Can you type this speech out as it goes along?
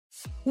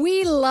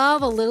We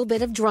love a little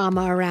bit of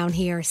drama around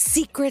here.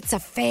 Secrets,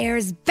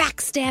 affairs,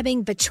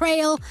 backstabbing,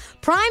 betrayal.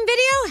 Prime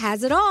Video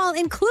has it all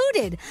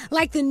included,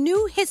 like the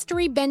new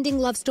history-bending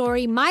love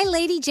story, My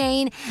Lady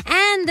Jane,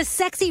 and the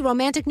sexy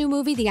romantic new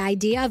movie, The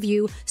Idea of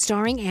You,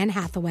 starring Anne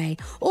Hathaway.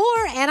 Or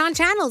add-on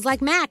channels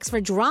like Max for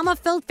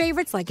drama-filled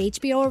favorites like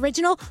HBO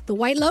original, The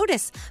White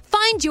Lotus.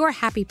 Find your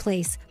happy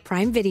place.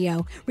 Prime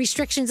Video.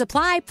 Restrictions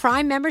apply.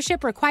 Prime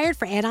membership required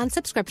for add-on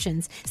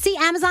subscriptions. See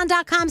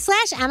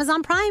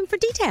Amazon.com/Amazon Prime for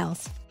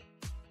details.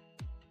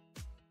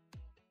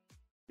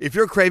 If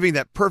you're craving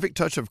that perfect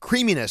touch of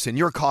creaminess in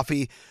your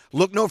coffee,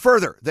 look no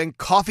further than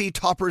Coffee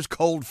Topper's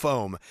Cold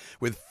Foam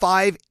with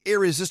 5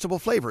 irresistible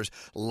flavors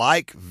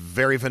like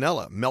very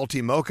vanilla,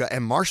 melty mocha,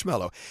 and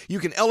marshmallow. You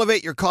can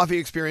elevate your coffee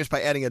experience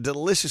by adding a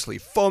deliciously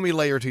foamy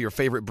layer to your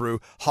favorite brew,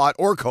 hot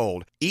or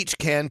cold. Each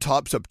can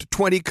tops up to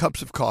 20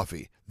 cups of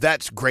coffee.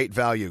 That's great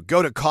value.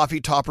 Go to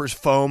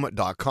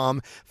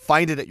coffeetoppersfoam.com,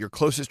 find it at your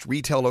closest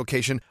retail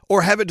location,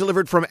 or have it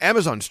delivered from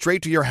Amazon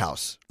straight to your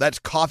house. That's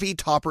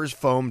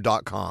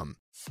coffeetoppersfoam.com.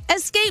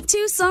 Escape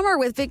to summer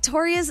with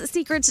Victoria's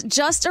Secret's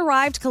just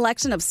arrived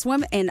collection of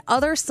swim and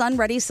other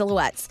sun-ready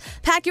silhouettes.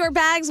 Pack your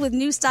bags with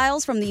new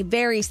styles from the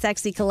Very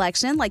Sexy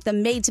collection, like the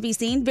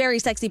made-to-be-seen Very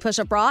Sexy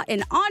push-up bra,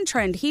 and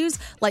on-trend hues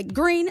like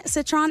green,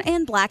 citron,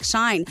 and black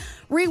shine.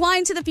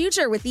 Rewind to the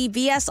future with the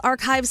VS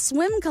Archive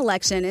swim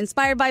collection,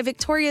 inspired by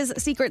Victoria's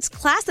Secret's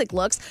classic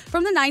looks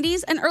from the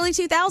 90s and early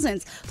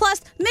 2000s. Plus,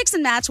 mix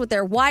and match with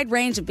their wide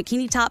range of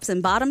bikini tops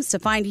and bottoms to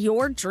find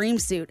your dream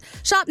suit.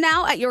 Shop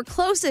now at your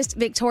closest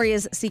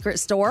Victoria's Secret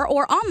store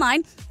or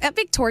online at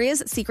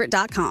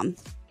victoriassecret.com.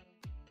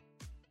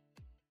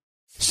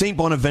 St.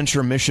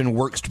 Bonaventure Mission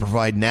works to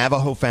provide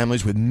Navajo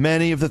families with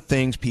many of the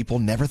things people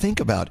never think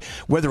about.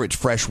 Whether it's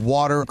fresh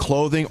water,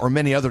 clothing, or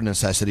many other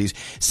necessities,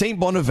 St.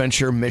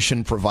 Bonaventure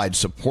Mission provides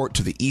support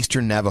to the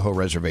Eastern Navajo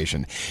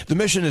Reservation. The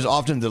mission is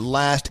often the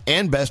last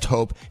and best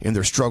hope in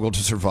their struggle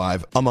to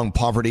survive among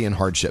poverty and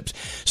hardships.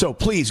 So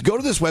please go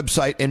to this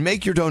website and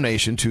make your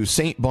donation to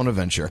St.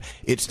 Bonaventure.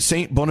 It's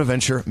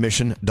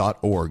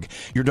stbonaventuremission.org.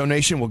 Your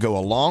donation will go a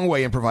long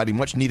way in providing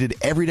much needed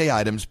everyday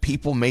items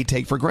people may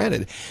take for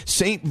granted.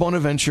 St.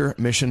 Bonaventuremission.org.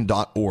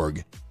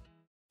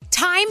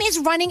 Time is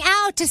running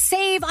out to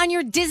save on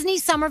your Disney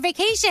summer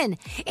vacation.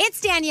 It's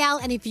Danielle,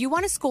 and if you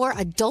want to score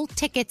adult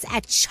tickets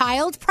at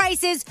child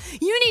prices,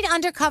 you need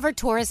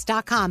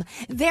UndercoverTourist.com.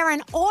 They're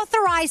an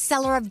authorized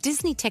seller of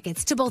Disney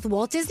tickets to both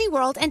Walt Disney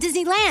World and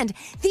Disneyland.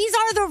 These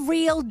are the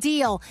real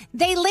deal.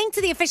 They link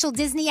to the official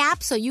Disney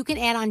app so you can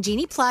add on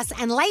Genie Plus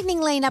and Lightning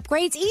Lane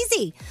upgrades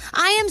easy.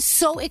 I am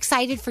so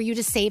excited for you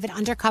to save at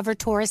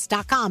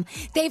UndercoverTourist.com.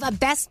 They have a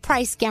best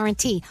price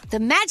guarantee. The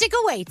magic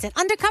awaits at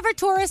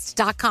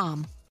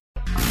UndercoverTourist.com.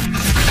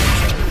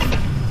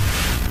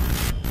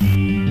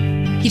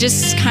 He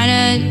just kind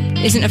of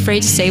isn't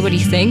afraid to say what he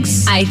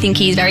thinks. I think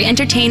he's very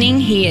entertaining.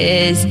 He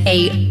is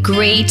a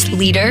great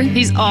leader.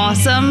 He's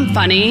awesome,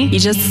 funny. He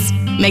just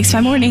makes my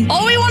morning.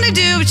 All we want to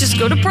do is just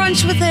go to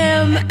brunch with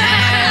him and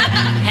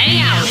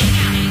hang out.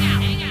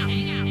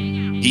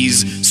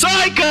 He's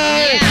psycho!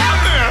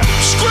 Yeah.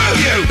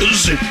 Screw you!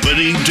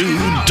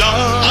 Zippity-doo-dah.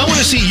 I want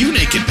to see you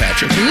naked,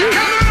 Patrick.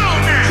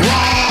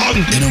 Wrong!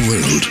 In a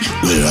world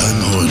where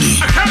I'm horny.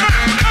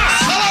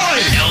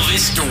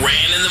 Elvis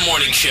Duran in the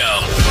Morning Show.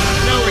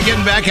 No, we're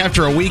getting back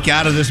after a week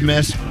out of this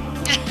mess.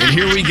 And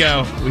here we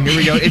go.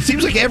 It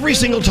seems like every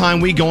single time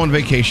we go on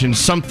vacation,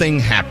 something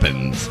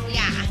happens.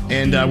 Yeah.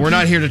 And we're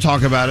not here to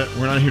talk about it.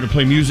 We're not here to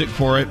play music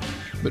for it.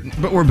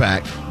 But we're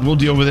back. We'll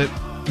deal with it.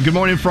 Good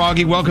morning,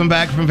 Froggy. Welcome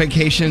back from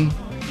vacation.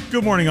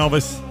 Good morning,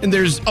 Elvis. And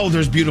there's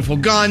beautiful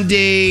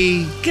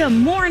Gandhi. Good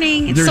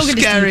morning. It's so good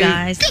to see you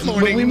guys. Good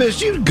morning. We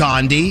missed you,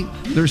 Gandhi.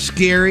 There's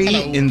Scary.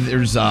 Hello. And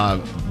there's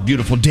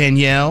beautiful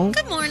Danielle.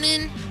 Good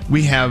morning.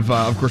 We have,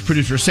 of course,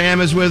 producer Sam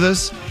is with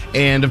us.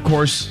 And, of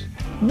course,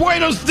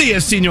 buenos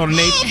dias, Senor Nate.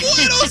 Oh,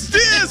 buenos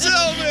dias,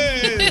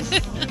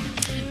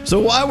 Elvis. So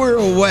while we're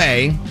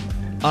away,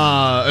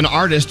 an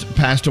artist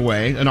passed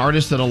away. An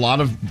artist that a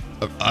lot of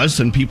us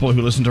and people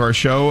who listen to our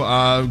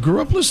show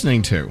grew up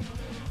listening to.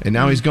 And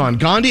now he's gone.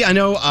 Gandhi, I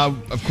know,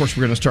 of course,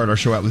 we're going to start our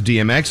show out with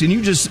DMX. And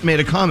you just made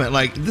a comment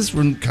like, this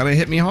one kind of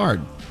hit me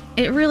hard.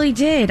 It really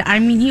did. I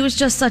mean, he was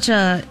just such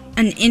an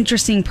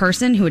interesting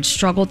person who had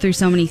struggled through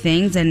so many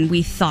things, and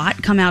we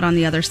thought come out on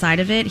the other side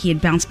of it. He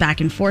had bounced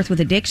back and forth with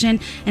addiction,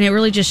 and it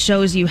really just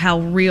shows you how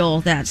real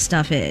that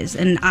stuff is.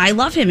 And I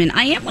love him, and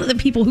I am one of the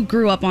people who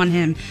grew up on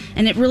him,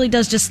 and it really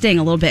does just sting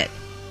a little bit.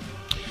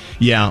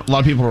 Yeah, a lot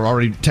of people are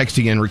already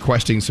texting and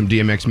requesting some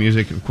DMX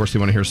music. Of course, they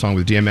want to hear a song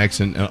with DMX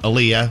and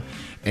Aaliyah,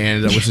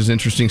 and which is an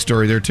interesting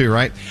story there too,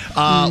 right?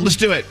 Let's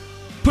do it.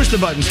 Push the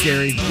button,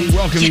 Scary. We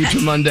welcome you to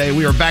Monday.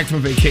 We are back from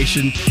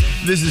vacation.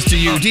 This is to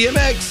you,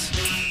 DMX.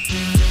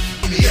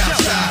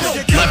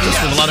 Left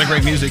us with a lot of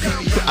great music.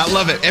 I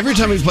love it. Every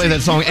time we play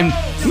that song, and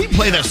we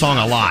play that song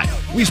a lot.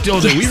 We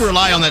still do. We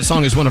rely on that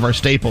song as one of our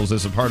staples,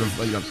 as a part of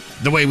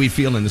the way we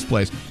feel in this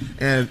place.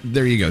 And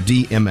there you go,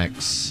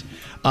 DMX.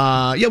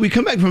 We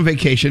come back from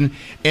vacation,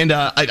 and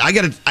I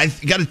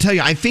gotta tell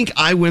you, I think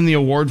I win the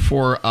award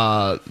for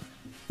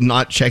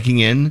not checking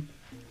in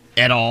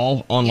at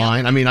all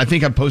online. I mean, I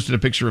think I posted a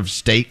picture of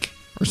steak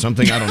or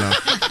something. I don't know.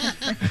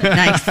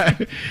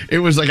 Nice. It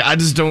was like, I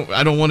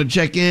don't want to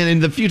check in.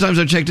 And the few times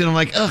I've checked in, I'm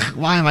like, ugh,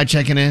 why am I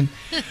checking in?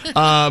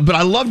 But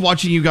I loved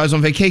watching you guys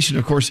on vacation.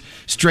 Of course,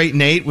 Straight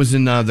Nate was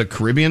in the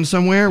Caribbean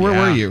somewhere. Where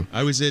were you?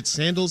 I was at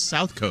Sandals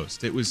South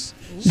Coast. It was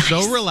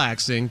so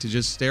relaxing to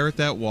just stare at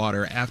that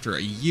water after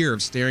a year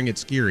of staring at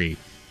Skiri.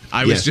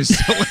 I was just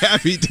so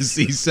happy to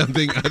see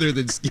something other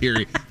than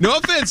Skiri. No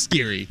offense,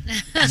 Skiri.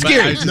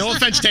 Skiri. No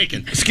offense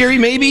taken. Skiri,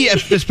 maybe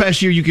this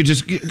past year you could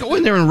just go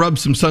in there and rub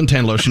some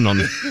suntan lotion on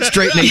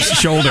Straight Nate's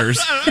shoulders.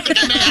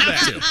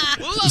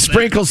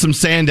 Sprinkle some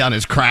sand down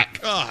his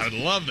crack. Oh, I'd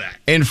love that.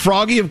 And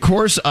Froggy, of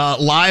course,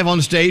 live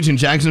on stage in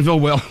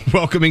Jacksonville,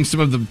 welcoming some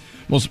of the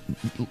most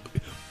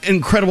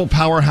incredible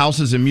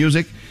powerhouses in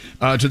music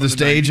to the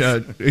stage.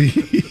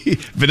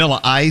 Vanilla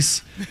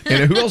Ice.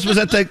 And who else was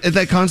at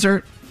that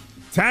concert?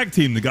 Tag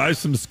team, the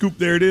guys from the Scoop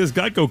There It Is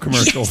Geico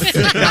commercial.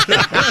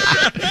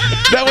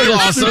 That was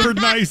awesome. Super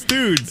nice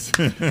dudes.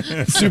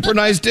 Super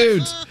nice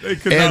dudes. They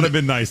could not have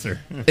been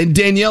nicer. And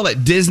Danielle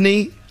at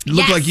Disney,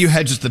 looked like you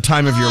had just the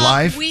time of your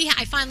life.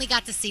 I finally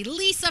got to see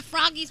Lisa,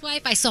 Froggy's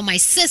wife. I saw my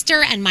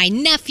sister and my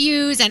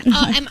nephews, and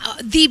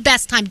the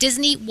best time.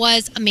 Disney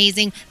was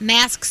amazing.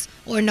 Masks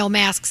or no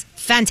masks,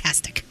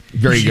 fantastic.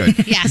 Very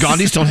good. Yes.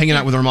 Gandhi's still hanging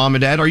out with her mom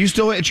and dad. Are you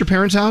still at your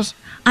parents' house?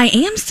 I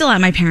am still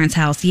at my parents'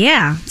 house,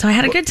 yeah. So I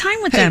had a good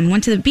time with them.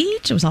 Went to the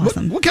beach. It was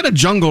awesome. What kind of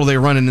jungle are they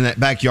running in that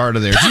backyard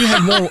of theirs?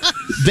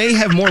 They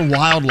have more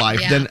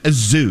wildlife than a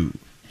zoo.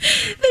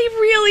 They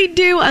really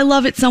do. I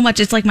love it so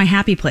much. It's like my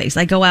happy place.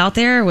 I go out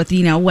there with,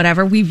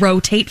 whatever. We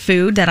rotate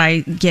food that I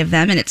give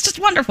them, and it's just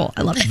wonderful.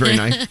 I love it. Very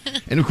nice.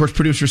 And, of course,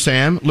 producer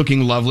Sam,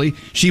 looking lovely.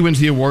 She wins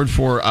the award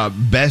for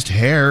best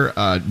hair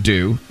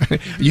do.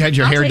 You had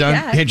your hair done?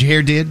 That. Had your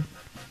hair did?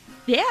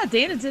 Yeah,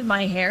 Dana did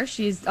my hair.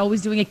 She's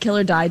always doing a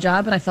killer dye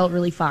job, and I felt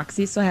really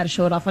foxy, so I had to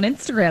show it off on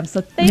Instagram.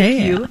 So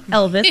thank you,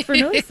 Elvis, for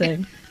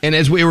noticing. And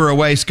as we were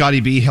away, Scotty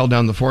B held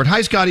down the fort.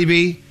 Hi, Scotty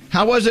B.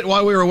 How was it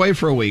while we were away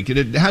for a week?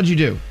 How'd you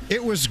do?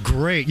 It was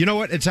great. You know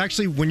what? It's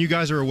actually, when you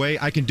guys are away,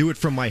 I can do it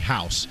from my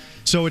house.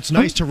 So it's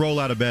nice to roll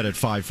out of bed at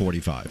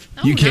 5:45.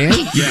 Oh, you can?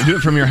 Nice. You can do it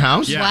from your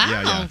house?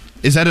 Yeah.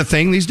 Is that a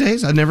thing these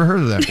days? I've never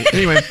heard of that.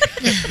 Anyway,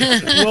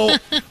 well,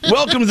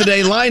 welcome to the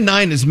day. Line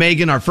 9 is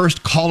Megan, our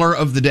first caller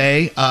of the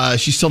day.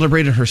 She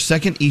celebrated her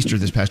second Easter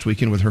this past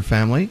weekend with her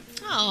family.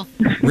 Oh.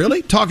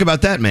 Really? Talk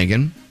about that,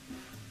 Megan.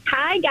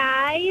 Hi,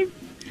 guys.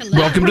 Hello.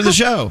 Welcome to the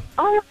show.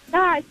 Oh, my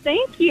gosh.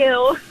 Thank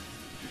you.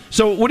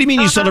 So what do you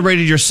mean you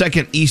celebrated your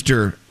second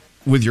Easter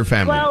with your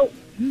family? Well,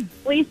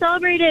 we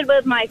celebrated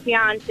with my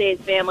fiance's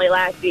family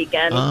last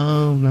weekend.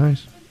 Oh,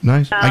 nice.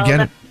 Nice. I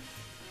get it.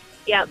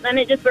 Yeah, then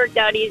it just worked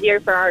out easier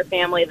for our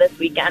family this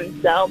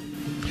weekend. So.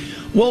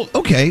 Well,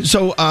 okay.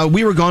 So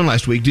we were gone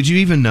last week. Did you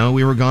even know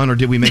we were gone, or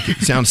did we make it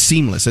sound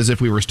seamless as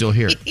if we were still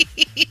here?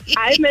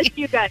 I missed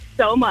you guys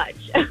so much.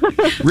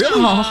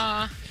 Really?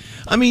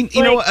 I mean,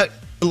 you know,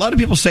 a lot of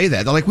people say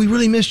that. They're like, we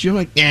really missed you. I'm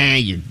like,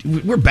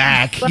 we're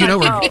back.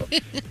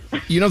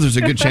 There's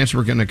a good chance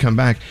we're going to come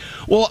back.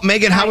 Well,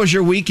 Megan, how was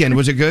your weekend?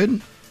 Was it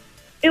good?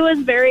 It was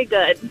very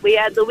good. We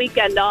had the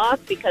weekend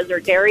off because we're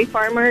dairy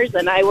farmers,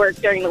 and I work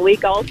during the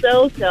week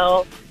also,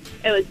 so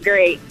it was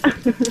great.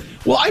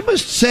 Well, I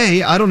must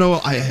say, I don't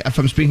know if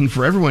I'm speaking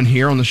for everyone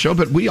here on the show,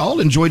 but we all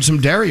enjoyed some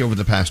dairy over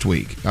the past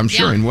week, I'm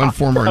sure, in one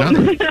form or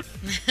another.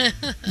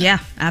 Yeah,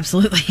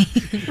 absolutely.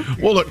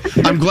 Well, look,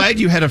 I'm glad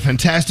you had a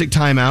fantastic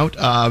time out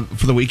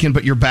for the weekend,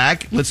 but you're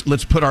back.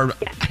 Let's put our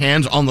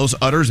hands on those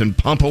udders and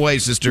pump away,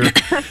 sister.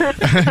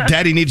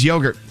 Daddy needs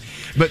yogurt.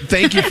 But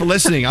thank you for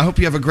listening. I hope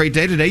you have a great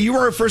day today. You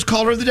are our first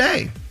caller of the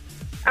day.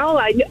 Oh,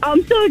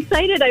 I'm so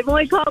excited. I've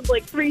only called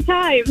like 3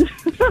 times.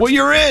 Well,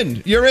 you're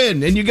in,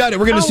 and you got it.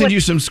 We're going to send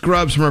you some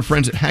scrubs from our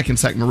friends at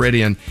Hackensack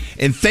Meridian.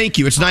 And thank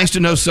you. It's nice to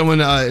know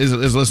someone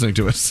is listening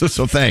to us.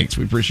 So thanks.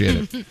 We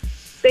appreciate it.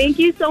 Thank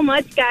you so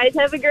much, guys.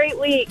 Have a great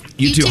week.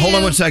 You too. Hold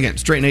on 1 second.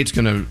 Straight Nate's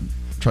going to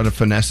try to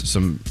finesse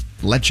some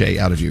leche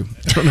out of you.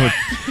 I don't know.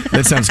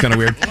 That sounds kind of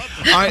weird.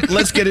 All right,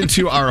 let's get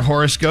into our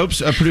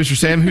horoscopes. Producer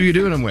Sam, who are you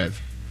doing them with?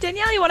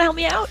 Danielle, you want to help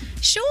me out?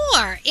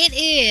 Sure. It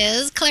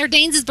is Claire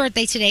Danes'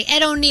 birthday today.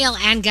 Ed O'Neill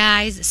and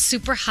guys,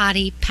 super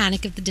hottie,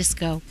 Panic at the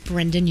Disco,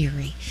 Brendan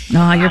Urie.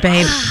 Oh, your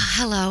babe.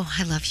 Hello.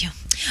 I love you.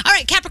 All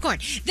right, Capricorn.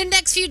 The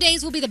next few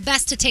days will be the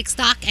best to take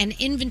stock and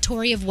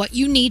inventory of what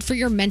you need for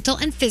your mental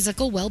and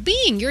physical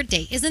well-being. Your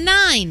date is a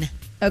 9.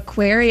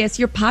 Aquarius,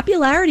 your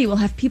popularity will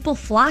have people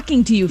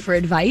flocking to you for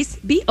advice.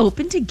 Be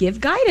open to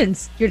give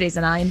guidance. Your day's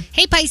a 9.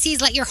 Hey,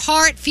 Pisces, let your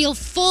heart feel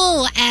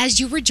full as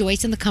you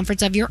rejoice in the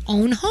comforts of your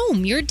own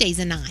home. Your day's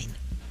a 9.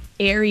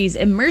 Aries,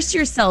 immerse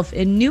yourself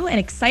in new and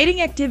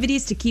exciting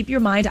activities to keep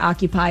your mind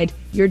occupied.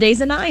 Your day's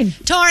a 9.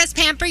 Taurus,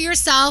 pamper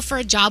yourself for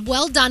a job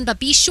well done, but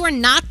be sure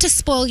not to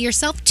spoil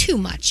yourself too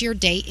much. Your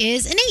day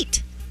is an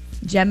 8.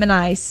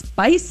 Gemini,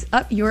 spice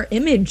up your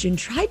image and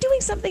try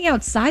doing something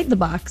outside the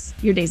box.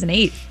 Your day's an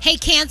 8. Hey,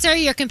 Cancer,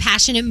 your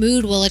compassionate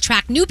mood will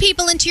attract new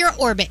people into your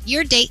orbit.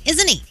 Your date is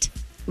an 8.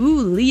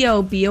 Ooh,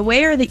 Leo, be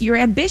aware that your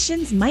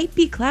ambitions might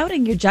be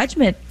clouding your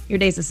judgment. Your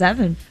day's a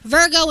 7.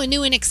 Virgo, a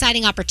new and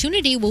exciting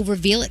opportunity will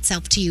reveal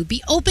itself to you.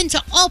 Be open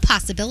to all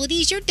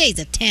possibilities. Your day's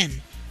a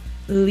 10.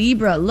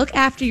 Libra, look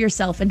after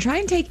yourself and try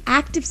and take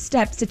active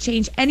steps to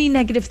change any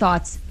negative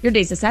thoughts. Your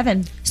day's a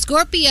 7.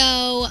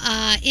 Scorpio,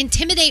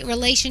 intimate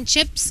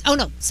relationships. Oh,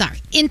 no, sorry.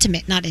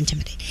 Intimate, not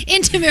intimidate.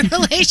 Intimate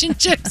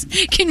relationships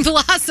can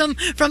blossom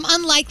from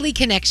unlikely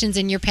connections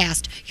in your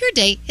past. Your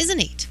day is an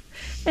 8.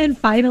 And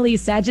finally,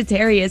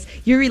 Sagittarius,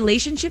 your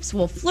relationships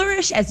will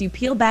flourish as you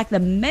peel back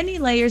the many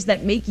layers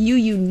that make you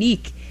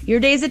unique. Your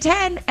day's a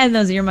 10, and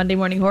those are your Monday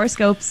morning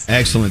horoscopes.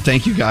 Excellent.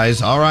 Thank you,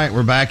 guys. All right,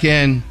 we're back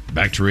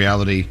to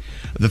reality.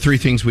 The 3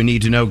 things we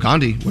need to know.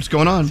 Gandhi, what's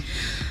going on?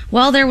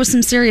 Well, there was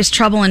some serious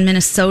trouble in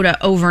Minnesota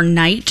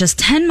overnight, just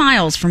 10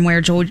 miles from where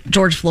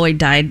George Floyd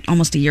died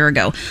almost a year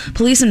ago.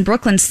 Police in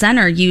Brooklyn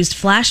Center used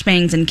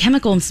flashbangs and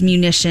chemical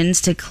munitions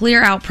to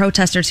clear out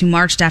protesters who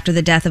marched after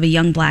the death of a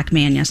young black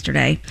man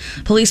yesterday.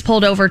 Police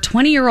pulled over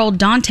 20-year-old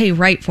Dante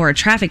Wright for a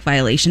traffic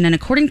violation, and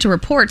according to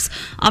reports,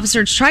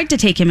 officers tried to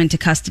take him into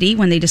custody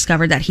when they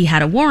discovered that he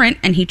had a warrant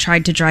and he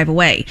tried to drive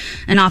away.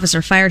 An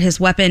officer fired his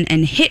weapon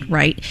and hit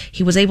Wright.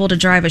 He was able to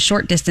drive a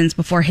short distance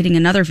before hitting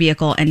another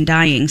vehicle and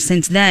dying.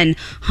 Since then,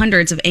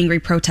 hundreds of angry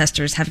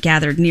protesters have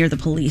gathered near the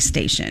police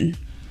station.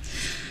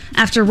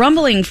 After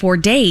rumbling for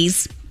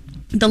days,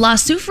 the La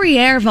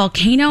Soufriere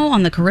volcano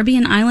on the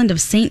Caribbean island of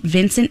St.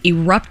 Vincent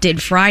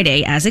erupted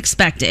Friday, as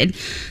expected.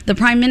 The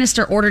Prime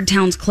Minister ordered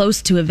towns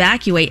close to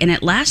evacuate, and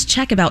at last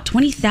check, about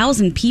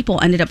 20,000 people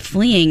ended up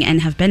fleeing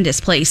and have been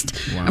displaced.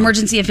 Wow.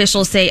 Emergency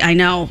officials say, I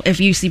know, if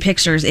you see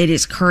pictures, it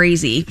is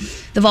crazy.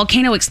 The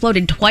volcano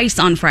exploded twice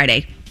on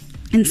Friday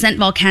and sent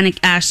volcanic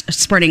ash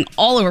spreading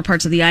all over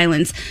parts of the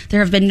islands. There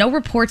have been no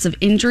reports of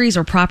injuries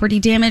or property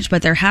damage,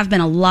 but there have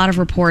been a lot of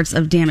reports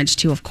of damage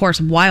to, of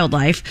course,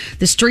 wildlife.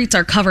 The streets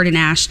are covered in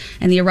ash,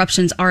 and the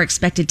eruptions are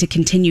expected to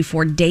continue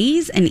for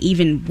days and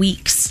even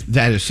weeks.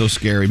 That is so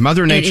scary.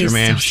 Mother Nature,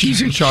 man.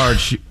 She's in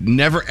charge.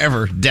 Never,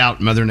 ever doubt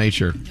Mother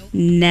Nature.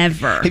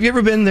 Never. Have you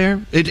ever been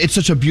there? It's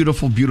such a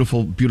beautiful,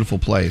 beautiful, beautiful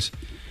place.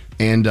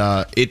 And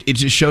it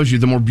just shows you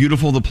the more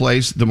beautiful the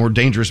place, the more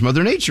dangerous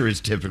Mother Nature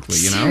is typically,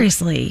 you know?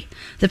 Seriously.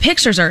 The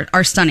pictures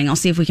are stunning. I'll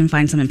see if we can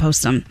find some and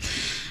post them.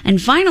 And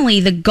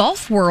finally, the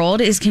golf world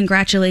is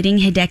congratulating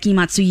Hideki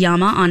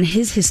Matsuyama on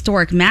his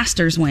historic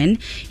Masters win.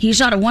 He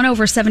shot a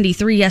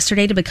 1/73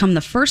 yesterday to become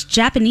the first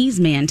Japanese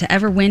man to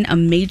ever win a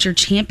major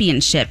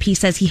championship. He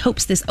says he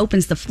hopes this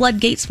opens the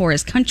floodgates for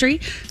his country.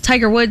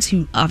 Tiger Woods,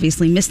 who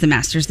obviously missed the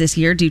Masters this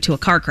year due to a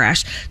car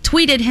crash,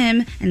 tweeted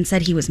him and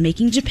said he was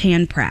making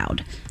Japan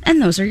proud.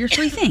 And those are your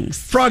 3 things.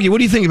 Froggy, what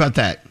do you think about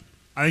that?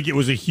 I think it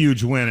was a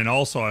huge win. And I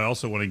also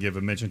want to give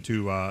a mention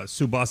to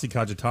Tsubasi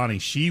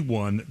Kajitani. She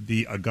won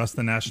the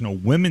Augusta National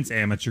Women's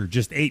Amateur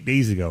just 8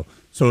 days ago.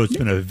 So it's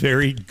been a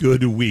very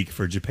good week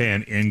for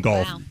Japan in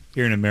golf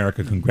here in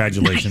America.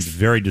 Congratulations. Nice.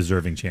 Very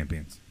deserving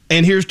champions.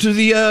 And here's to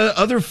the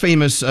other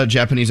famous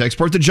Japanese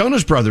export, the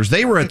Jonas Brothers.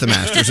 They were at the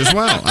Masters as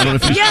well. I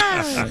don't know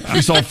if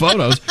you saw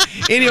photos.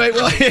 Anyway,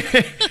 well,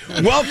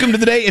 welcome to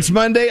the day. It's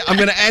Monday. I'm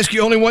going to ask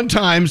you only one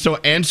time, so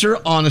answer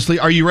honestly.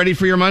 Are you ready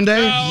for your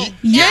Monday? No.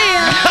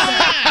 Yeah.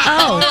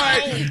 All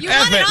right.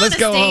 F it. Let's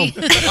go home.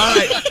 All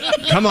right.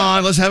 Come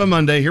on. Let's have a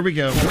Monday. Here we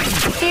go.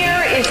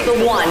 Here is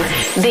the one,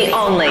 the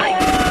only.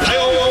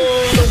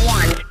 The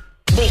one,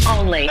 the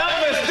only.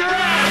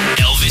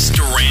 Elvis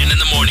Duran in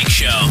the Morning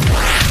Show.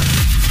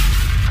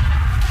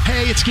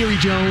 Hey, it's Gary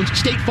Jones.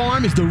 State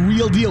Farm is the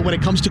real deal when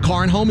it comes to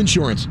car and home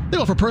insurance. They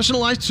offer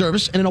personalized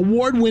service and an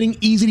award-winning,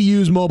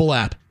 easy-to-use mobile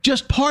app.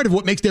 Just part of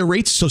what makes their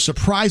rates so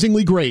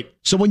surprisingly great.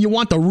 So when you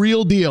want the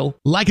real deal,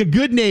 like a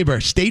good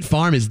neighbor, State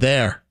Farm is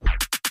there.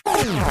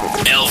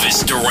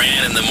 Elvis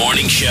Duran in the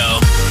Morning Show.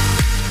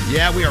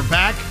 Yeah, we are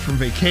back from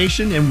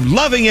vacation and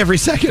loving every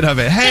second of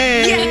it.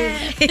 Hey!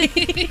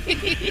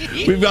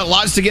 We've got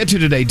lots to get to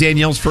today.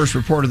 Danielle's first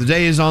report of the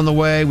day is on the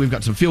way. We've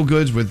got some feel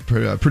goods with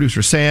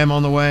producer Sam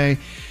on the way.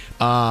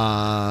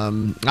 I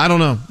don't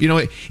know. You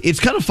know, it's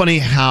kind of funny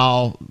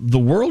how the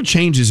world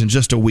changes in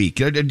just a week.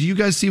 Do you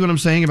guys see what I'm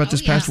saying about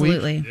this past week?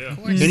 Absolutely.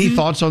 Yeah. Any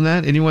thoughts on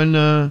that?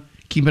 Anyone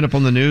keeping up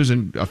on the news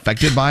and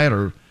affected by it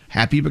or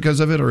happy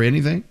because of it or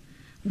anything?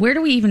 Where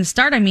do we even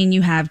start? I mean,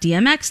 you have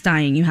DMX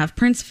dying, you have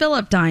Prince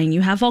Philip dying,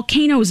 you have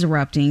volcanoes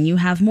erupting, you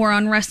have more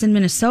unrest in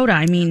Minnesota.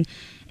 I mean,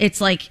 it's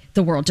like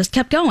the world just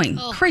kept going.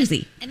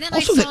 Crazy. And then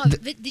also I saw,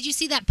 did you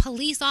see that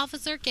police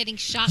officer getting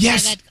shot by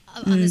that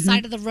on the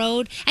side of the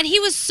road? And he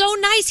was so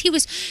nice. He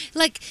was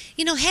like,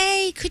 you know,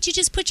 hey, could you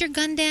just put your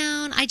gun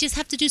down? I just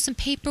have to do some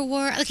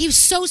paperwork. Like, he was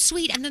so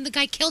sweet. And then the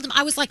guy killed him.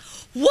 I was like,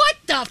 what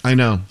the? I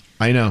know.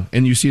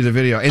 And you see the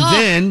video. And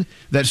then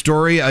that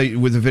story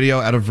with the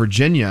video out of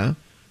Virginia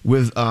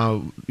with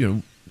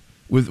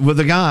with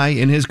a guy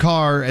in his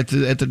car at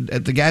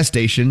the gas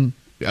station,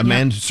 a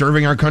man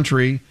serving our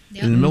country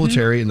in the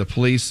military, and the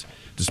police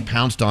just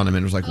pounced on him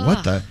and was like,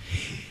 what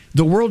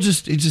the world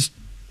just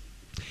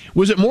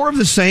was it more of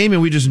the same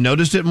and we just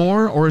noticed it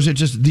more, or is it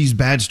just these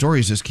bad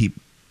stories just keep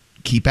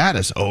keep at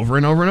us over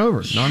and over and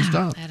over,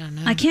 nonstop. I don't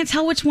know. I can't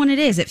tell which one it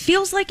is. It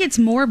feels like it's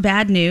more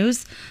bad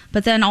news,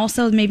 but then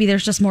also maybe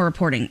there's just more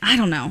reporting. I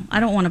don't know. I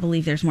don't want to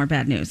believe there's more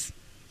bad news.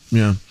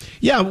 Yeah.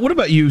 Yeah. What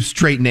about you,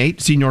 Straight Nate,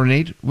 Senior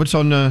Nate? What's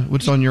on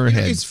your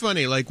head? It's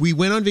funny. Like, we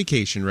went on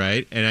vacation,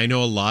 right? And I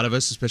know a lot of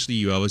us, especially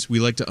you, Elvis, we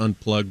like to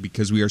unplug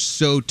because we are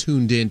so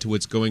tuned in to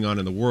what's going on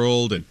in the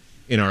world and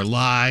in our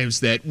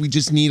lives that we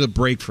just need a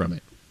break from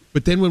it.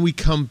 But then when we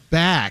come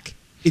back,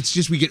 it's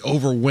just we get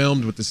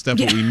overwhelmed with the stuff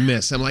that we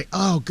miss. I'm like,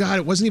 oh, God,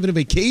 it wasn't even a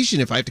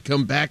vacation if I have to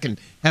come back and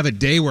have a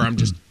day where I'm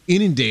just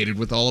inundated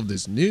with all of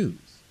this news.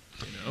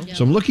 You know?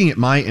 So I'm looking at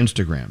my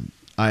Instagram.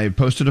 I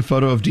posted a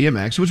photo of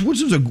DMX, which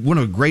was a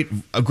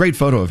great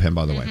photo of him,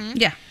 by the way.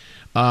 Yeah.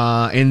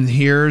 And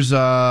here's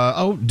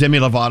Demi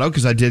Lovato,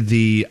 because I did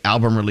the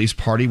album release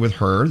party with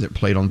her that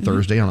played on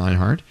Thursday on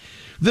iHeart.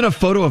 Then a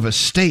photo of a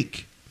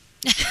steak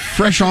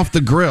fresh off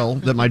the grill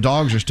that my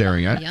dogs are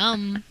staring at.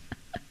 Yum.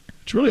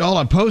 It's really all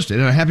I posted.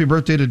 And a happy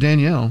birthday to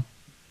Danielle.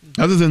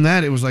 Other than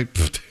that, it was like,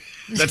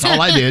 that's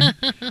all I did.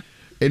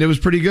 And it was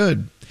pretty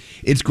good.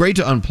 It's great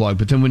to unplug,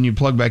 but then when you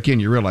plug back in,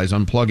 you realize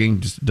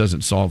unplugging just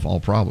doesn't solve all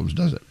problems,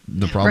 does it?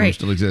 The problems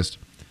still exist.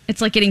 It's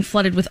like getting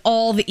flooded with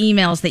all the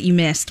emails that you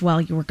missed while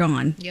you were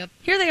gone. Yep.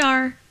 Here they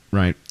are.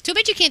 Right. Too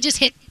bad you can't just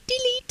hit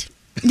delete.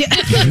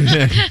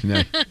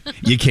 No,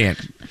 you can't,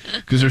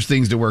 because there's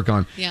things to work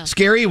on. Yeah.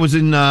 Scary was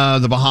in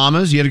the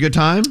Bahamas. You had a good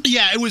time?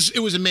 Yeah, it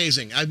was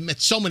amazing. I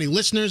met so many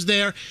listeners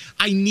there.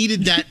 I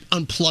needed that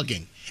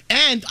unplugging.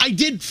 And I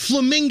did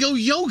flamingo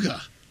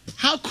yoga.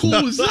 How cool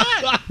is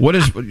that?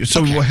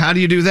 How do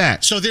you do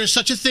that? So there's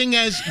such a thing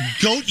as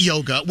goat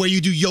yoga, where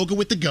you do yoga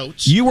with the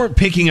goats. You weren't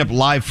picking up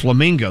live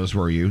flamingos,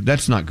 were you?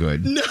 That's not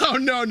good.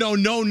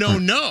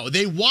 No.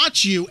 They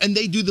watch you and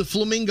they do the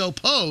flamingo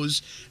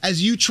pose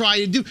as you try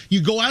to do.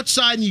 You go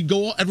outside and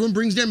everyone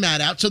brings their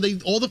mat out, so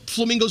all the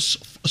flamingos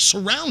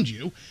surround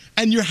you,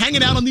 and you're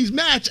hanging out on these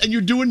mats and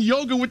you're doing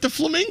yoga with the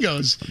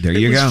flamingos. There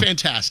you go. It was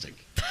fantastic.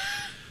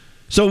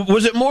 So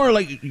was it more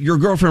like your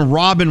girlfriend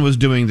Robin was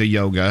doing the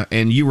yoga,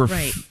 and you were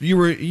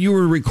you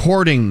were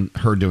recording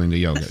her doing the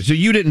yoga? So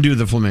you didn't do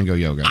the flamingo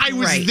yoga. I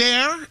was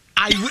there.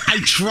 I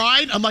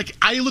tried. I'm like,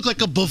 I look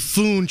like a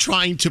buffoon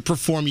trying to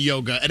perform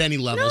yoga at any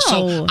level. No.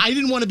 So I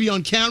didn't want to be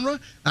on camera.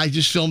 I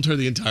just filmed her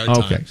the entire time.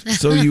 Okay.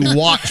 So you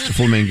watched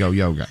flamingo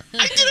yoga.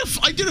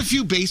 I did a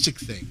few basic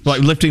things.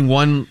 Like lifting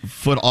one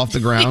foot off the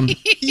ground?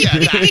 Yeah,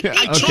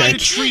 I tried a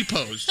tree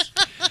pose.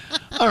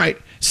 All right.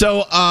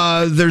 So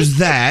there's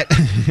that.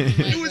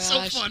 It was so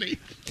funny.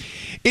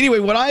 Anyway,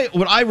 what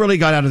I really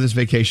got out of this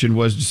vacation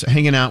was just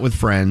hanging out with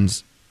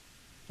friends,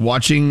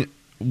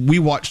 we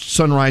watched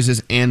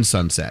sunrises and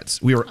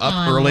sunsets. We were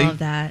up early. I love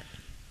that.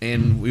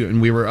 And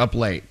we were up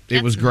late.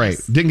 It was great.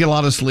 Nice. Didn't get a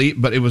lot of sleep,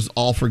 but it was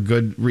all for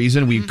good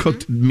reason. We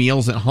cooked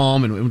meals at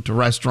home and we went to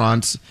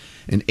restaurants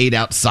and ate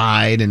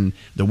outside, and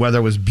the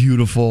weather was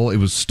beautiful. It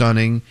was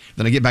stunning.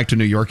 Then I get back to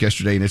New York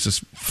yesterday, and it's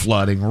just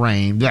flooding,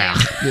 rain.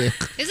 Is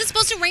it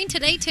supposed to rain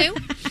today, too?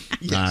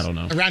 Yes. I don't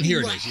know. Around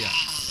here it is, yeah.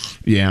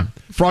 Yeah.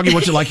 Froggy,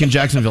 what's it like in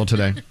Jacksonville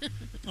today?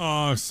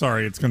 Oh,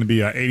 sorry. It's going to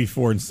be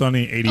 84 and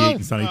sunny, 88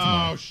 and sunny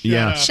tomorrow.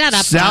 Shut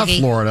up, South Froggy.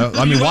 Florida.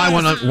 I mean,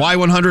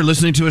 Y100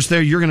 listening to us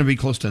there, you're going to be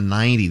close to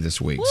 90 this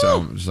week. Woo.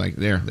 So it's like,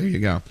 there you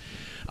go.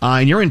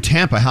 And you're in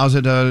Tampa. How is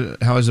it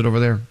over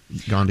there,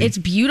 Gandhi? It's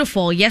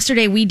beautiful.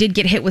 Yesterday, we did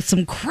get hit with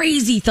some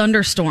crazy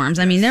thunderstorms.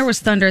 I mean, there was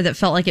thunder that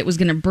felt like it was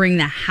going to bring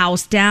the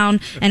house down.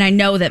 And I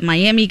know that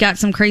Miami got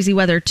some crazy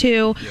weather,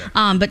 too.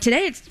 Yeah. But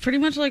today, it's pretty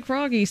much like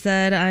Froggy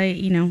said.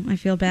 I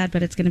feel bad,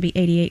 but it's going to be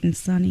 88 and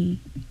sunny.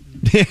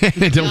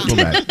 Don't feel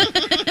bad.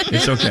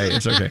 It's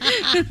okay.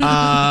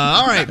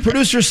 All right,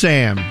 producer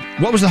Sam,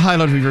 what was the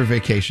highlight of your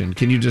vacation?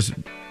 Can you just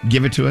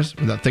give it to us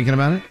without thinking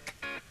about it?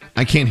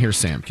 I can't hear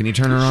Sam. Can you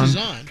turn her on? She's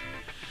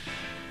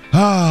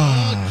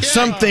on.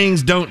 Some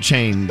things don't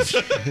change.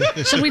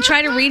 Should we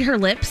try to read her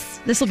lips?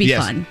 This will be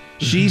fun.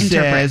 She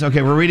says,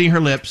 okay, we're reading her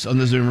lips on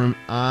the Zoom room.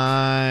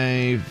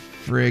 I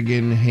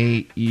friggin'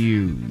 hate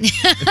you. Is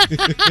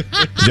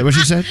that what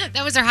she said?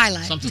 That was her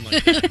highlight. Something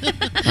like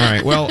that. All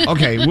right. Well,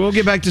 okay. We'll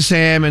get back to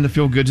Sam and the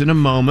feel goods in a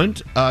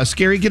moment.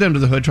 Scary, get under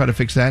the hood. Try to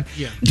fix that.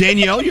 Yeah.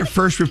 Danielle, your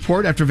first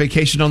report after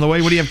vacation on the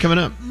way. What do you have coming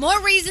up? More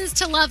reasons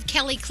to love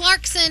Kelly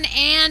Clarkson,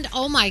 and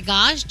oh my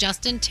gosh,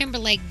 Justin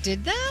Timberlake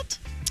did that?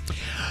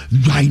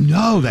 I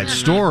know that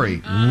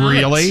story.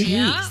 Really?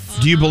 Yeah.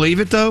 Do you believe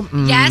it, though?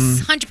 Yes,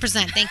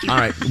 100%. Thank you. All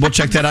right. We'll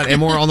check that out and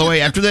more on the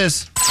way after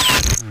this.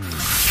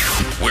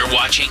 We're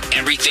watching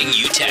everything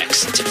you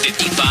text to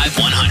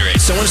 55100.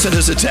 Someone sent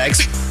us a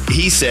text.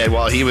 He said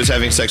while he was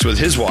having sex with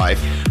his wife,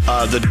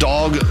 the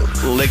dog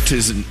licked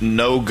his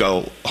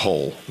no-go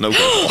hole. No-go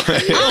hole.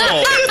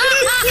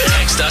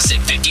 Text us at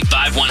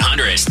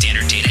 55100.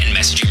 Standard data and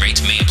messaging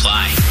rates may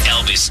apply.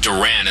 Elvis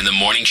Duran in the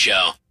Morning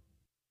Show.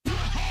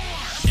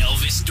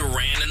 Elvis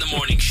Duran in the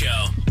Morning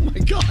Show. Oh, my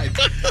God.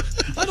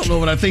 I don't know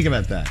what I think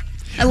about that.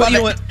 I love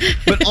it. What?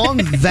 But on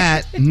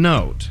that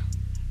note,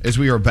 as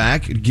we are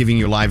back giving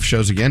you live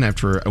shows again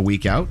after a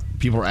week out,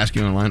 people are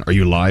asking online, are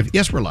you live?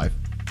 Yes, we're live.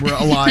 We're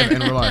alive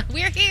and we're alive.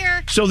 We're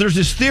here. So there's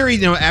this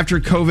theory, after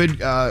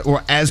COVID,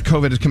 or as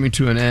COVID is coming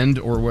to an end,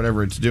 or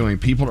whatever it's doing,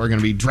 people are going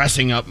to be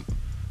dressing up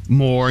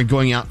more and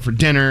going out for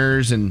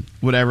dinners and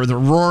whatever. The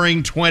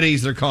Roaring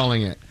 20s, they're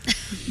calling it.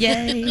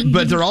 Yay.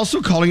 But they're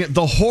also calling it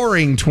the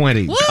Whoring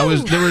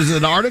 20s. There was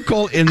an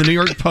article in the New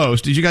York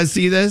Post. Did you guys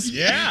see this?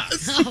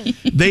 Yes.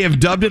 They have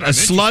dubbed it a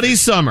slutty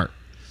summer.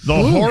 The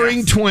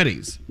Whoring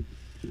 20s.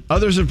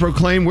 Others have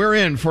proclaimed we're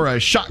in for a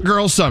shot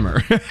girl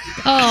summer.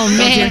 Oh,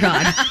 man. Dear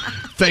God.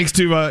 Thanks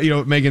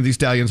to Megan Thee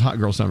Stallion's Hot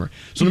Girl Summer.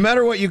 So no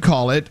matter what you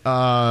call it,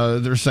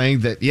 they're saying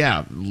that,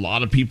 a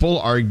lot of people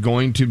are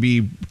going to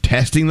be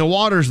testing the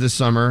waters this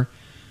summer.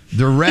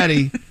 They're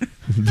ready.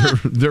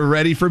 they're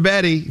ready for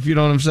Betty, if you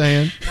know what I'm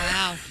saying.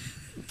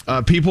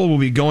 Wow. People will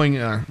be going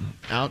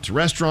out to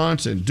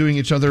restaurants and doing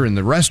each other in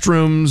the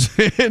restrooms.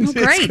 And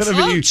great.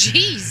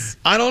 Jeez.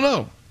 I don't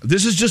know.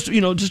 This is just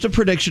a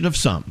prediction of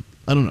some.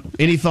 I don't know.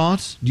 Any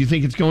thoughts? Do you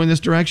think it's going this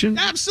direction?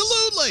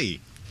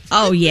 Absolutely.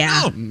 Oh,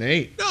 yeah. No,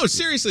 Nate. No,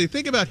 seriously,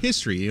 think about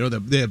history.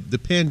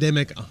 The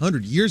pandemic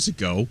 100 years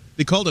ago,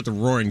 they called it the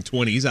Roaring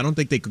 20s. I don't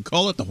think they could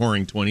call it the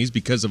Whoring 20s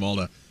because of all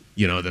the,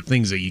 the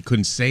things that you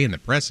couldn't say in the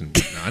press and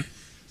whatnot.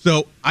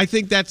 So I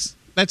think that's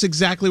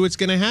exactly what's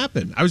going to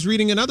happen. I was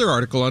reading another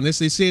article on this.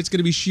 They say it's going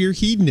to be sheer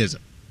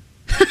hedonism.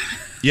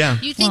 Yeah.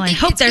 Well, I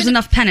hope there's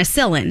enough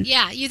penicillin.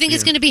 Yeah, you think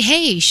it's going to be,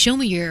 hey, show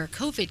me your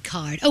COVID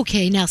card.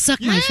 Okay, now suck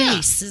my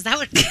face. Is that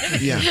what it's going to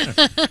be?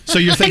 Yeah. So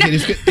you're thinking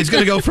it's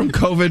going to go from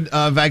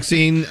COVID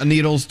vaccine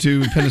needles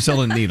to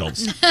penicillin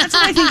needles. That's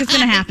what I think is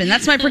going to happen.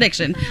 That's my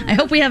prediction. I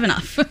hope we have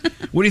enough.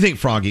 What do you think,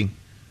 Froggy?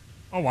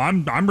 Oh,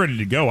 I'm ready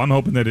to go. I'm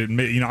hoping that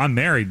I'm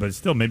married, but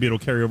still, maybe it'll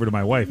carry over to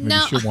my wife. Maybe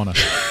she'll want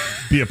to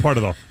be a part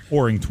of the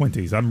Whoring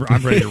 20s. I'm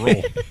ready to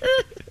roll.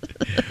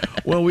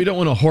 Well, we don't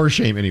want to whore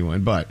shame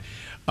anyone, but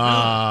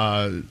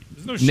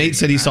Nate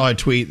said he saw a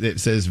tweet that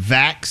says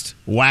vaxxed,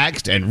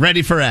 waxed, and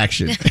ready for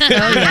action.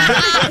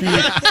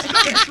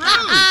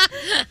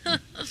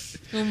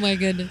 Oh, my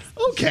goodness.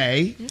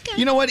 Okay.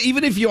 You know what?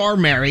 Even if you are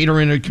married or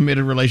in a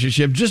committed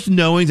relationship, just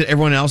knowing that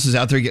everyone else is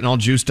out there getting all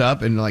juiced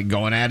up and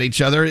going at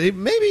each other,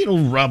 maybe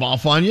it'll rub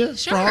off on you.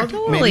 Sure, Frog.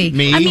 totally.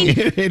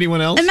 Me,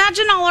 anyone else?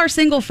 Imagine all our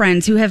single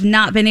friends who have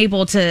not been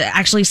able to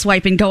actually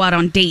swipe and go out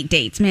on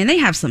dates. Man, they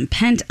have some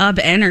pent up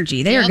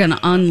energy. They are going to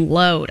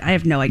unload. I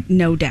have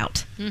no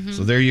doubt. Mm-hmm.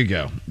 So there you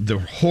go. The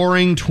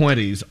Whoring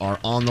 20s are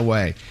on the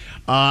way.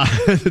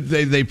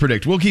 They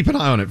predict. We'll keep an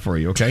eye on it for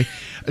you, okay?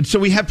 So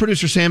we have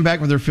producer Sam back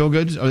with her feel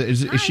goods.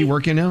 Is she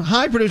working now?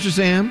 Hi, producer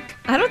Sam.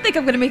 I don't think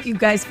I'm going to make you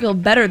guys feel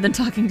better than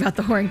talking about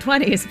the Whoring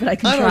 20s, but I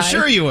can try.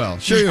 Sure you will.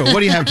 What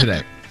do you have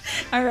today?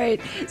 All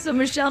right. So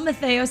Michelle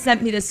Matheo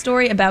sent me this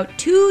story about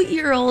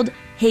 2-year-old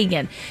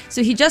Hagen.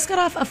 So he just got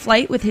off a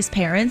flight with his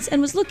parents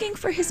and was looking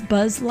for his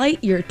Buzz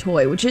Lightyear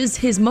toy, which is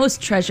his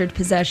most treasured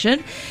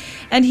possession.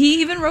 And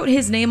he even wrote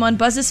his name on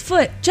Buzz's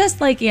foot,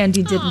 just like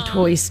Andy did in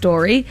Toy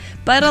Story.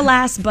 But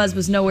alas, Buzz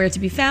was nowhere to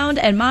be found,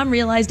 and Mom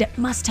realized it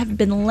must have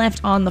been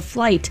left on the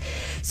flight.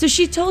 So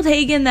she told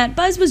Hagen that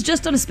Buzz was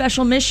just on a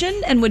special mission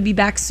and would be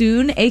back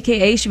soon,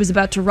 aka she was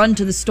about to run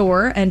to the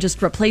store and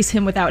just replace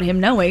him without him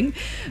knowing.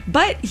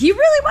 But he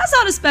really was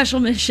on a special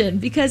mission,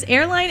 because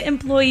airline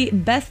employee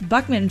Beth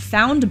Buckman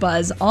found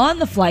Buzz on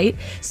the flight,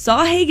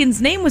 saw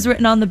Hagen's name was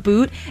written on the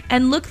boot,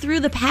 and looked through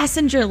the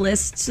passenger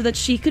list so that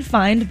she could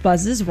find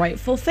Buzz's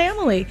rightful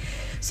family.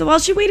 So while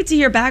she waited to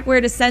hear back where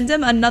to send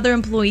him, another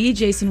employee,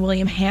 Jason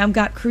William Ham,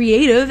 got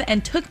creative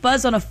and took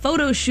Buzz on a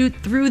photo shoot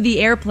through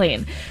the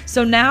airplane.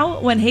 So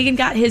now, when Hagen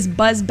got his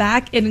Buzz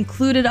back, it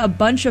included a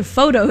bunch of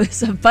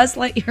photos of Buzz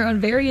Lightyear on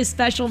various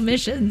special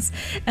missions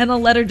and a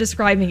letter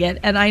describing it.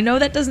 And I know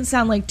that doesn't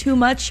sound like too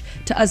much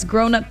to us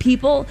grown-up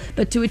people,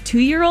 but to a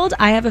 2-year-old,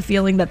 I have a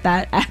feeling that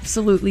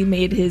absolutely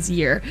made his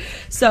year.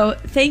 So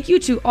thank you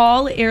to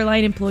all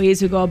airline employees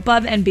who go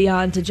above and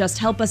beyond to just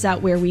help us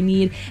out where we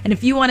need. And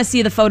if you want to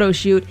see the photo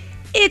shoot,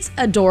 it's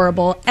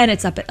adorable, and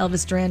it's up at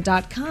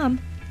ElvisDuran.com.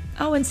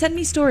 Oh, and send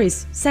me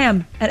stories.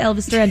 Sam at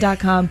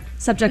ElvisDuran.com.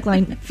 Subject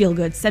line, feel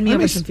good. Send me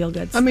over some feel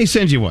goods. I may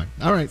send you one.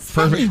 All right,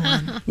 perfect.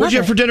 What did you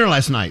have for dinner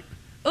last night?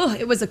 Oh,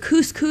 it was a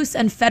couscous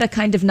and feta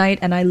kind of night,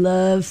 and I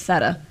love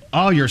feta.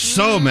 Oh, you're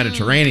so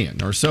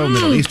Mediterranean or so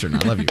Middle Eastern.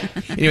 I love you.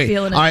 Anyway,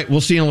 all right,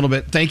 we'll see you in a little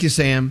bit. Thank you,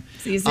 Sam.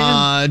 See you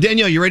soon.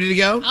 Danielle, you ready to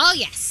go? Oh,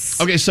 yes.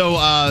 Okay, so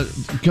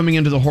coming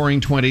into the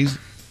Whoring 20s,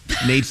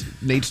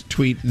 Nate's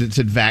tweet that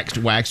said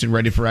vaxxed, waxed, and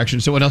ready for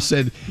action. So what else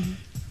said?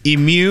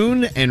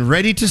 Immune and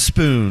ready to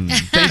spoon.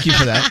 Thank you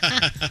for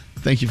that.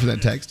 Thank you for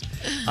that text.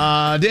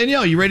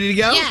 Danielle, you ready to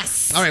go?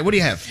 Yes. All right, what do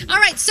you have? All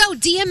right, so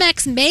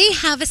DMX may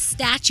have a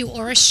statue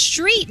or a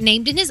street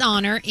named in his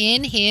honor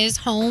in his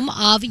home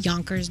of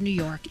Yonkers, New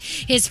York.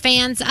 His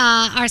fans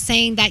are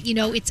saying that,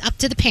 it's up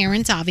to the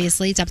parents,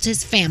 obviously. It's up to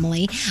his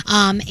family.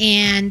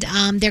 And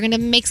they're going to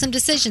make some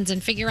decisions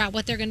and figure out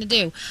what they're going to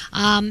do.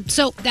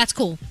 So that's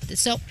cool.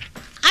 So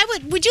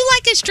would you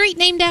like a street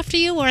named after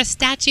you or a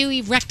statue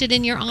erected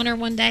in your honor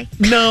one day?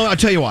 No, I'll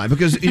tell you why.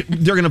 Because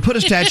they're going to put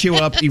a statue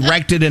up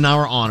erected in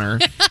our honor,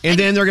 and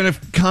then they're going to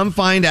come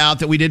find out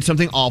that we did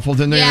something awful.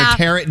 Then they're going to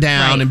tear it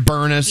down and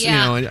burn us.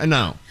 Yeah.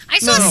 No. I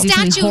saw a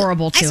statue.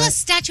 Horrible to I saw a it.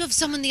 statue of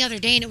someone the other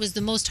day, and it was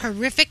the most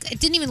horrific. It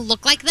didn't even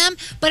look like them,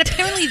 but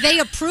apparently they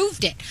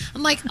approved it.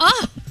 I'm like,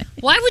 oh,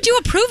 why would you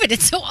approve it?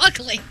 It's so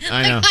ugly.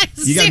 I know.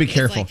 You got to be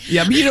careful.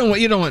 Yeah, but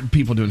you don't want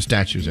people doing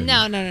statues.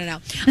 No.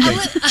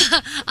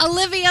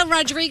 Olivia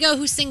Rodrigo,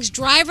 who sings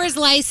 "Driver's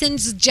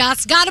License,"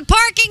 just got a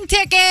parking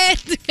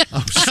ticket.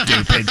 Oh,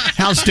 stupid!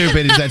 How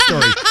stupid is that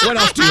story? What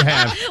else do you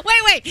have?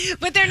 Wait,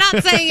 but they're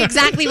not saying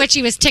exactly what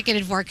she was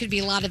ticketed for. It could be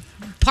a lot of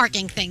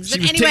parking things. She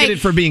But was anyway,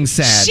 ticketed for being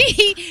sad.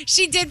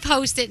 She did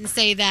post it and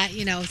say that,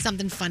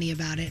 something funny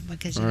about it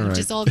because All right. it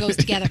just all goes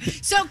together.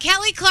 So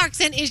Kelly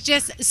Clarkson is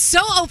just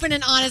so open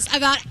and honest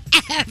about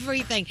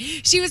everything.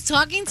 She was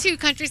talking to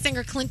country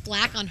singer Clint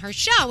Black on her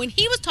show, and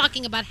he was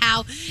talking about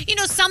how,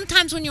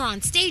 sometimes when you're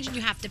on stage and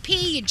you have to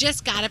pee, you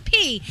just gotta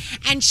pee.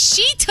 And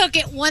she took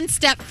it one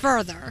step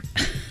further.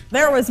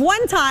 There was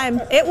one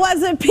time, it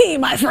wasn't pee,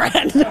 my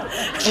friend.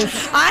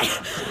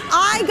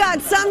 I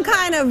got some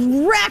kind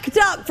of wrecked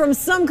up from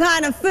some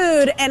kind of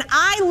food, and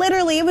I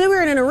literally, we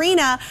were in an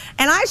arena,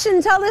 and I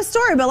shouldn't tell this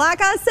story, but like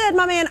I said,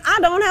 my man, I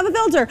don't have a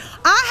filter.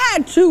 I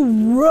had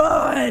to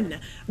run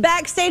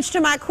backstage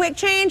to my quick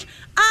change.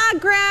 I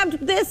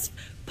grabbed this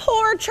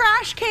poor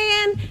trash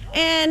can,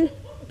 and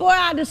boy,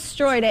 I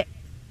destroyed it.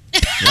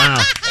 Wow.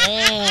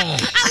 I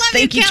love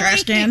Thank you, Kelly.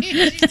 trash can.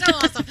 She's so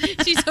awesome.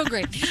 She's so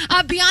great.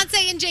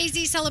 Beyonce and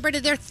Jay-Z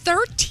celebrated their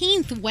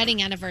 13th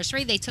wedding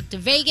anniversary. They took to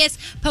Vegas,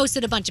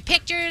 posted a bunch of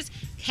pictures,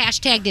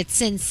 hashtagged it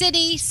Sin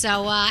City.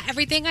 So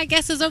everything, I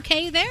guess, is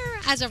okay there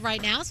as of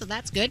right now. So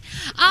that's good.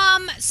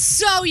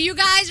 So you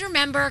guys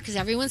remember, because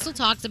everyone still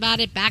talks about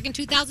it, back in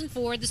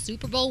 2004, the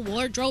Super Bowl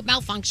wardrobe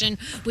malfunction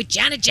with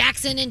Janet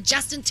Jackson and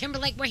Justin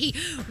Timberlake, where he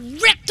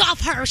ripped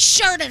off her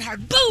shirt and her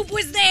boob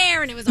was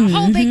there, and it was a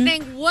whole big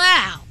thing.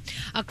 Wow.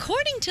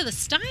 According to the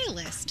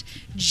stylist,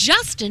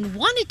 Justin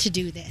wanted to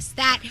do this.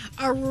 That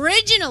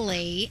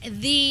originally,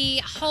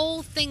 the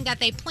whole thing that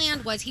they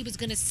planned was he was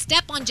going to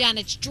step on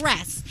Janet's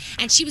dress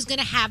and she was going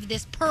to have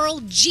this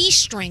pearl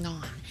G-string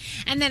on.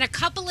 And then a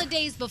couple of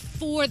days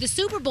before the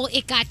Super Bowl,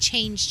 it got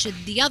changed to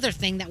the other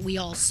thing that we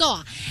all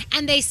saw.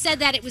 And they said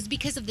that it was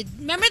because of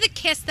remember the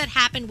kiss that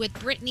happened with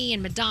Britney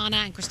and Madonna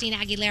and Christina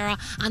Aguilera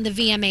on the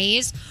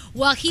VMAs?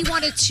 Well, he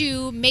wanted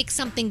to make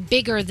something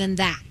bigger than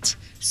that.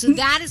 So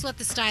that is what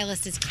the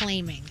stylist is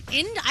claiming.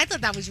 And I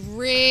thought that was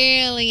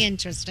really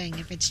interesting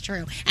if it's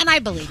true. And I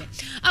believe it.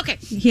 Okay.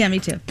 Yeah, me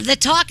too. The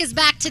talk is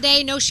back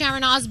today. No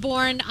Sharon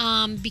Osbourne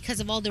because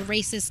of all the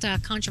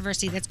racist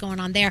controversy that's going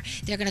on there.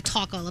 They're going to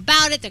talk all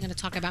about it. They're going to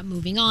talk about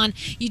moving on.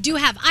 You do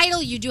have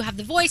Idol. You do have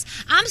The Voice.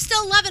 I'm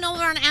still loving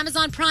over on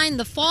Amazon Prime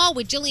The Fall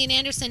with Gillian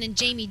Anderson and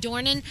Jamie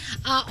Dornan.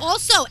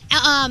 Also,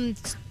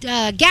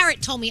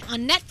 Garrett told me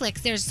on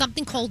Netflix there's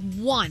something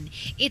called One.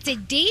 It's a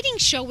dating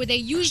show where they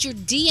use your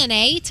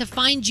DNA to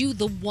find you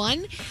the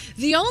one.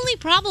 The only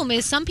problem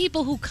is some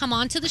people who come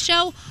onto the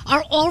show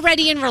are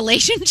already in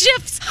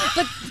relationships,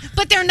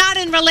 but they're not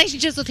in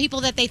relationships with people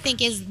that they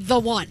think is the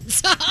one.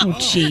 So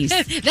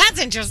jeez. That's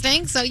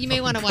interesting. So you may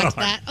want to watch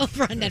that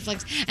over on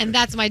Netflix. And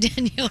that's my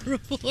Danielle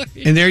report.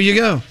 And there you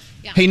go.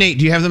 Yeah. Hey, Nate,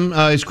 do you have them?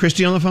 Is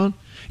Christy on the phone?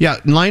 Yeah,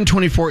 line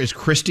 24 is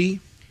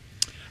Christy.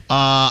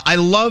 I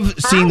love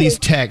seeing these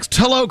texts.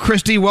 Hello,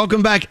 Christy.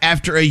 Welcome back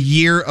after a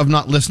year of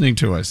not listening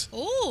to us.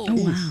 Oh,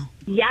 wow.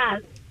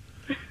 Yes.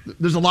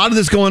 There's a lot of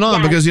this going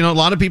on because, a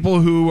lot of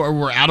people who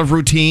were out of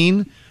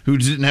routine, who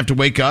didn't have to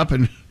wake up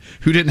and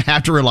who didn't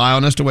have to rely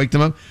on us to wake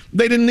them up,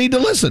 they didn't need to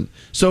listen.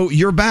 So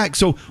you're back.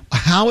 So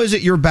how is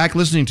it you're back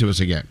listening to us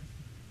again?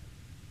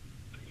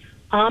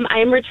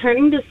 I'm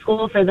returning to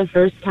school for the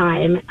first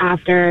time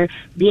after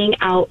being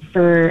out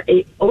for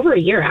over a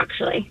year,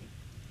 actually.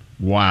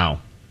 Wow.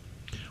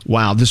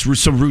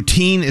 So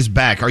routine is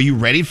back. Are you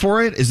ready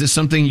for it? Is this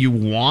something you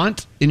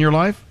want in your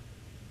life?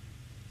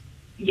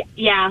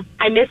 Yeah,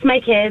 I miss my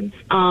kids.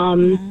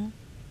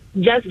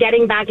 Just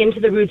getting back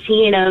into the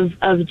routine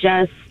of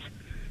just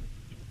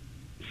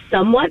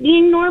somewhat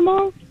being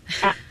normal.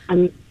 I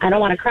don't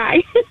want to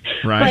cry,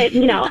 right.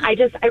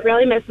 But I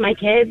really miss my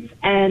kids,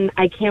 and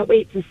I can't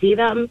wait to see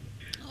them.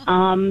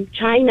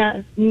 Trying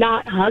to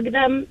not hug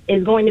them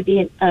is going to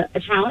be a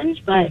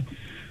challenge, but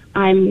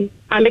I'm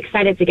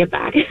excited to get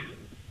back.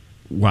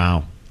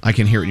 Wow, I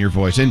can hear it in your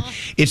voice, and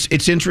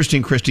it's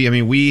interesting, Christy. I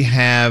mean, we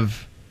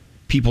have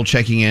people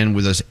checking in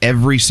with us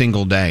every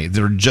single day.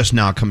 They're just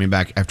now coming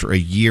back after a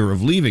year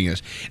of leaving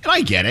us. And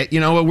I get it.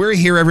 We're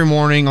here every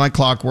morning like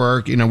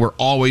clockwork. We're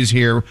always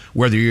here,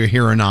 whether you're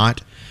here or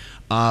not.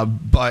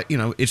 But,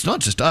 it's not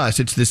just us.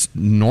 It's this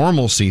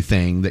normalcy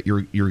thing that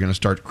you're going to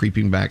start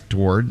creeping back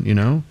toward,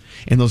 And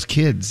those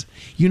kids,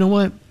 you know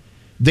what?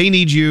 They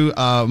need you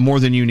more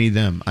than you need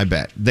them, I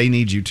bet. They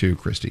need you too,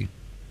 Christy.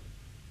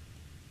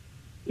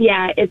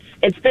 Yeah,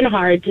 it's been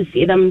hard to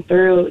see them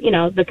through,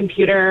 the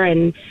computer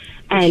and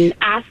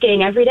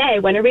asking every day,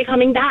 when are we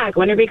coming back?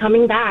 When are we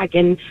coming back?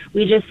 And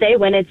we just say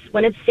when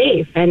it's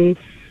safe, and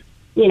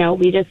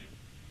we just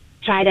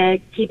try to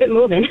keep it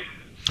moving.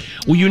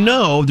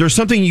 Well, there's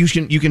something you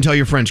can tell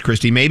your friends,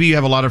 Christy. Maybe you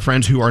have a lot of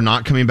friends who are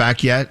not coming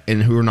back yet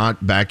and who are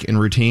not back in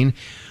routine.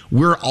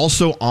 we're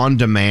also on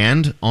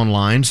demand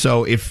online.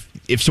 So if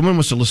someone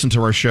wants to listen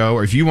to our show,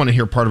 or if you want to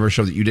hear part of our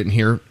show that you didn't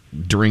hear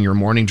during your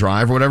morning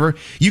drive or whatever,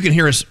 you can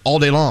hear us all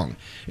day long.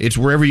 It's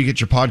wherever you get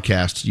your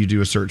podcasts. You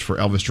do a search for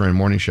Elvis Duran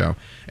Morning Show,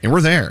 and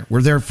we're there.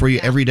 We're there for you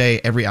every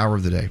day, every hour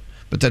of the day.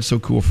 But that's so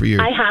cool for you.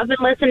 I have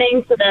been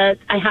listening to the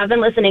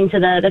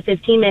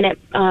 15-minute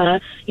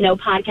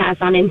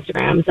podcast on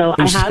Instagram. So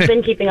I have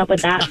been keeping up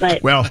with that.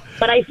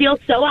 But I feel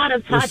so out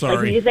of touch.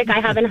 Like music I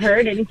haven't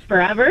heard in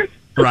forever.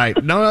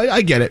 Right. No,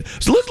 I get it.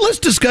 So let's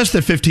discuss the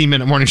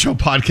 15-minute morning show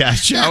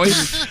podcast, shall we?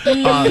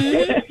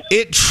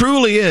 It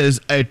truly is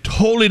a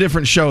totally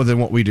different show than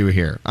what we do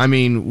here. I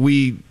mean,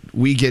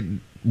 we get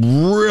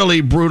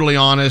really brutally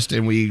honest,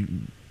 and we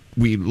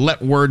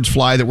let words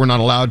fly that we're not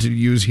allowed to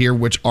use here,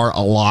 which are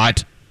a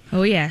lot.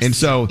 Oh, yes. And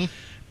so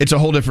it's a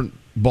whole different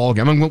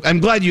ballgame. I'm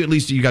glad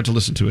you got to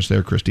listen to us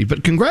there, Christy.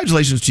 But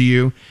congratulations to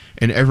you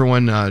and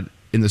everyone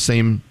in the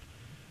same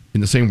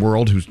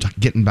world who's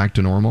getting back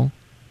to normal.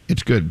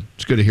 It's good.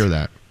 It's good to hear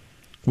that.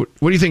 What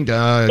do you think,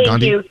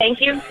 Gandhi?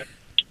 Thank you.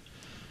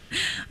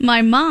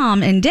 My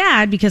mom and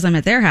dad, because I'm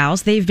at their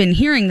house, they've been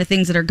hearing the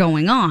things that are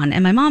going on.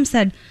 And my mom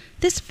said,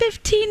 this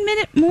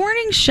 15-minute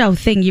morning show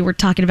thing you were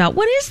talking about,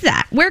 what is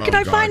that? Where can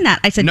I find that?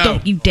 I said,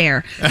 don't you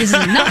dare. This is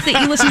enough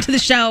that you listen to the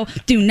show.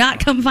 Do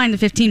not come find the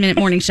 15-minute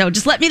morning show.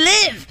 Just let me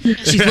live.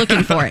 She's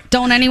looking for it.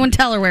 Don't anyone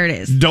tell her where it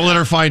is. Don't let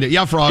her find it.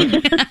 Yeah, Frog.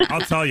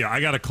 I'll tell you,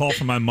 I got a call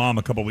from my mom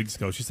a couple weeks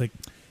ago. She's like,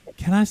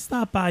 can I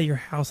stop by your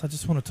house? I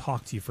just want to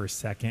talk to you for a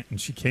second. And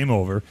she came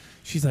over.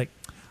 She's like,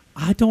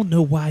 I don't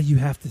know why you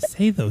have to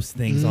say those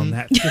things on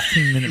that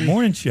 15-minute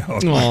morning show.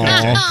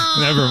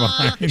 Never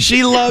mind.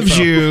 She loves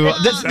you.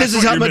 This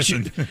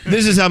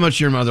is how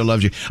much your mother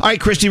loves you. All right,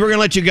 Christy, we're going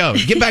to let you go.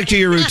 Get back to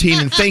your routine,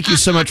 and thank you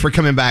so much for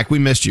coming back. We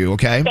missed you,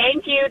 okay?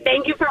 Thank you.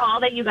 Thank you for all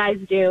that you guys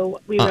do.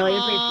 We really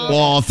appreciate it.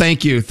 Well,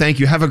 thank you. Thank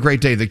you. Have a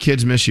great day. The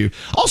kids miss you.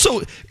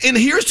 Also, and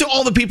here's to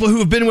all the people who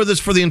have been with us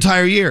for the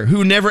entire year,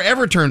 who never,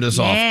 ever turned us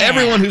off.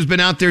 Everyone who's been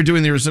out there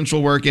doing their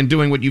essential work and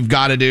doing what you've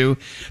got to do.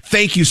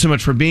 Thank you so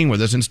much for being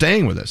with us and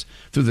staying with us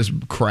through this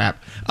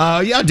crap.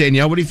 Yeah,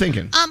 Danielle, what are you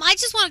thinking? I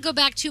just want to go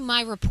back to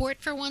my report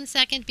for 1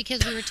 second,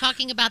 because we were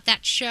talking about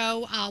that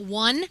show,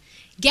 One.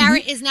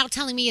 Garrett is now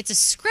telling me it's a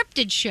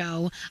scripted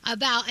show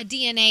about a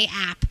DNA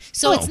app,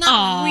 so it's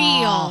not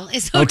real.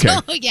 It's okay.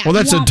 Yeah. Well,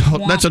 that's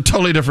a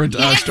totally different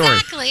story.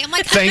 Exactly. I'm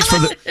like, thanks for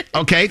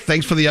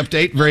the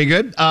update. Very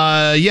good.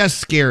 Yes,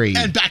 Scary.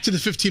 And back to the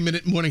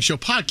 15-minute morning show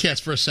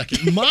podcast for a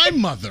second. My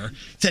mother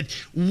said,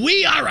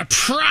 "We are a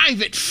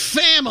private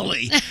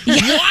family.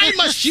 Why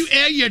must you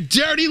air your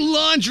dirty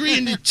laundry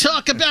and you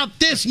talk about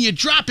this and you're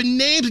dropping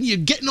names and you're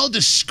getting all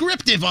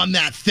descriptive on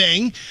that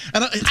thing?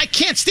 And I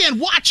can't stand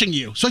watching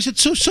you." So I said,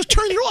 So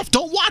turn it off.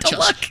 Don't watch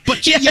us.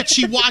 But yet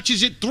she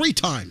watches it 3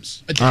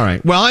 times a day. All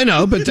right. Well, I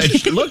know, but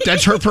look,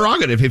 that's her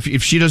prerogative.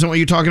 If she doesn't want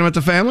you talking about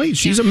the family,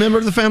 she's a member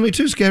of the family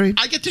too, Scary.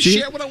 I get to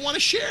share what I want to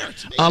share.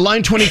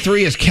 Line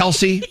 23 is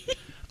Kelsey.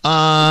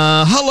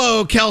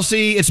 Hello,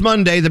 Kelsey. It's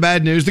Monday. The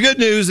bad news. The good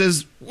news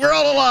is we're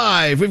all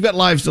alive. We've got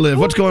lives to live.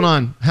 What's going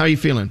on? How are you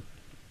feeling?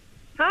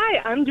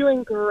 Hi, I'm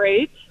doing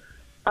great.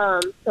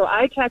 So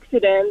I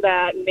texted in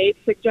that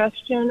Nate's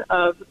suggestion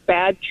of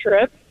Bad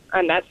Trip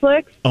on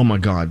Netflix. Oh my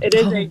God!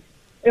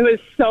 It was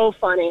so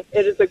funny.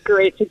 It is a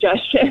great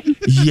suggestion.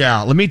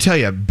 Yeah, let me tell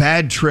you,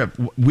 Bad Trip.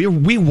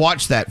 We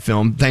watched that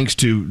film thanks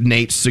to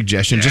Nate's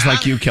suggestion, just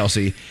like you,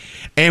 Kelsey.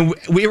 And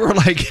we were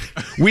like,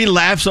 we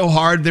laughed so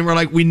hard, then we're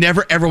like, we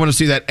never ever want to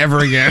see that ever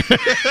again.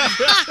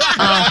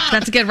 Oh,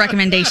 that's a good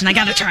recommendation. I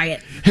got to try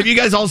it. Have you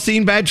guys all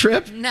seen Bad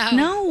Trip?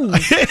 No.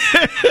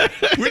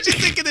 What'd you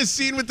think of the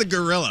scene with the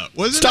gorilla?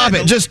 Stop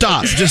it. Just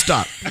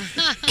stop.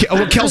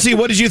 Well, Kelsey,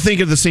 what did you think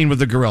of the scene with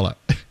the gorilla?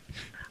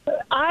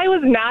 I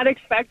was not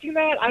expecting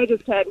that. I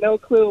just had no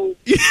clue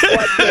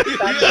what to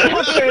expect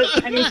after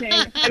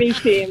any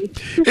scene.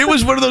 It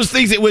was one of those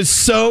things. It was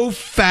so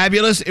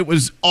fabulous. It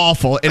was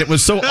awful. And it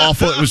was so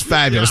awful. It was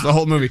fabulous. The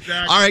whole movie.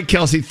 Exactly. All right,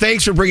 Kelsey,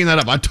 thanks for bringing that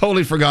up. I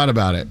totally forgot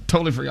about it.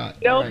 Totally forgot.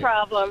 No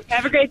problem.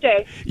 Have a great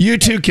day. You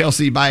too,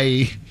 Kelsey.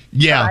 Bye.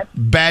 Yeah, bye.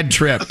 Bad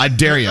Trip. I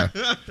dare you.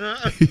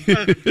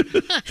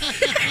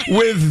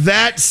 With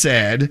that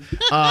said,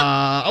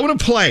 I want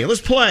to play.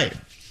 Let's play.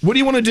 What do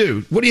you want to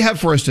do? What do you have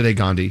for us today,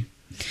 Gandhi?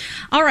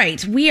 All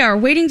right. We are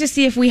waiting to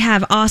see if we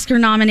have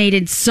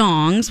Oscar-nominated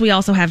songs. We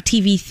also have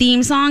TV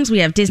theme songs. We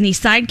have Disney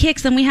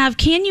sidekicks. And we have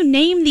Can You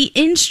Name the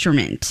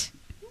Instrument?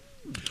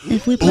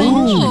 If we play an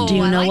instrument, do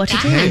you know what it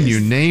is? Can you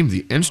name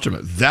the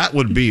instrument? That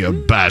would be a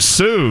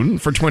bassoon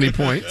for 20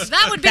 points.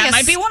 That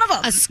might be one of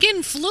them. A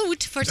skin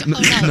flute for... No,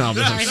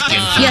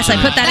 yes, I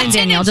put that in,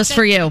 Danielle, just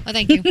for you. Oh,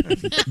 thank you.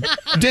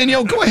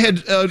 Danielle, go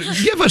ahead.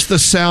 Give us the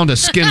sound a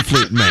skin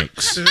flute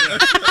makes. Go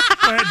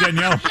ahead,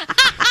 Danielle.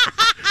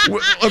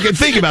 Okay,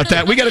 think about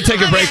that. We got to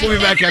take a break. We'll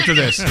be back after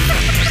this.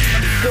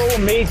 So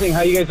amazing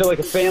how you guys are like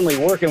a family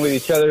working with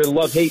each other.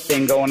 Love-hate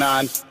thing going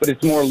on, but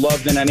it's more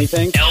love than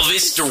anything.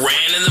 Elvis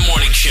Duran in the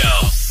Morning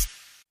Show.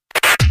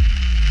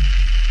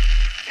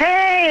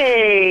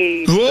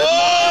 Hey! Whoa!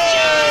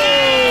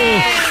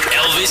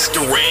 Elvis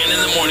Duran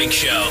in the Morning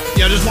Show.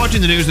 Yeah, just watch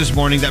watching the news this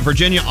morning, that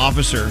Virginia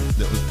officer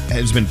that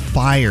has been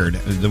fired,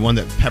 the one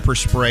that pepper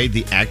sprayed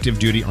the active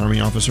duty Army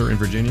officer in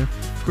Virginia.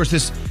 Of course,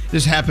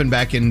 this happened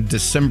back in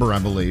December, I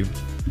believe.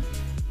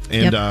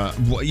 And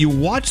you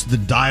watch the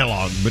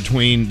dialogue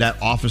between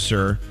that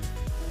officer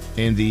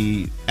and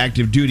the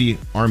active duty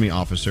Army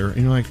officer,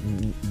 and you're like,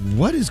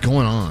 what is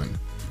going on?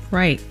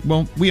 Right.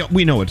 Well,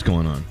 we know what's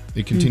going on.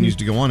 It continues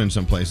to go on in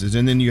some places,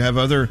 and then you have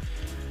other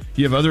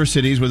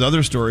cities with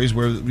other stories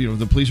where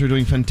the police are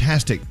doing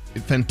fantastic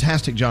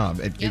job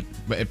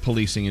at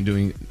policing and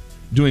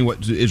doing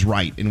what is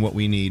right and what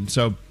we need.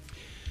 So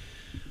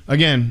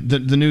again,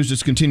 the news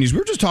just continues. We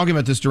were just talking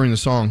about this during the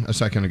song a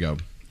second ago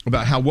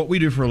about how what we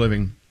do for a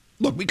living.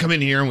 Look, we come in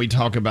here and we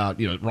talk about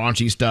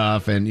raunchy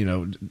stuff, and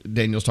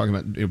Daniel's talking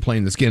about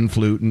playing the skin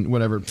flute and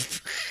whatever.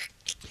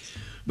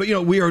 But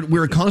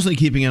we're constantly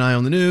keeping an eye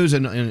on the news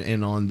and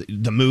on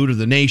the mood of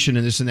the nation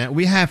and this and that.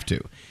 We have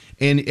to.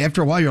 And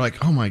after a while, you're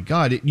like, oh my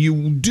God,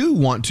 you do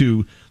want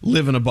to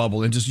live in a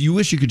bubble and you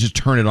wish you could just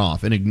turn it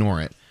off and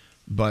ignore it.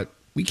 But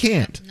we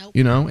can't,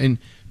 and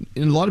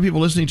a lot of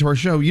people listening to our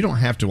show, you don't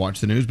have to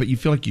watch the news, but you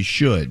feel like you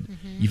should.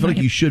 You feel like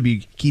you should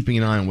be keeping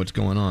an eye on what's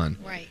going on.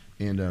 Right.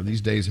 And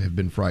these days have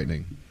been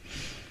frightening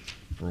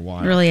for a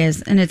while. It really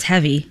is. And it's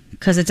heavy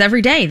because it's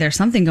every day. There's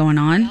something going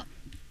on. Yep.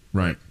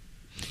 Right.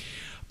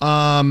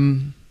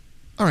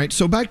 All right,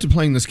 so back to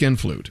playing the skin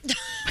flute.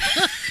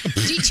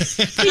 Please.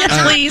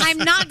 I'm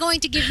not going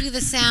to give you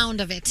the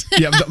sound of it.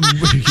 Yeah,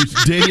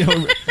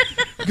 Daniel,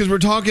 because we're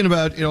talking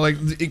about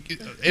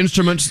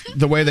instruments,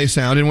 the way they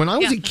sound. And when I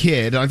was a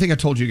kid, I think I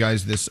told you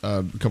guys this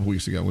a couple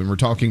weeks ago when we were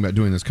talking about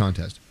doing this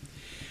contest.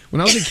 When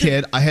I was a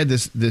kid, I had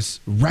this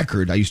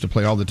record I used to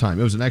play all the time.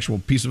 It was an actual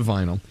piece of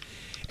vinyl.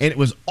 And it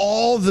was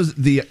all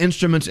the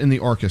instruments in the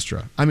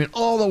orchestra. I mean,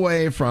 all the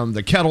way from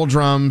the kettle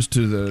drums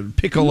to the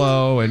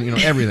piccolo and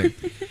everything.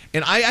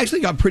 And I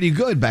actually got pretty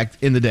good back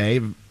in the day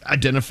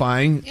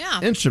identifying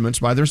instruments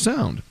by their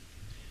sound.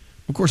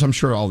 Of course, I'm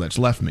sure all that's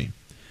left me.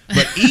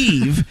 But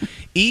Eve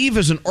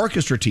is an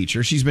orchestra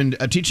teacher. She's been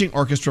teaching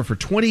orchestra for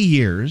 20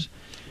 years.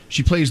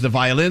 She plays the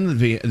violin,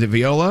 the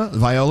viola,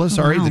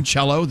 the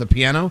cello, the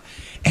piano.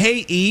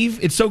 Hey,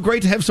 Eve, it's so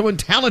great to have someone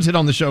talented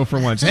on the show for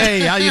once. Hey,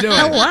 how you doing?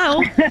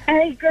 Hello.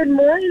 Hey, good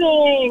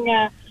morning.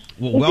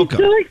 Well, welcome.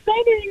 It's so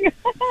exciting.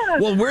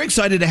 Well, we're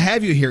excited to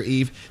have you here,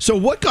 Eve. So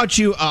what got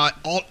you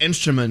all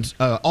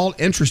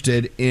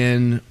interested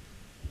in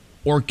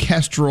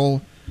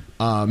orchestral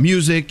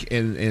music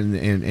and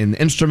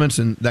instruments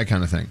and that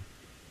kind of thing?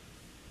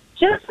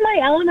 Just my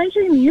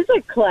elementary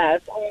music class.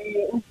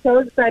 I was so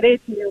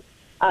excited to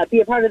be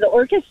a part of the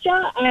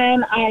orchestra,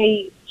 and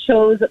I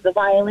chose the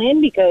violin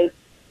because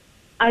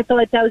I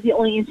thought that was the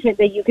only instrument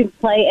that you can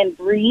play and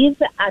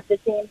breathe at the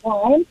same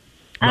time.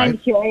 Right. And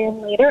here I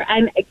am later,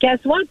 and guess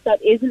what?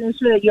 That is an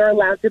instrument that you're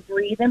allowed to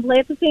breathe and play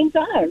at the same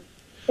time.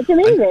 It's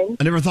amazing.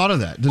 I never thought of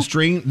that. The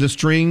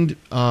stringed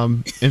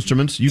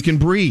instruments, you can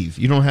breathe.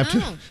 You don't have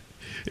to.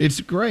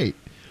 It's great.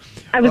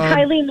 I was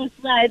highly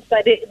misled,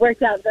 but it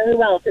worked out very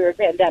well through a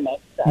pandemic.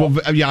 So.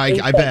 Well, yeah,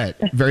 I bet.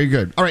 Very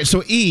good. All right,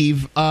 so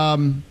Eve,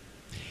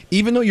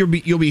 even though you'll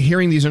be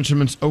hearing these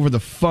instruments over the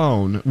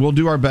phone, we'll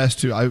do our best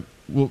to.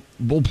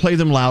 We'll play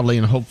them loudly,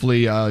 and hopefully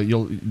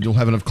you'll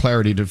have enough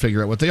clarity to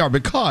figure out what they are.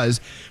 Because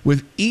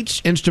with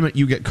each instrument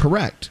you get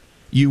correct,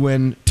 you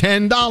win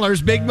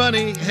 $10, big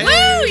money. Hey.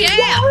 Woo,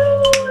 yeah!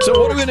 So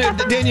what are we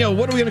gonna, Danielle?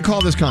 What are we gonna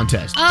call this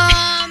contest?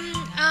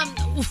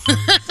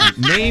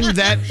 Name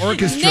that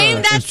orchestra.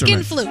 Name that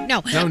instrument. skin flute.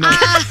 No. No.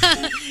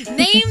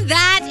 Name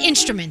that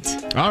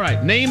instrument. All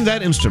right, name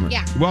that instrument.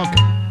 Yeah.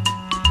 Welcome.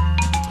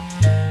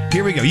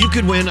 Here we go. You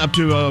could win up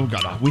to,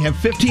 we have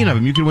 15 of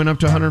them. You could win up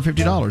to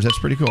 $150. That's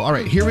pretty cool. All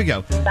right, here we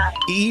go.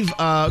 Eve,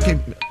 okay.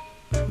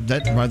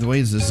 That, by the way,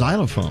 is a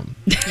xylophone.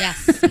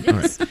 Yes, it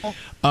is.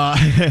 All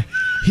right.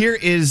 Here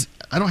is,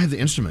 I don't have the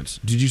instruments.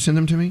 Did you send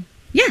them to me?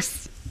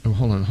 Yes. Oh,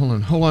 hold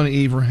on,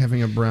 Eve. We're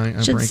having a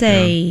breakdown. Should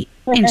say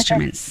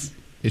instruments.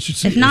 It should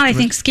say if not, instruments. I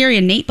think Scary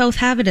and Nate both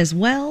have it as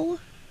well.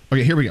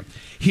 Okay, here we go.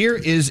 Here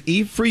is,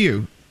 Eve, for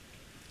you,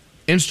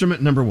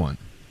 instrument number 1.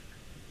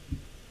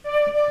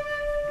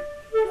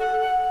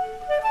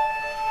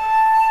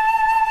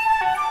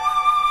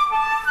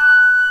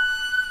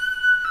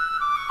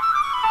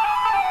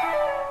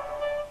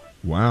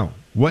 Wow.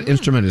 What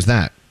instrument is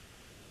that?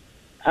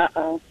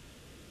 Uh-oh.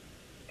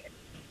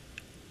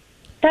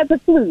 That's a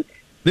flute.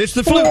 It's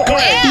the flute. Correct.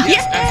 Yeah.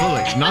 Yes,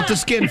 absolutely. Not the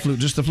skin flute,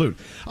 just the flute.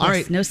 All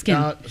right. No skin.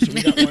 So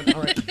we got one.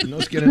 All right. No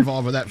skin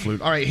involved with that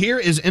flute. All right. Here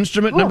is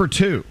instrument number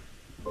 2.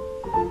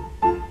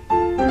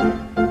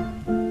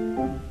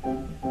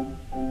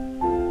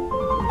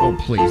 Oh,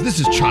 please. This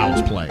is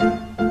child's play.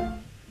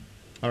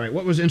 All right.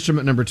 What was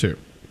instrument number 2?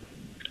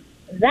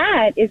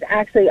 That is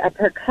actually a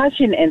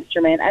percussion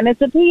instrument, and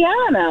it's a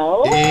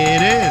piano.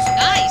 It is.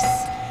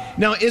 Nice.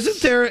 Now,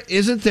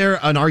 isn't there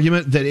an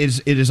argument that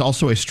it is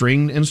also a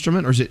stringed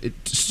instrument, or is it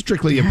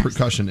strictly a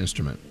percussion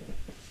instrument?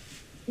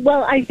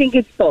 Well, I think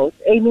it's both.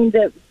 I mean,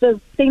 the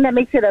thing that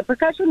makes it a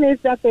percussion is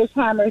that there's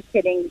hammers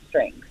hitting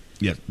strings.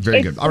 Yeah,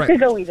 very good. All right. It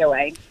could go either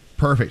way.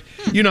 Perfect.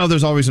 You know,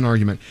 there's always an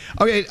argument.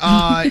 Okay,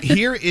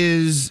 here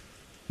is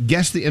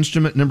guess the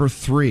instrument number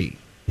 3.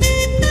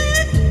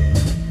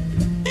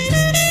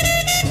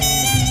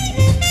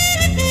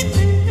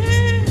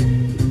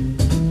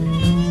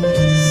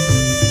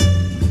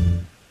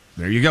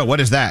 There you go. What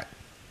is that?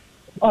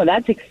 Oh,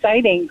 that's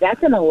exciting.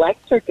 That's an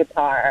electric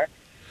guitar.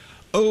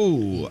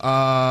 Oh,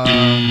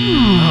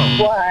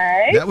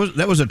 What?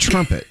 that was a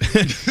trumpet.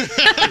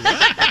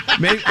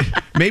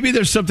 maybe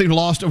there's something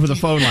lost over the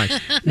phone line.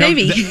 No,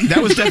 Maybe.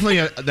 that was definitely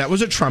a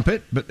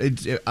trumpet, but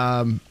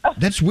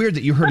that's weird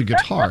that you heard a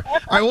guitar. All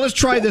right, well, let's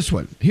try this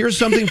one. Here's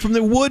something from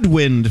the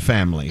woodwind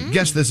family.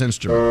 Guess this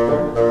instrument.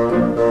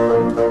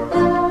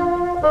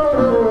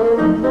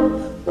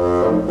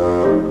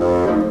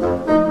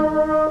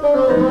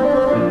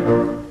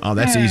 Oh,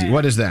 that's easy.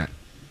 What is that?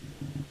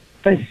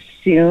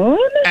 Bassoon?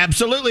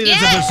 Absolutely,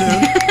 that's a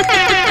bassoon.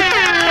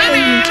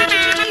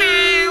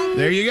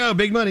 There you go.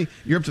 Big money.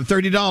 You're up to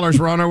 $30.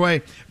 We're on our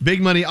way.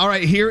 Big money. All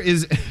right, here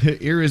is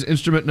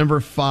instrument number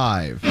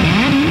 5. All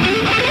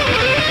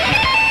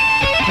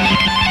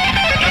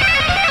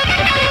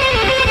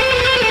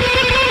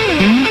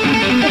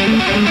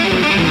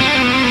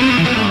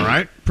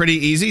right, pretty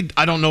easy.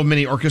 I don't know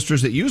many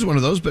orchestras that use one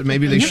of those, but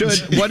maybe they should.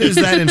 What is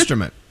that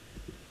instrument?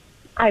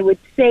 I would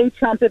say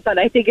trumpet, but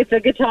I think it's a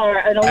guitar,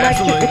 an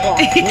electric guitar.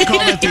 We'll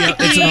call it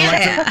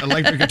an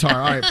electric guitar.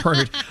 All right,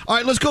 perfect. All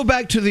right, let's go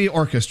back to the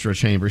orchestra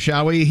chamber,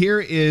 shall we? Here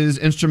is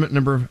instrument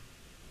number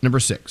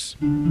 6.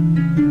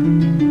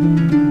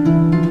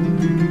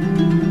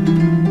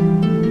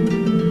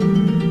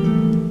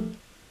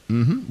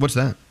 What's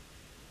that?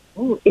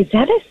 Ooh, is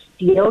that a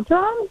steel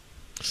drum?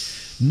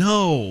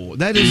 No,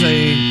 that's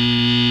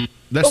the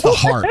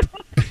harp.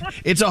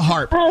 It's a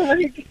harp. Oh,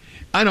 my God.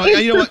 I know.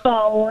 It's You know what?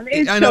 phone.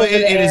 I know it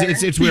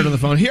is. It's weird on the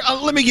phone. Here,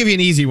 let me give you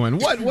an easy one.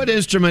 What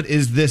instrument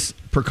is this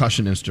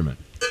percussion instrument?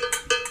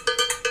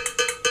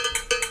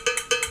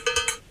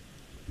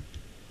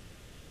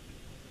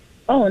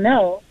 Oh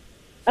no.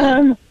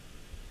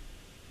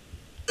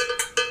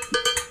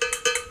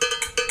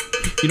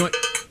 You know what?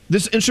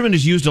 This instrument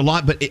is used a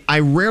lot, but I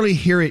rarely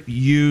hear it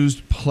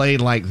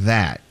played like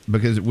that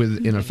because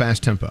in a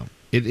fast tempo.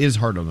 It is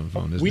hard on the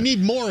phone, isn't it? We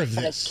need more of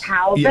this.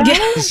 Cowbell?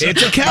 Yes.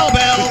 It's a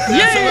cowbell.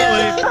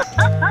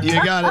 Absolutely.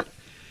 You got it.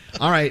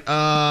 All right.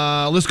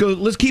 Let's go.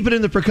 Let's keep it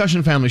in the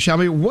percussion family, shall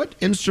we? What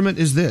instrument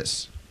is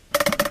this?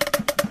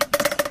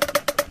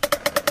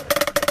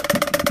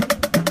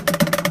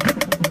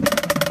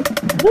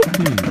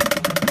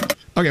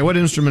 Okay. What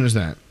instrument is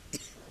that?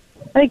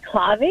 Like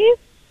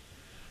claves?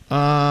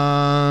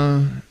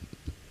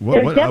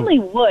 There's definitely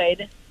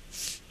wood.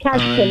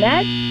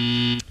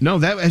 Castanet? No,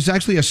 that is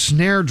actually a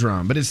snare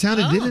drum, but it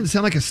didn't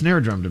sound like a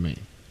snare drum to me.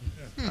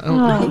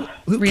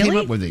 Who came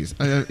up with these?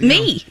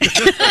 Me.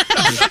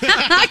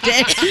 I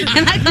did,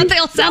 and I thought they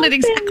all sounded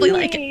exactly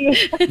like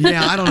it.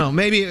 Yeah, I don't know.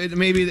 Maybe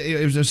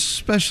it was a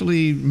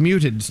specially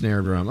muted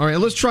snare drum. All right,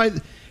 let's try.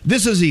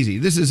 This is easy.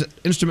 This is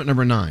instrument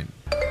number 9.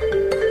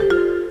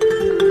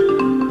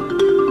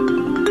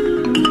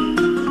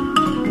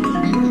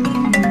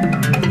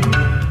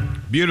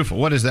 Beautiful.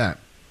 What is that?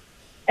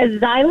 A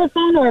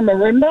xylophone or a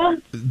marimba?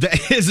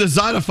 That is a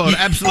xylophone,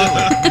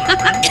 absolutely.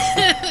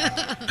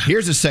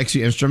 Here's a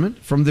sexy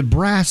instrument from the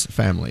brass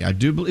family. I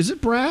do believe. Is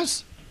it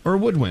brass or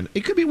woodwind?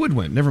 It could be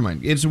woodwind. Never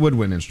mind. It's a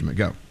woodwind instrument.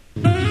 Go.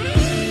 Oh,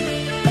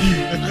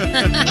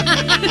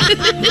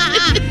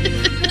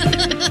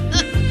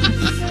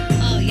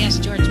 yes,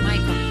 George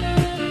Michael.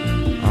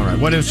 All right.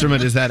 What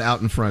instrument is that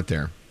out in front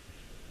there?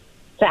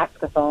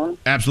 Saxophone.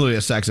 Absolutely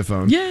a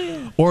saxophone.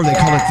 Yeah. Or they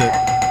call it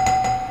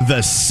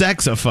the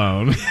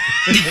saxophone.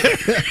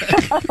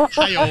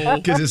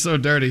 Because it's so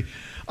dirty.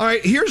 All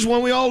right, here's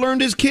one we all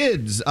learned as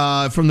kids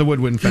from the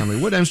woodwind family.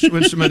 What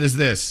instrument is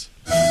this?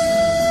 Oh,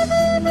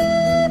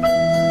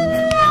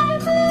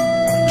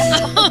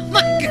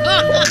 my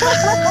God.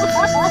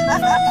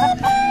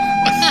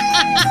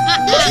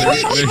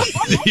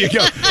 There you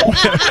go.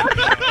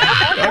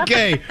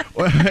 Okay.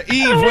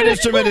 Eve, what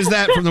instrument is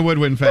that from the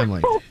woodwind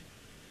family?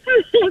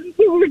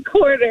 The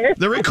recorder.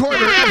 The recorder,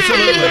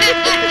 absolutely.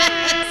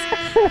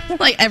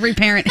 Like every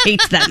parent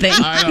hates that thing.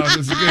 I know.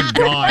 This is good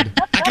God.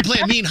 I can play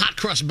a mean hot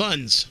crust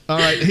buns. All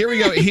right, here we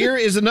go. Here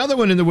is another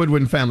one in the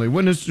woodwind family.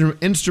 What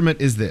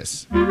instrument is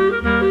this? Okay,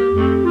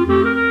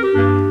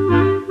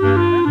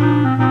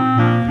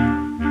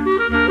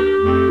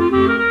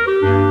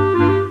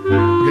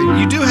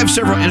 you do have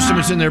several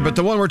instruments in there, but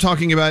the one we're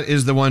talking about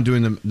is the one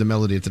doing the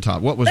melody at the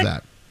top. What was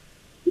that?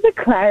 The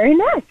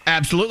clarinet.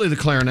 Absolutely, the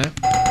clarinet.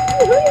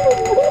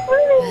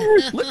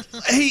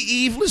 Hey,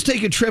 Eve, let's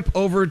take a trip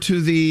over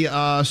to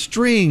the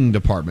string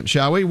department,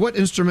 shall we? What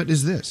instrument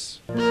is this?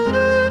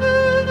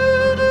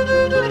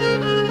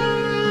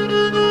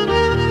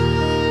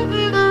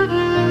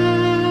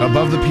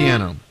 Above the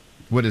piano.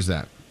 What is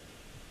that?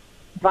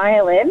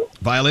 Violin.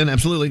 Violin,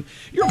 absolutely.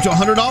 You're up to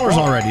 $100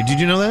 already. Did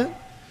you know that?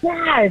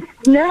 Yes.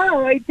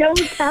 No, I don't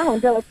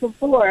count. That was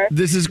before.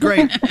 This is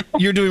great.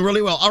 You're doing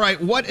really well. All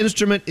right, what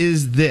instrument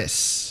is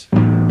this?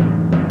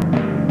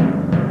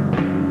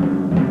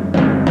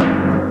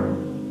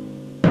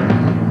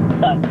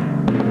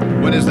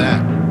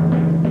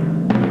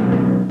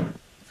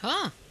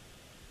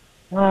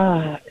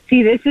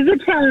 See, this is a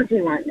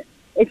challenging one.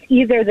 It's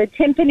either the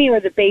timpani or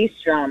the bass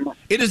drum.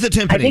 It is the I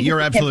timpani. think You're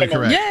it's the absolutely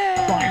timpani.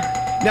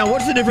 correct. Now,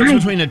 what's the difference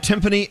between a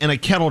timpani and a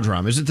kettle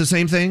drum? Is it the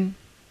same thing?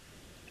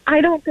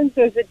 I don't think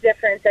there's a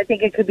difference. I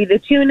think it could be the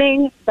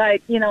tuning,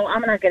 but,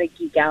 I'm not going to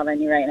geek out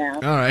on you right now.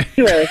 All right.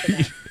 Too early for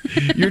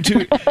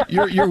that.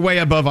 You're way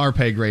above our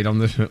pay grade on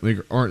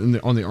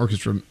the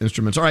orchestra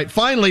instruments. All right,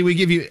 finally, we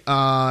give you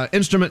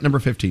instrument number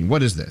 15.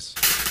 What is this?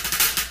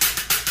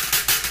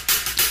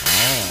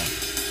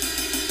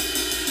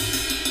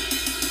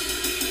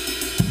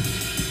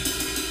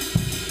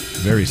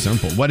 Very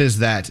simple. What is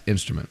that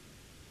instrument?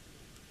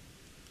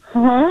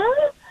 Huh?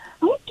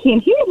 I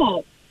can't hear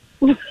that.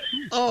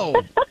 Oh.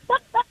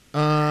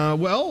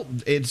 Well,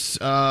 it's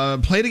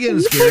play it again, Can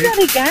you Scary. play that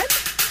again?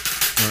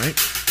 All right.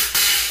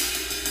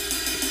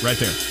 Right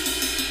there.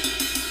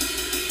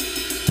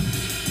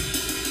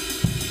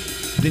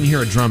 Didn't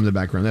hear a drum in the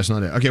background. That's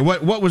not it. Okay,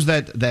 what was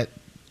that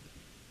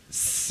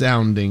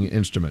sounding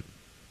instrument?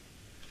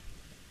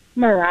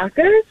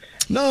 Maracas?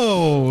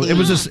 No, it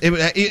was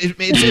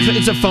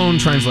it's a phone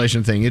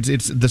translation thing.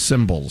 It's the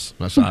symbols.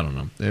 I don't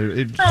know.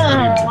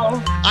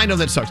 I know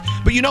that sucks,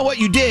 but you know what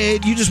you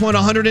did? You just won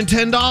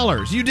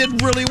 $110. You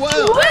did really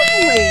well.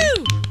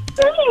 Woo!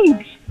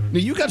 Thanks. Now,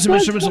 you got some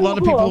instruments a lot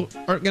of people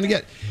aren't going to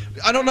get.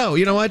 I don't know.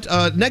 You know what?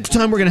 Next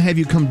time we're going to have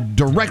you come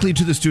directly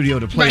to the studio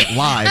to play it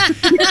live,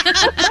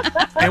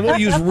 and we'll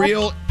use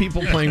real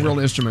people playing real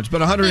instruments.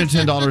 But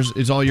 $110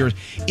 is all yours.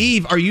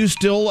 Eve, are you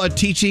still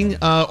teaching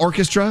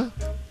orchestra?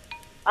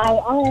 I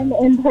am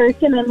in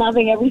person and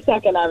loving every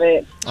second of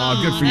it.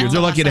 Oh, good for you. They're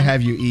lucky to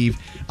have you, Eve.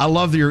 I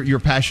love your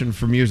passion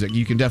for music.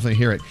 You can definitely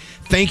hear it.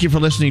 Thank you for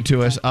listening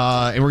to us,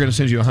 and we're going to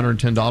send you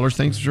 $110.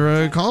 Thanks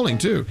for calling,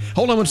 too.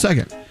 Hold on one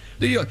second.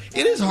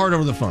 It is hard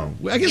over the phone.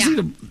 I guess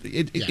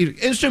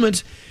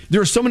instruments,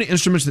 there are so many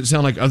instruments that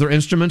sound like other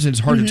instruments, and it's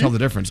hard to tell the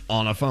difference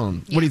on a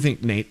phone. What do you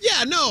think, Nate?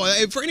 Yeah, no,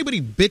 for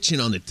anybody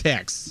bitching on the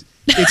text,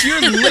 if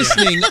you're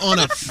listening on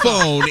a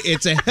phone,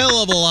 it's a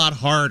hell of a lot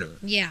harder.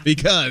 Yeah.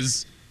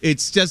 Because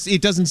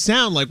it doesn't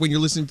sound like when you're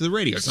listening to the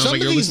radio. It sounds Some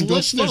like of you're these listening to a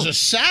listeners phone. are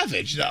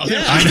savage, though.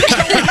 Yeah.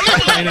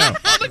 I know.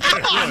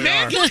 Come on,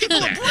 man. Give people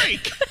a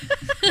break.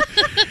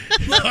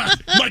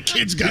 My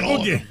kids got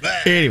all of them.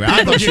 Anyway,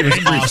 I thought she was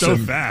Angry so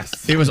awesome.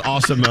 fast. It was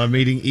awesome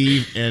meeting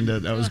Eve, and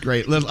that was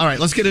great. All right,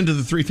 let's get into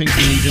the three things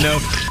we need to know.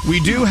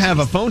 We do have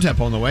a phone tap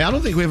on the way. I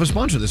don't think we have a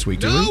sponsor this week,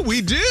 do we? No,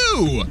 we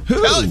do.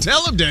 Who?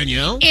 Tell them,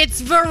 Danielle. It's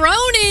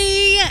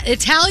Veroni,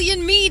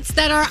 Italian meats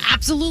that are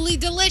absolutely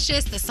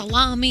delicious. The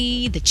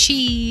salami, the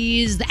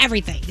cheese,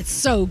 everything. It's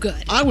so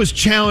good. I was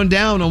chowing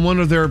down on one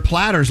of their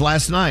platters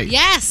last night.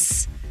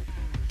 Yes.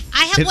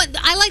 I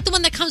like the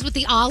one that comes with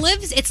the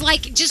olives. It's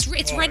like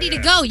it's ready to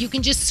go. You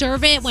can just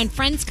serve it when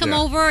friends come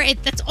over.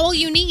 That's all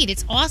you need.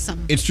 It's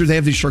awesome. It's true. They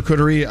have these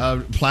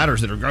charcuterie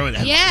platters that are growing.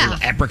 They have a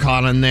little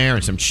apricot in there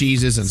and some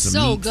cheeses and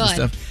some meats and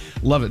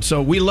stuff. Love it.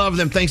 So we love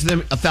them. Thanks to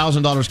them.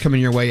 $1,000 coming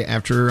your way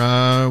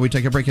after we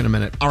take a break in a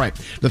minute. All right.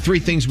 The three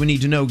things we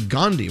need to know.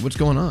 Gandhi, what's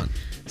going on?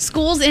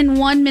 Schools in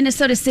one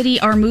Minnesota city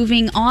are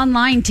moving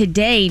online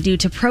today due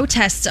to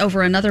protests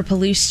over another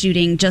police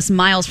shooting just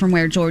miles from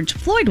where George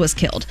Floyd was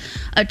killed.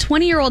 A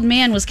 20-year-old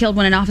man was killed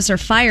when an officer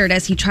fired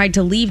as he tried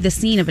to leave the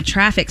scene of a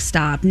traffic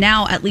stop.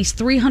 Now, at least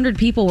 300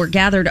 people were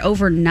gathered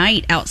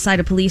overnight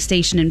outside a police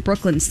station in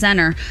Brooklyn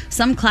Center.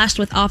 Some clashed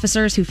with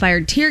officers who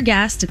fired tear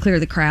gas to clear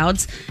the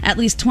crowds. At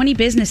least 20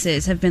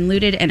 businesses have been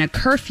looted, and a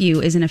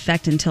curfew is in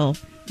effect until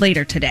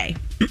later today.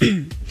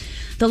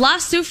 The La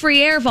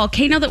Soufriere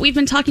volcano that we've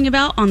been talking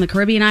about on the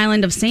Caribbean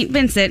island of St.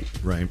 Vincent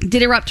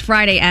did erupt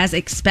Friday as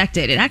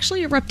expected. It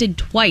actually erupted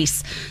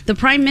twice. The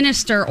Prime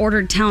Minister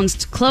ordered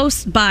towns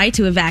close by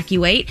to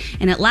evacuate,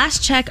 and at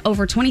last check,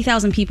 over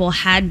 20,000 people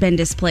had been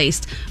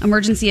displaced.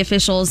 Emergency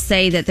officials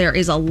say that there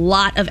is a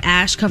lot of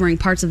ash covering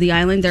parts of the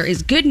island. There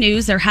is good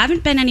news. There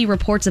haven't been any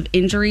reports of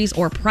injuries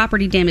or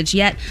property damage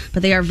yet,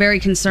 but they are very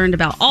concerned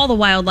about all the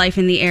wildlife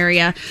in the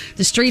area.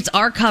 The streets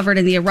are covered,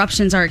 and the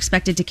eruptions are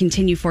expected to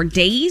continue for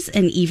days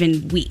and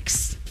even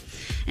weeks.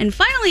 And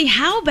finally,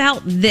 how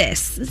about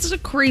this? This is a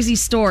crazy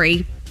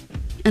story.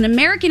 An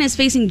American is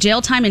facing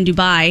jail time in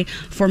Dubai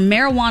for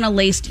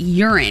marijuana-laced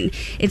urine.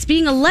 It's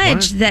being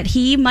alleged that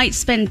he might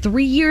spend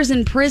 3 years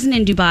in prison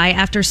in Dubai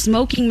after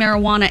smoking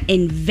marijuana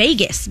in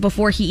Vegas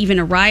before he even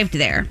arrived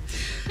there.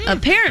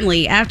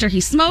 Apparently, after he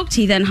smoked,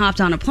 he then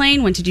hopped on a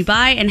plane, went to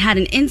Dubai, and had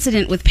an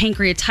incident with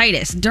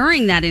pancreatitis.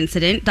 During that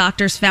incident,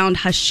 doctors found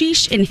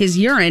hashish in his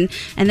urine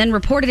and then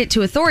reported it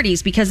to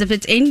authorities because if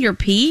it's in your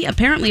pee,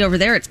 apparently over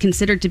there it's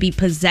considered to be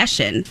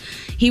possession.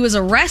 He was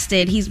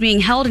arrested. He's being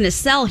held in a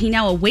cell. He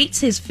now awaits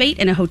his fate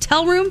in a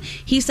hotel room.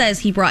 He says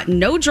he brought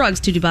no drugs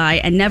to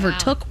Dubai and never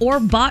took or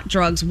bought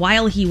drugs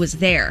while he was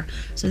there.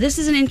 So this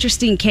is an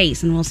interesting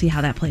case, and we'll see how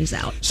that plays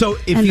out. So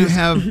if you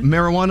have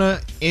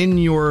marijuana in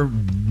your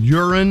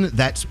urine,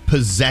 that's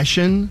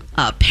possession?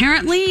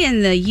 Apparently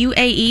in the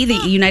UAE,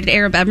 the United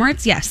Arab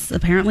Emirates, yes,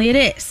 apparently it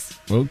is.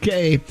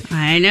 Okay.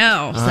 I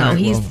know. So right,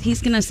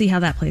 he's going to see how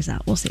that plays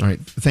out. We'll see. All right.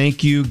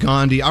 Thank you,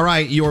 Gandhi. All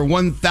right. Your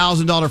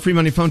 $1,000 free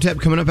money phone tap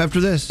coming up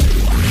after this.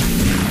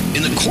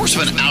 In the course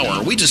of an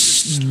hour, we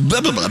just blah,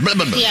 blah, blah, blah,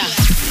 blah. Yeah.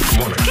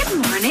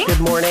 Good morning. Good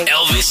morning.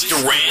 Elvis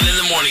Duran in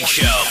the morning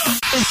show.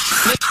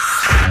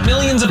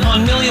 Millions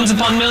upon millions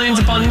upon millions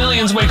upon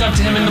millions wake up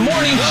to him in the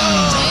morning.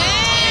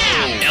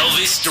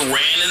 Elvis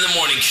Duran in the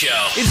morning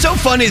show. It's so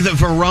funny that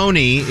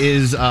Veroni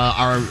is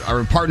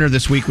our partner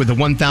this week with the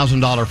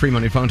 $1,000 free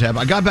money phone tab.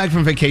 I got back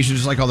from vacation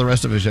just like all the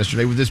rest of us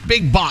yesterday with this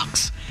big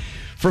box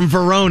from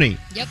Veroni.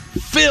 Yep.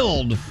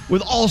 Filled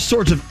with all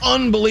sorts of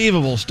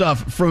unbelievable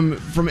stuff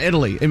from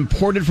Italy,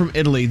 imported from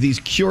Italy. These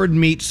cured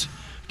meats,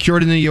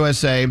 cured in the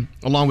USA,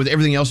 along with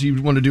everything else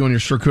you want to do on your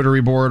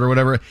charcuterie board or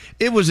whatever.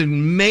 It was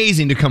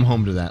amazing to come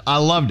home to that. I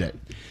loved it.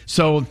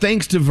 So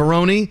thanks to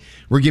Veroni,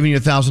 we're giving you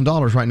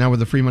 $1,000 right now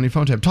with the free money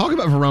phone tab. Talk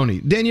about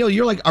Veroni. Danielle,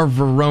 you're like our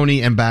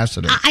Veroni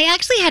ambassador. I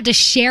actually had to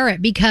share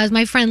it because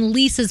my friend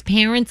Lisa's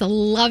parents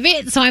love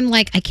it. So I'm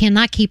like, I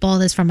cannot keep all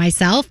this for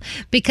myself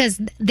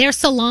because their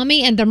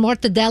salami and their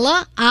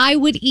mortadella, I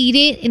would eat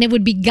it and it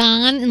would be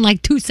gone in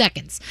like 2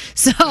 seconds.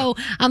 So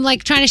I'm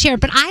like trying to share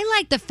it. But I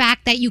like the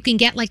fact that you can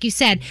get, like you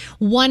said,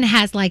 one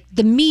has like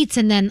the meats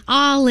and then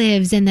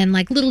olives and then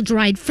like little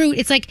dried fruit.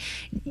 It's like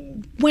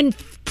when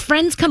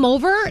friends come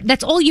over,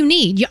 that's all you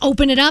need. You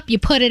open it up, you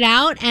put it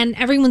out, and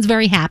everyone's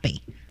very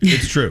happy.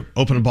 It's true.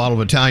 Open a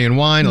bottle of Italian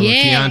wine, a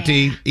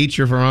Chianti, eat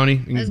your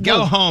Veroni, and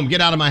go home.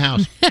 Get out of my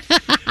house.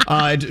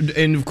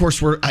 And of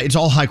course, it's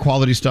all high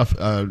quality stuff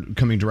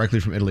coming directly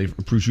from Italy.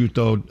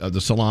 Prosciutto,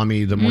 the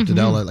salami, the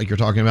mortadella, like you're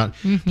talking about,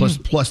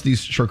 plus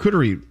these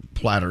charcuterie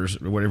platters,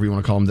 or whatever you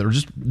want to call them,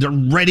 they're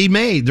ready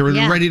made. They're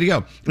ready to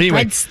go.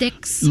 Anyway,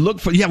 breadsticks. Look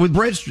for with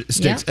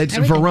breadsticks. Yeah, it's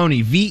everything.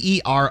 Veroni,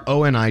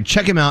 Veroni.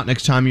 Check him out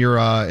next time you're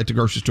at the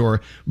grocery store.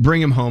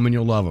 Bring him home and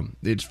you'll love him.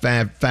 It's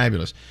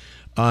fabulous.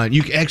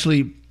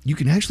 You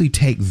can actually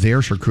take their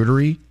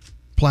charcuterie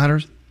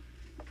platters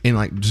and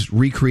like just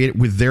recreate it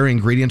with their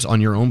ingredients on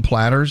your own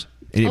platters.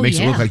 And it makes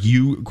it look like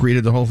you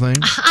created the whole thing.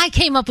 I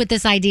came up with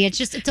this idea.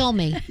 It's all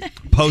me.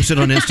 Post it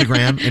on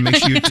Instagram and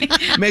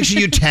make sure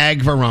you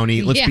tag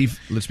Veroni.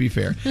 Let's be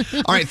fair.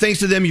 All right, thanks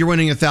to them, you're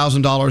winning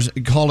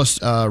 $1,000. Call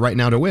us right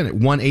now to win it.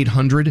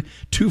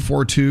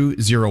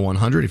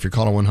 1-800-242-0100. If you're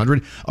calling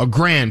 100,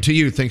 $1,000 to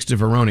you. Thanks to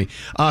Veroni.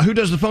 Who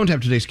does the phone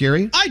tap today,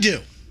 Scary? I do.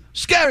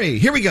 Scary,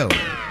 here we go.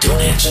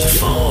 Don't answer the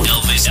phone.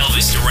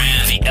 Elvis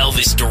Duran, the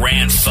Elvis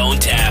Duran phone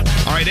tap.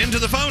 All right, into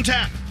the phone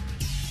tap.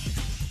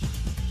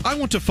 I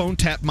want to phone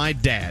tap my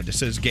dad,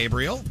 says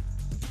Gabriel.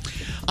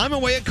 I'm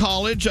away at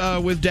college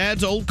with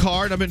Dad's old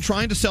car, and I've been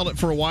trying to sell it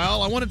for a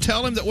while. I want to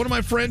tell him that one of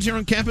my friends here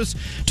on campus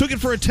took it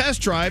for a test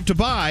drive to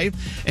buy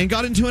and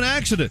got into an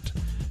accident.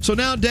 So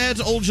now Dad's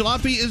old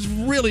jalopy is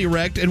really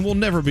wrecked and we'll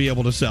never be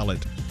able to sell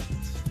it.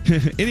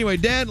 Anyway,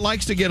 Dad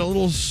likes to get a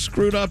little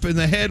screwed up in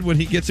the head when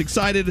he gets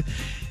excited.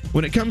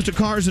 When it comes to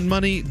cars and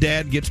money,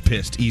 Dad gets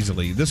pissed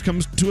easily. This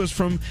comes to us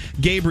from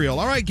Gabriel.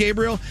 All right,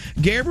 Gabriel.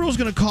 Gabriel's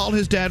going to call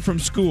his dad from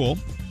school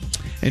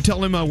and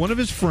tell him one of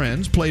his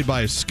friends, played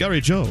by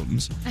Scary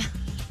Jones,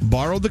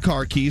 borrowed the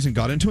car keys and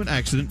got into an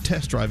accident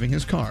test driving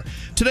his car.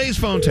 Today's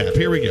phone tap.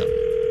 Here we go.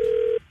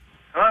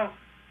 Hello?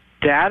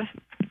 Dad?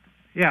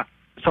 Yeah.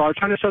 So I was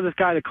trying to show this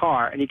guy the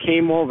car, and he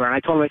came over, and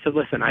I told him, I said,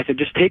 listen,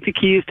 just take the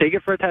keys, take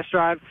it for a test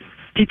drive.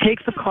 He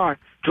takes the car,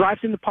 drives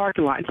in the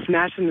parking lot, and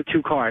smashes into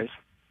two cars.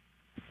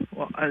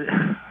 Well,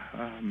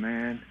 oh,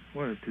 man,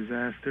 what a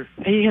disaster.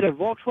 He hit a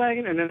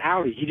Volkswagen and an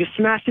Audi. He just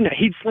smashed into it.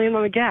 He'd slammed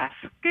on the gas.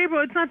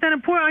 Gabriel, it's not that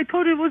important. I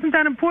told you it wasn't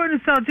that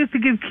important to sell just to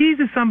give keys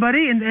to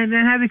somebody and then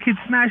have the kids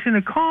smash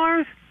into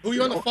cars. Who are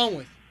you on the phone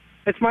with?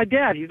 It's my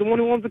dad. He's the one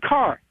who owns the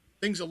car.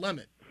 Things are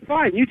lemon.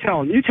 Fine, you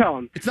tell him. You tell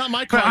him. It's not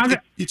my car.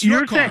 It's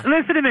your car.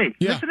 Listen to me.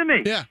 Yeah. Listen to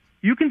me. Yeah.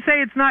 You can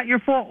say it's not your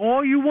fault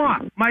all you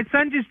want. My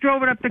son just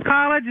drove it up to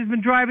college, has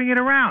been driving it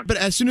around. But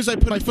as soon as I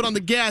put my foot on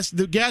the gas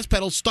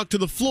pedal stuck to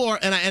the floor,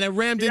 and I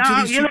rammed into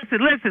these...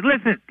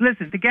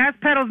 Listen. The gas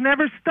pedal's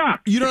never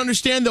stuck. You don't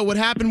understand, though, what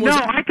happened was...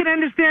 No, I can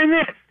understand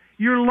this.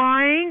 You're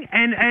lying,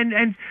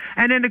 and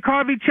then the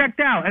car will be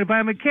checked out by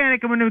a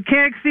mechanic, and when the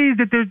mechanic sees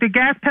that the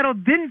gas pedal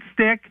didn't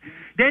stick,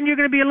 then you're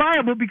going to be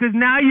liable because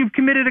now you've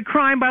committed a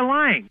crime by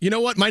lying. You know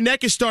what? My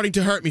neck is starting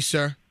to hurt me,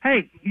 sir.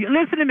 Hey,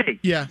 listen to me.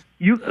 Yeah.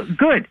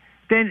 Good.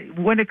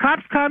 Then when the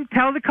cops come,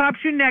 tell the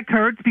cops your neck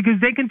hurts because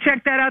they can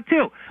check that out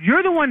too.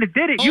 You're the one that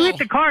did it. You hit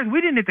the cars.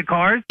 We didn't hit the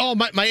cars. Oh,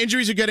 my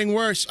injuries are getting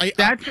worse.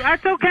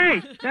 That's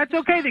okay. That's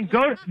okay. Then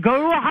go to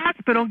a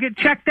hospital and get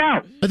checked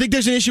out. I think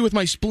there's an issue with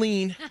my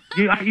spleen.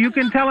 You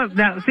can tell them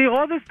now. See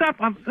all this stuff.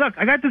 Look,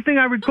 I got this thing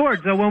I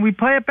record. So when we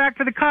play it back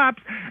for the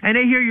cops and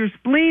they hear your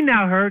spleen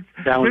now hurts,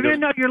 they're gonna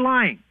know you're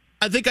lying.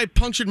 I think I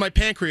punctured my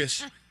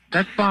pancreas.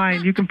 That's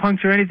fine. You can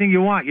puncture anything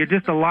you want. You're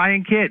just a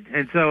lying kid.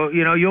 And so,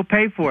 you'll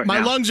pay for it. My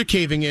lungs are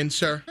caving in,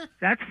 sir.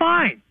 That's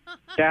fine.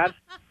 Dad?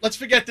 Let's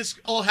forget this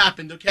all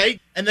happened, okay?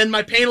 And then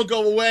my pain will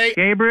go away.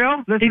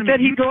 Gabriel, listen. He said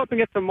he'd go up and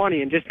get some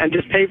money and just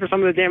pay for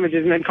some of the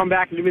damages and then come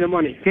back and give me the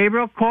money.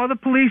 Gabriel, call the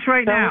police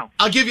right now.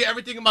 I'll give you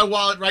everything in my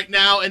wallet right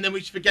now, and then we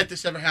should forget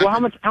this ever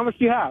happened. Well, how much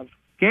do you have?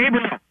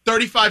 Gabriel.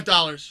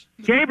 $35.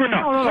 Gabriel.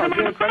 No. Do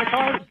you have a credit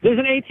card? There's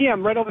an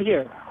ATM right over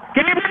here.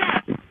 Gabriel.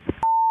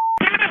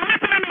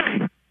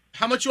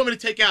 How much you want me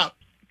to take out?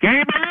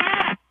 Gabriel.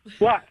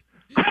 What?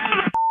 Call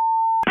the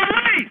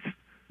police!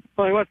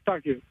 Well, he wants to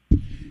talk to you.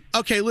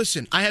 Okay,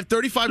 listen. I have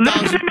 $35.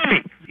 Listen to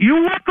me.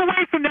 You walk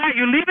away from that.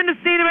 You're leaving the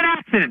scene of an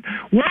accident.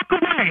 Walk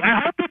away. I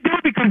hope you do,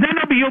 because then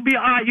there'll be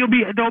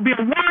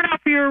a warrant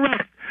out for your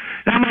arrest.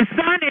 Now, my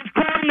son is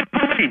calling the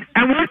police,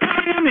 and we're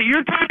telling him that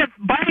you're trying to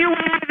buy your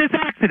way out of this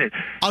accident.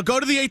 I'll go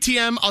to the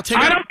ATM. I'll take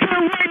I out. don't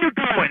care where you're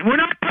going. We're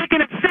not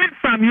taking a cent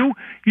from you.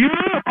 You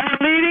are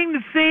leaving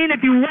the scene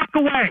if you walk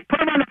away. Put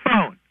him on the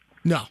phone.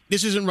 No,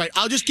 this isn't right.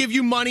 I'll just give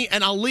you money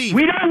and I'll leave.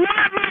 We don't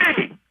want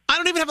money. I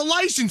don't even have a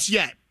license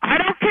yet. I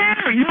don't care.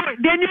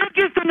 Then you're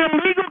just an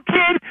illegal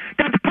kid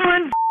that's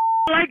pulling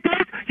like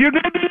this. You're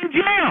going to be in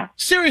jail.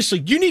 Seriously,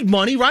 you need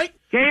money, right?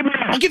 Gabriel.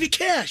 I'll give you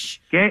cash.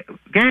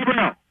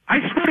 Gabriel, I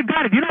swear to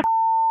God, if you don't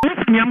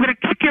listen to me, I'm going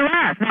to kick your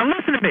ass. Now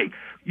listen to me.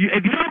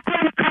 If you don't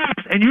call the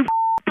cops and you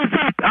this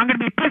up, I'm going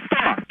to be pissed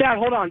off. Dad,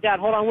 hold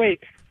on, wait.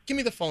 Give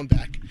me the phone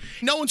back.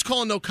 No one's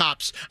calling no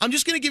cops. I'm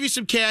just going to give you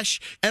some cash,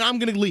 and I'm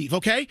going to leave,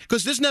 okay?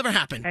 Because this never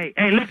happened. Hey,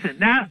 listen.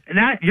 Now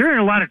you're in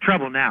a lot of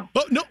trouble now.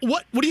 Oh, no,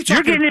 what? What are you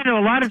talking You're getting into a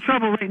lot of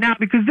trouble right now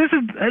because this is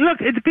look.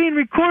 It's being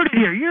recorded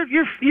here.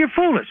 You're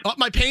foolish.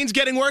 My pain's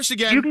getting worse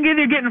again. You can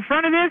either get in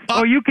front of this,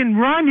 or you can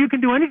run. You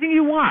can do anything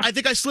you want. I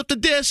think I slipped a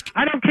disc.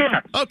 I don't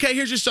care. Okay,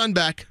 here's your son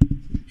back.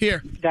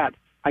 Here. Dad,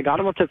 I got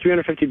him up to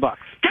 $350. Gabriel!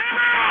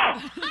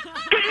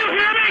 Can you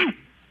hear me?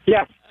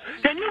 Yes.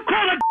 Then you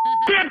call the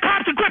damn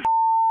cops and quit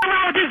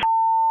around with this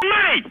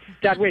money.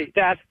 Dad, wait,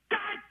 Dad.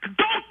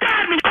 Don't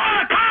dad me. Call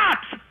the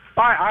cops.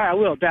 All right, I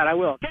will, Dad, I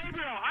will.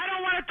 Gabriel, I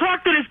don't want to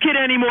talk to this kid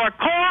anymore.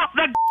 Call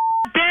the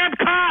damn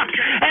cops.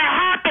 It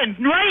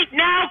happened right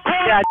now.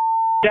 Call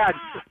Dad.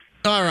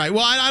 All right.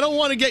 Well, I don't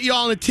want to get you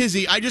all in a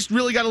tizzy. I just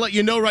really got to let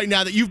you know right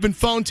now that you've been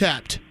phone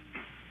tapped.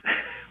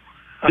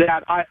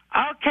 Dad,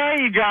 Okay,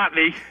 you got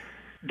me.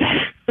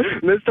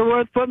 Mr.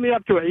 Worth put me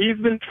up to it. He's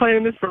been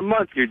playing this for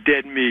months. You're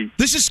dead meat.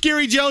 This is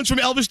Scary Jones from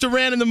Elvis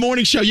Duran in the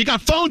Morning Show. You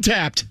got phone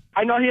tapped.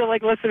 I know he'll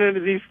like listening to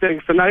these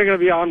things, so now you're going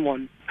to be on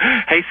one.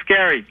 Hey,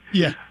 Scary.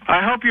 Yeah.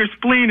 I hope your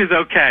spleen is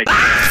okay.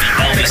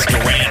 Elvis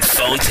Duran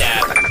phone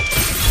tap.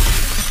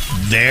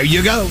 There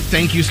you go.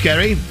 Thank you,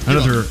 Scary.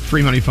 Another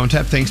free money phone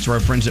tap. Thanks to our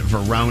friends at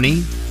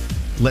Veroni.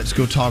 Let's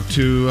go talk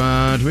to,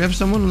 do we have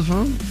someone on the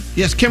phone?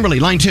 Yes, Kimberly,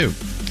 line 2.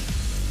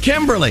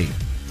 Kimberly.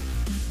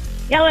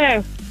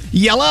 Hello.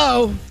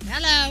 Yellow.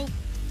 Hello.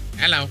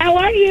 Hello. How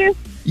are you?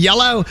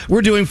 Yellow.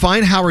 We're doing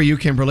fine. How are you,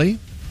 Kimberly?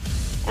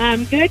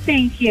 I'm good,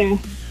 thank you.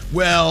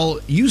 Well,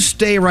 you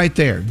stay right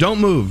there. Don't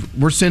move.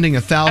 We're sending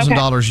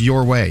 $1,000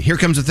 your way. Here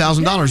comes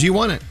 $1,000. You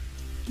want it.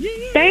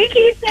 Thank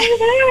you so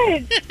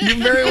much.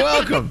 You're very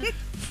welcome.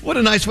 What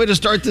a nice way to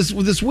start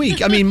this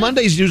week. I mean,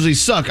 Mondays usually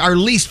suck. Our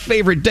least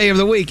favorite day of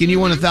the week, and you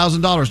want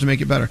 $1,000 to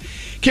make it better.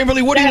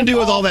 Kimberly, what are you going to do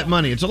with all that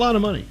money? It's a lot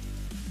of money.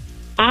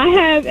 I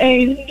have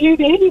a new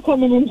baby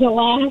coming in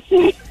July.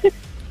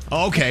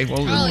 Okay,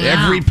 well,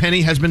 every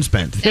penny has been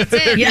spent. That's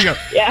it. There you go.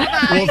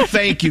 Yeah. Well,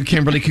 thank you,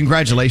 Kimberly.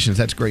 Congratulations.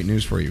 That's great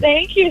news for you.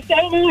 Thank you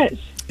so much.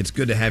 It's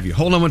good to have you.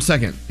 Hold on one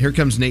second. Here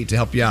comes Nate to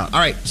help you out. All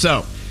right,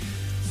 so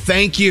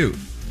thank you,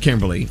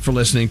 Kimberly, for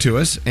listening to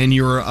us. And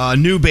your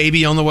new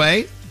baby on the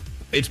way.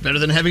 It's better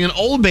than having an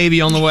old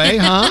baby on the way,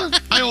 huh?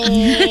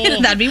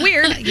 That'd be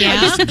weird. Yeah.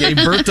 I just gave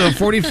birth to a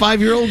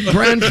 45-year-old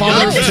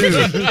grandfather, too.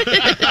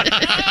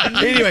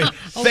 Anyway,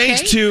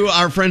 thanks to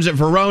our friends at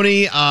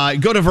Veroni.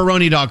 Go to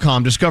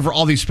Veroni.com. Discover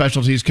all these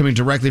specialties coming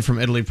directly from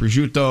Italy,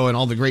 prosciutto, and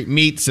all the great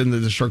meats and the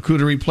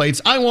charcuterie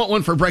plates. I want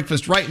one for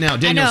breakfast right now.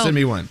 Daniel, send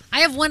me one. I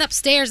have one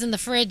upstairs in the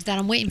fridge that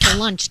I'm waiting for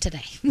lunch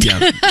today.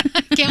 Yeah.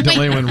 Can't Don't wait.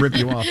 let anyone rip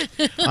you off.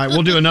 All right,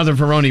 we'll do another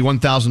Veroni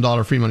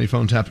 $1,000 free money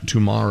phone tap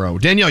tomorrow.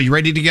 Danielle, you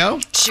ready to go?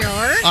 Sure.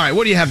 All right,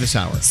 what do you have this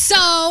hour?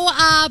 So,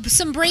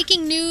 some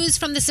breaking news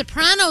from the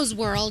Sopranos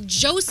world.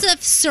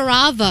 Joseph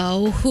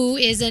Saravo, who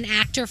is an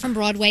actor from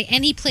Broadway,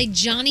 and he played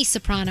Johnny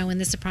Soprano in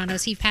The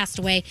Sopranos. He passed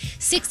away,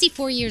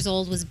 64 years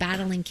old, was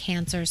battling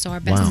cancer. So our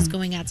best is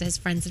going out to his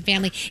friends and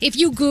family. If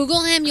you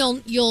Google him,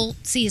 you'll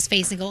see his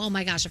face and go, oh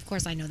my gosh, of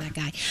course I know that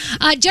guy.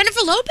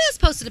 Jennifer Lopez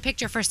posted a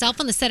picture of herself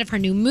on the set of her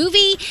new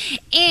movie.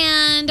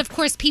 And, of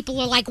course,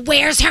 people are like,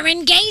 where's her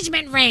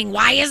engagement ring?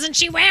 Why isn't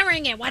she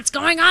wearing it? What's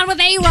going on with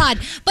A-Rod?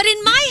 But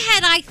in my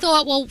head, I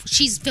thought, well,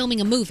 she's filming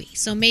a movie,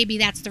 so maybe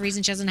that's the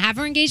reason she doesn't have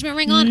her engagement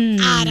ring on.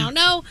 I don't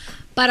know.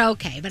 But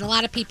okay, but a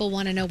lot of people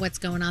want to know what's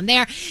going on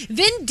there.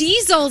 Vin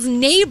Diesel's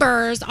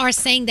neighbors are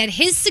saying that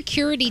his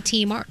security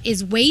team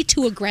is way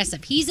too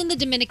aggressive. He's in the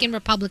Dominican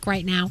Republic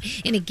right now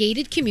in a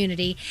gated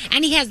community,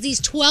 and he has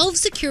these 12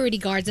 security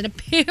guards, and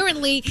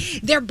apparently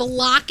they're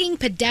blocking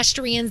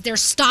pedestrians. They're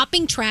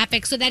stopping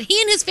traffic so that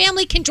he and his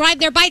family can drive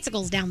their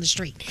bicycles down the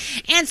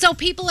street. And so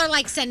people are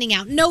like sending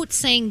out notes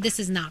saying this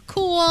is not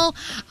cool.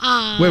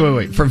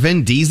 Wait. For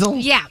Vin Diesel?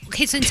 Yeah,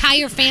 his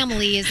entire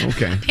family is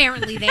Okay.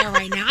 apparently there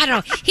right now. I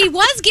don't know. He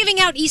was giving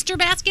out Easter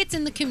baskets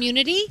in the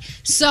community,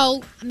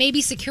 so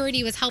maybe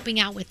security was helping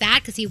out with that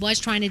because he was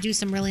trying to do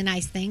some really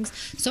nice things.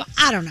 So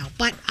I don't know,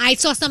 but I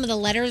saw some of the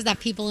letters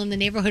that people in the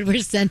neighborhood were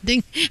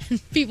sending,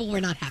 and people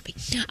were not happy.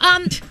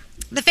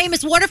 The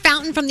famous water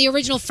fountain from the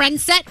original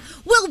Friends set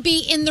will be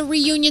in the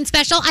reunion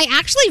special. I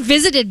actually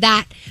visited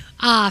that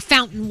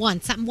fountain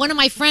once. One of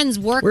my friends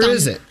worked on. Where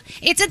is it?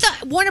 It's at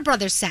the Warner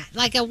Brothers set,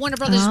 like a Warner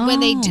Brothers where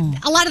they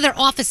a lot of their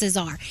offices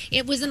are.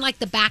 It was in like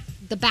the back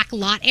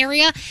lot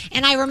area,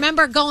 and I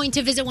remember going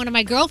to visit one of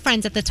my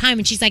girlfriends at the time,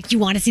 and she's like, "You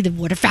want to see the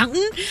water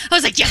fountain?" I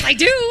was like, "Yes, I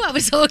do." I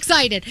was so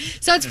excited.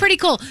 So it's pretty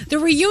cool. The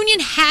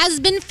reunion has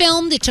been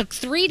filmed. It took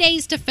 3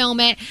 days to film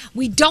it.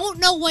 We don't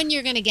know when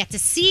you're going to get to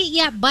see it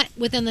yet, but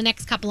within the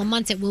next couple of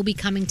months, it will be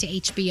coming to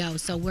HBO.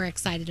 So we're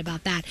excited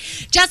about that.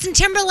 Justin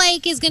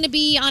Timberlake is going to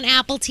be on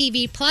Apple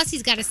TV Plus.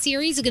 He's got a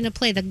series. He's going to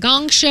play the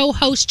Gong Show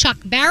host Chuck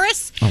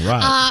Barris. All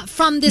right.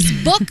 From this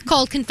book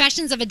called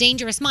Confessions of a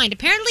Dangerous Mind.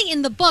 Apparently,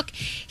 in the book,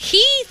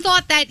 he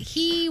thought that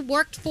he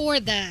worked for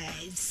the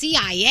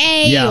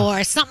CIA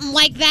or something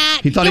like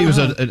that. He thought he was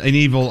an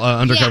evil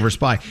undercover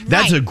spy.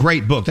 That's right. a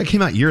great book. That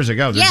came out years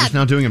ago. They're just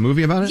now doing a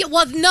movie about it? Yeah,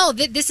 well, no,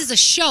 this is a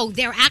show.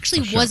 There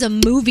actually was a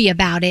movie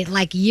about it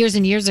like years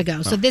and years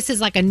ago. So this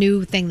is like a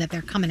new thing that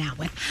they're coming out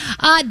with.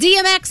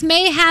 DMX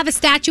may have a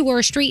statue or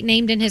a street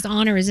named in his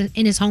honor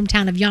in his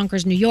hometown of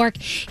Yonkers, New York.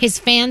 His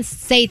fans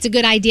say it's a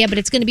good idea, but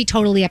it's going to be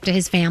totally up to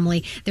his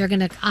family. They're going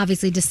to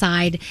obviously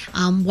decide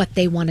what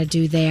they want to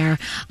do there.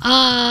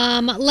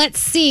 Let's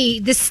see.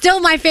 This is still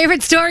my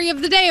favorite story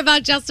of the day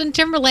about Justin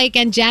Timberlake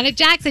and Janet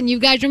Jackson. You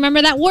guys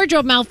remember that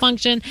wardrobe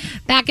malfunction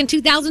back in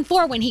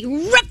 2004 when he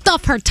ripped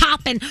off her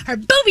top and her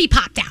boobie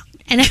popped out.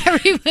 And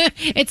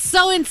it's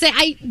so insane.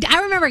 I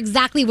remember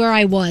exactly where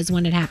I was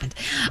when it happened.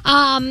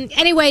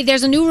 Anyway,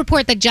 there's a new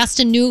report that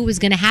Justin knew it was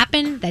going to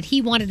happen, that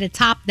he wanted to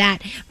top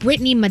that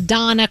Britney,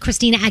 Madonna,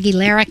 Christina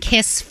Aguilera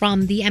kiss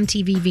from the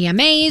MTV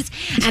VMAs,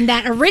 and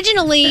that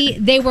originally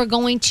they were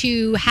going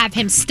to have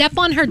him step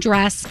on her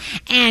dress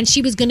and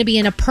she was going to be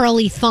in a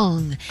pearly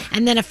thong.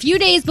 And then a few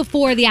days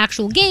before the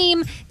actual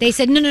game, they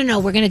said, no,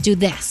 we're going to do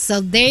this. So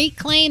they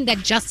claim that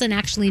Justin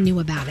actually knew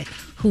about it.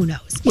 Who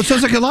knows? Well, it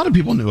sounds like a lot of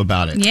people knew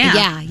about it.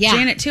 Yeah.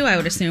 Janet too, I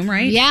would assume,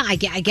 right? Yeah, I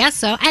guess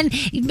so. And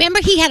remember,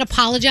 he had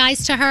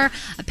apologized to her.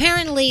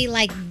 Apparently,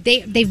 like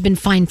they've been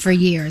fine for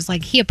years.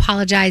 Like he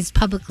apologized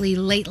publicly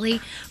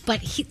lately,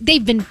 but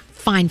they've been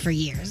fine for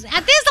years.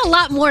 There's a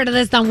lot more to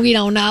this than we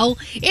don't know.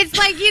 It's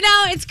like,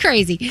 it's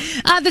crazy.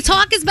 The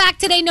talk is back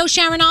today. No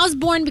Sharon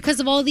Osbourne because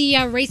of all the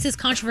racist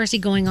controversy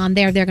going on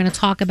there. They're going to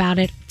talk about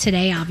it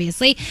today,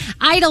 obviously.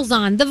 Idol's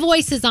on. The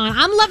Voice is on.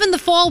 I'm loving The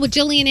Fall with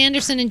Gillian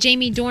Anderson and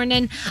Jamie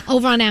Dornan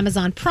over on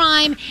Amazon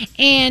Prime.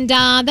 And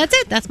that's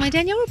it. That's my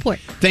Danielle report.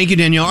 Thank you,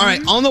 Danielle. All right,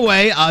 on the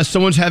way,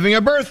 someone's having a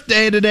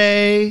birthday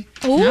today.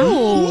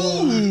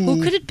 Ooh.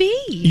 Who could it be?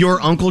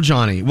 Your Uncle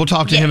Johnny. We'll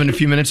talk to him in a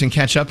few minutes and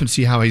catch up and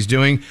see how he's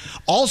doing.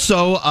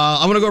 Also,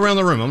 I'm going to go around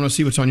the room. I'm going to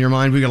see what's on your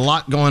mind. We got a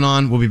lot going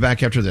on. We'll be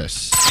back after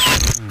this.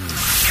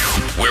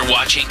 We're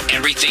watching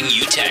everything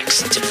you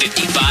text to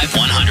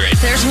 55100.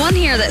 There's one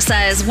here that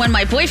says, when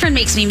my boyfriend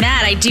makes me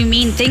mad, I do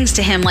mean things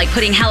to him, like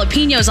putting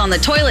jalapenos on the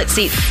toilet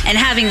seat and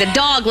having the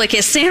dog lick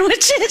his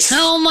sandwiches.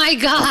 Oh, my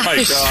gosh.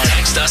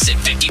 Text us at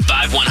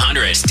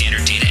 55100.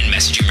 Standard data and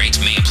messaging rates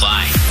may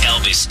apply.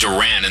 Elvis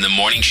Duran in the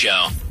Morning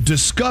Show.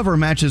 Discover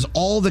matches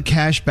all the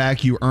cash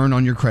back you earn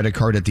on your credit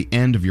card at the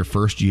end of your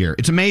first year.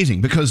 It's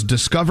amazing because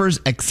Discover's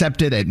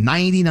accepted at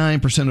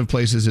 99% of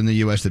places in the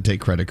U.S. that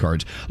take credit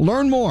cards.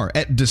 Learn more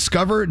at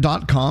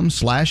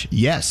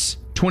discover.com/yes.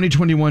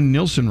 2021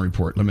 Nielsen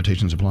Report.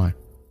 Limitations apply.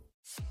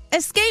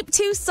 Escape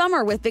to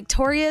summer with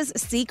Victoria's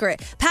Secret.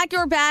 Pack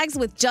your bags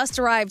with just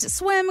arrived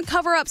swim,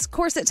 cover-ups,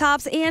 corset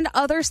tops, and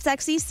other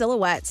sexy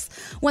silhouettes.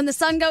 When the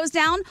sun goes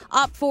down,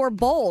 opt for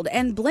bold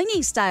and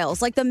blingy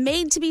styles like the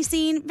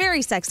made-to-be-seen,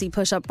 very sexy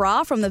push-up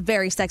bra from the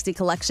Very Sexy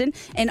collection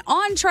and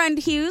on-trend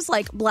hues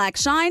like black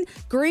shine,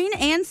 green,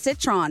 and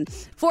citron.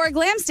 For a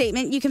glam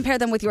statement, you can pair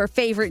them with your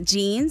favorite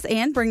jeans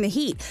and bring the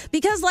heat.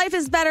 Because life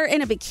is better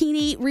in a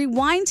bikini,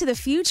 rewind to the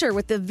future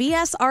with the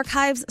VS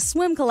Archives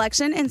swim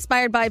collection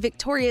inspired by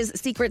Victoria's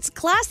Secret's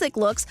classic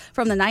looks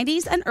from the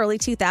 90s and early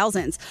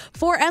 2000s.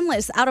 For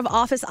endless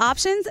out-of-office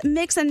options,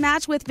 mix and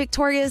match with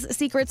Victoria's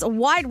Secret's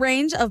wide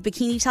range of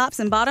bikini tops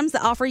and bottoms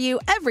that offer you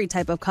every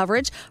type of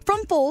coverage,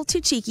 from full to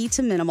cheeky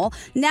to minimal,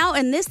 now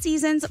in this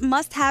season's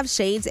must-have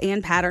shades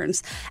and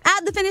patterns.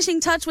 Add the finishing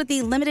touch with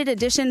the limited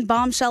edition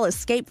Bombshell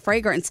Escape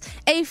fragrance,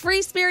 a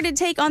free-spirited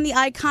take on the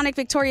iconic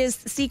Victoria's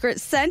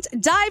Secret scent.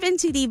 Dive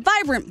into the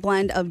vibrant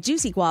blend of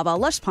juicy guava,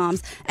 lush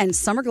palms, and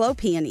summer glow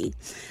peony.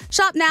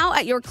 Shop now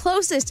at your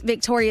closest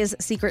Victoria's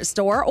Secret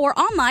store or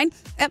online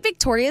at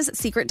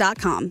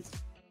victoriassecret.com.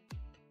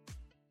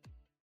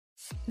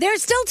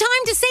 There's still time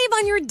to save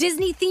on your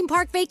Disney theme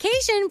park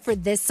vacation for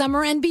this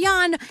summer and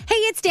beyond. Hey,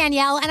 it's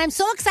Danielle, and I'm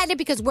so excited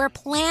because we're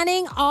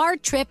planning our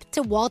trip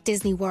to Walt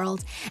Disney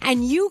World,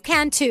 and you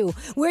can too.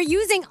 We're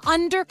using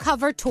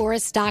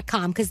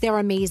undercovertourist.com because they're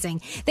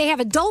amazing. They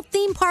have adult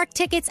theme park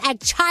tickets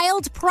at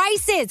child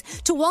prices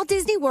to Walt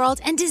Disney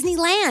World and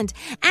Disneyland.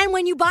 And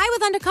when you buy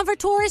with Undercover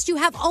Tourist, you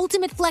have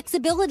ultimate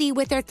flexibility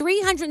with their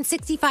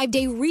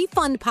 365-day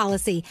refund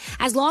policy.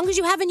 As long as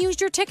you haven't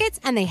used your tickets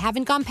and they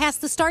haven't gone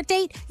past the start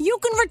date, you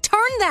can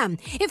return them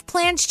if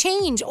plans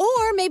change.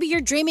 Or maybe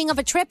you're dreaming of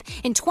a trip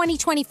in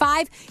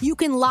 2025. You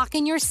can lock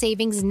in your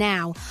savings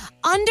now.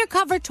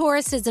 Undercover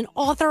Tourist is an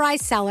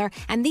authorized seller,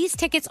 and these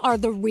tickets are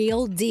the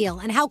real deal.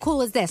 And how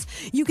cool is this?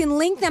 You can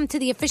link them to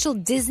the official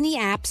Disney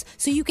apps,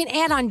 so you can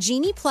add on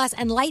Genie Plus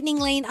and Lightning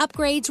Lane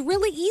upgrades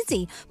really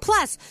easy.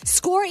 Plus,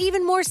 score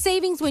even more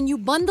savings when you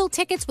bundle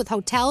tickets with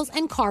hotels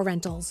and car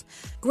rentals.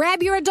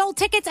 Grab your adult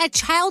tickets at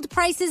child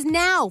prices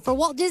now for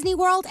Walt Disney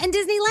World and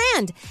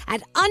Disneyland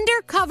at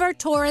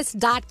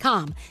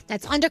undercovertourist.com.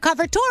 That's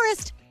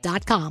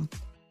undercovertourist.com.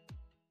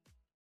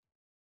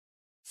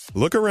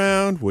 Look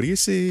around. What do you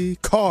see?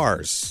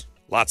 Cars.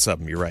 Lots of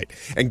them, you're right.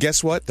 And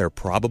guess what? They're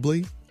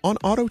probably on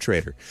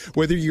AutoTrader.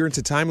 Whether you're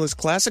into timeless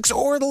classics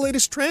or the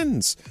latest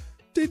trends.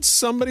 Did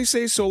somebody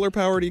say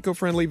solar-powered,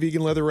 eco-friendly,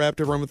 vegan, leather-wrapped,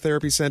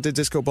 aromatherapy-scented,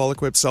 disco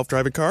ball-equipped,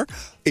 self-driving car?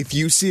 If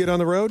you see it on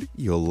the road,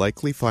 you'll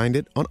likely find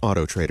it on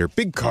AutoTrader.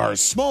 Big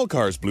cars, small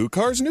cars, blue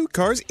cars, new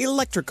cars,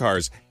 electric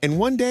cars, and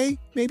one day,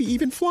 maybe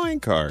even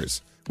flying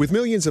cars. With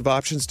millions of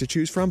options to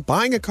choose from,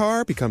 buying a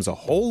car becomes a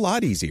whole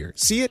lot easier.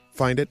 See it,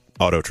 find it,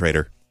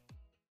 AutoTrader.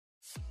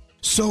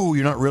 So,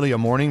 you're not really a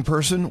morning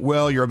person?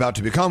 Well, you're about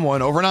to become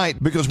one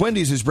overnight because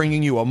Wendy's is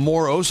bringing you a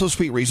more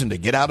oh-so-sweet reason to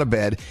get out of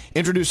bed.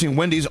 Introducing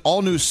Wendy's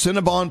all-new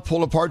Cinnabon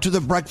Pull-Apart to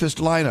the breakfast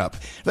lineup.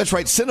 That's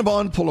right,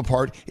 Cinnabon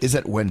Pull-Apart is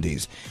at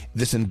Wendy's.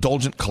 This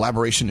indulgent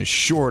collaboration is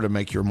sure to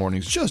make your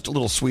mornings just a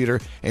little sweeter,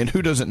 and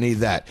who doesn't need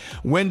that?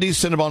 Wendy's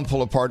Cinnabon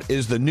Pull-Apart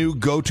is the new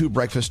go-to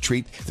breakfast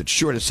treat that's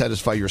sure to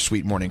satisfy your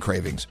sweet morning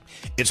cravings.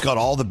 It's got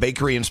all the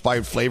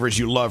bakery-inspired flavors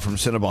you love from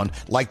Cinnabon,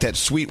 like that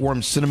sweet,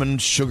 warm cinnamon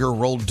sugar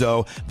rolled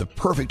dough, the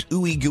perfect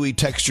ooey gooey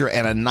texture,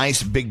 and a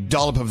nice big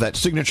dollop of that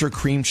signature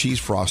cream cheese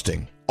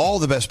frosting. All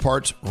the best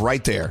parts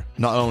right there.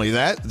 Not only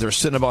that, their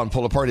Cinnabon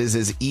Pull-Apart is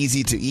as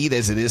easy to eat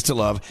as it is to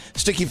love.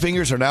 Sticky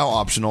fingers are now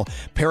optional.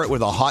 Pair it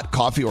with a hot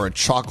coffee or a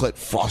chocolate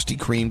frosty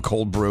cream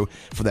cold brew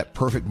for that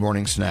perfect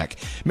morning snack.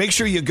 Make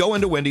sure you go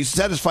into Wendy's,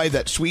 satisfy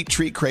that sweet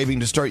treat craving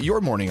to start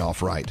your morning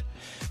off right.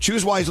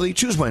 Choose wisely,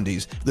 choose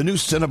Wendy's, the new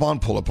Cinnabon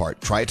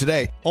Pull-Apart. Try it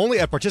today. Only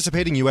at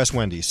participating U.S.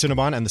 Wendy's.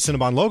 Cinnabon and the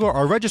Cinnabon logo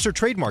are registered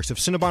trademarks of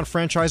Cinnabon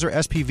Franchisor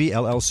SPV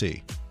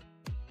LLC.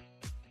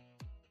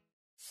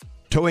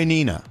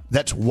 Toenina,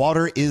 that's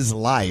water is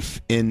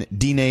life in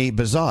Diné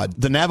Bizad,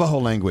 the Navajo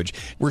language.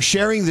 We're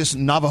sharing this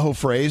Navajo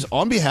phrase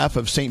on behalf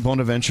of St.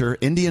 Bonaventure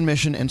Indian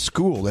Mission and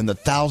School and the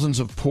thousands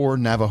of poor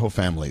Navajo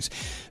families.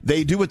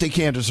 They do what they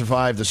can to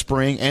survive the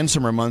spring and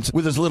summer months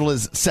with as little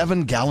as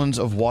 7 gallons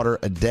of water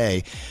a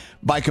day.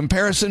 By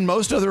comparison,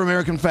 most other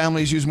American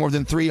families use more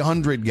than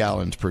 300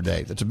 gallons per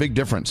day. That's a big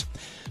difference.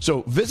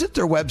 So visit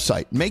their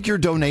website. Make your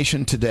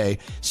donation today,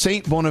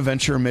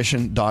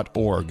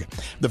 stbonaventuremission.org.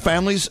 The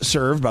families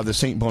served by the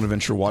St.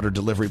 Bonaventure Water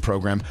Delivery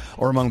Program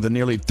are among the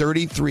nearly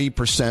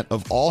 33%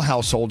 of all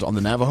households on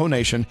the Navajo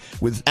Nation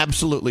with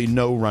absolutely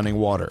no running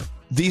water.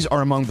 These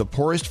are among the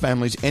poorest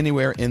families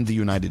anywhere in the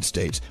United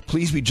States.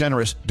 Please be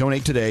generous.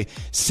 Donate today,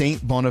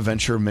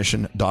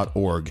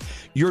 stbonaventuremission.org.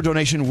 Your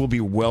donation will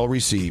be well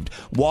received.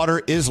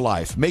 Water is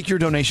life. Make your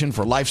donation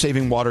for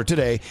life-saving water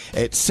today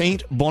at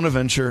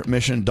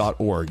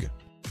stbonaventuremission.org.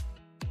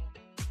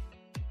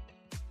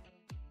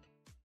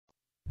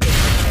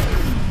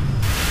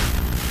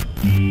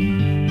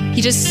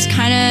 He just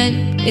kind of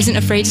isn't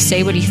afraid to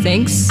say what he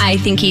thinks. I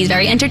think he's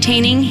very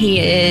entertaining. He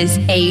is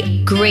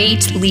a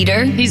great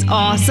leader. He's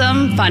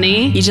awesome,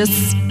 funny. He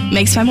just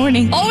makes my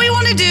morning. All we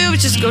want to do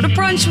is just go to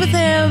brunch with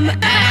him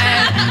and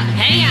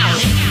hang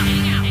out.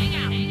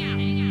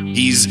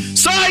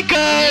 He's psycho!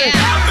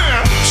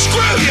 Yeah.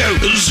 Screw you!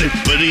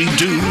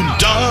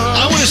 Zippity-doo-dah.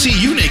 I want to see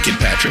you naked,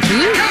 Patrick.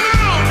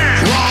 Come on!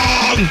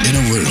 Wrong! In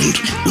a world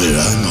where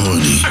I'm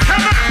horny.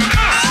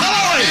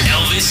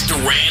 Elvis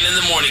Duran in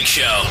the Morning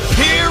Show.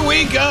 Here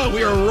we go.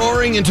 We are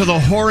roaring into the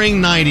whoring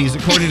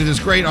 90s, according to this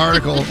great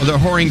article, or the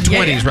whoring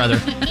 20s, rather.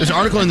 This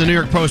article in the New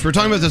York Post. We were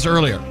talking about this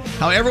earlier.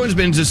 How everyone's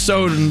been just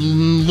so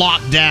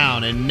locked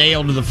down and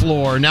nailed to the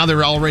floor. Now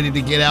they're all ready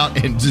to get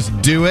out and just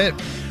do it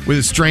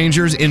with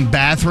strangers in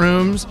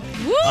bathrooms.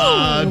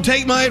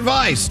 Take my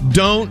advice.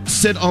 Don't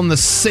sit on the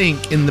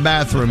sink in the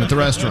bathroom at the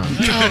restaurant.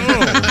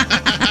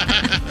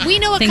 We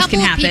know a couple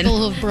of people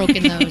who have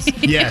broken those.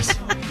 Yes.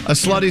 A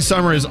slutty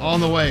summer is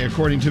on the way,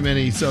 according to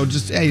many. So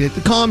just, hey,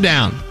 calm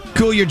down.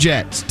 Cool your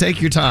jets.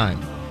 Take your time.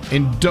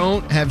 And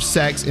don't have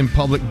sex in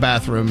public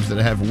bathrooms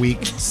that have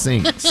weak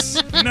sinks.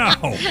 No.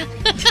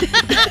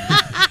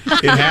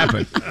 It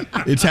happened.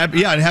 It's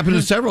happened. Yeah, it happened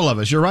to several of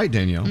us. You're right,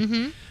 Danielle.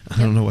 Mm-hmm. I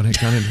don't know what I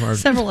got into our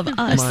Several of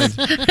us.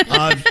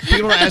 minds.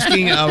 People are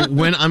asking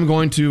when I'm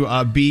going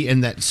to be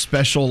in that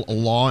special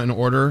Law and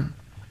Order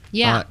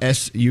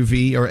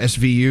SUV or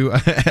SVU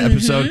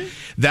episode. Mm-hmm.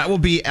 That will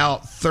be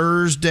out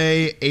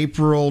Thursday,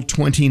 April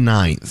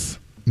 29th.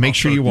 Make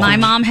sure you watch. My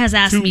mom has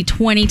asked me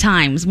 20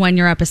 times when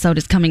your episode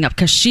is coming up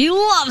because she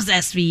loves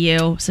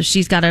SVU. So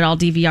she's got it all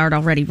DVR'd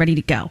already, ready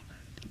to go.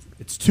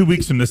 It's 2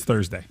 weeks from this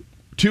Thursday.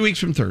 2 weeks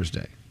from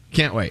Thursday.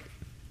 Can't wait.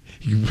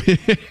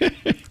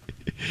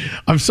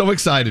 I'm so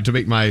excited to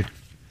make my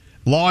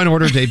Law and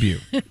Order debut.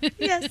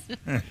 Yes.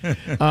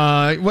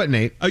 What,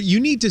 Nate? You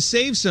need to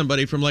save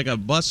somebody from like a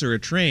bus or a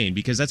train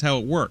because that's how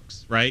it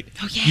works, right?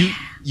 Oh, yeah.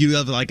 You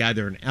have like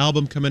either an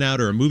album coming out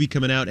or a movie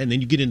coming out, and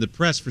then you get in the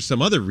press for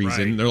some other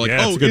reason. Right. They're like,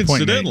 Yeah, oh, that's a good point,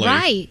 Nate. incidentally,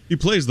 Right. he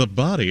plays the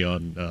body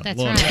on That's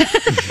Law.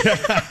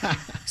 right.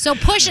 So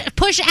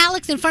push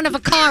Alex in front of a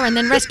car and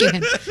then rescue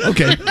him.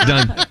 Okay,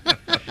 done.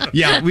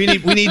 Yeah, we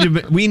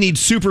need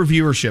super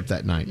viewership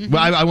that night.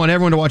 Well, I want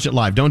everyone to watch it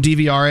live. Don't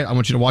DVR it. I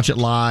want you to watch it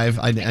live.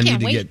 I need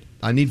to wait.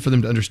 I need for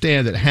them to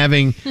understand that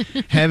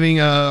having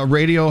a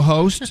radio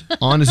host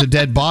on as a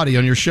dead body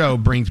on your show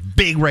brings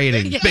big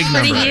ratings, big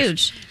numbers. Pretty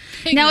huge.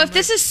 Now, if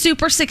this is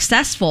super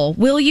successful,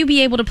 will you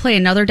be able to play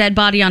another dead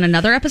body on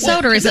another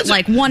episode, or is it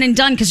like one and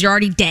done because you're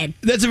already dead?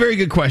 That's a very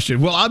good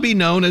question. Will I be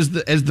known as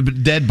the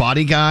dead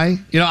body guy?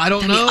 I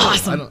don't know.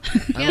 Awesome. I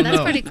don't That's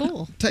know. pretty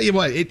cool. Tell you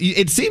what,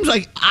 it seems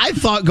like I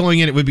thought going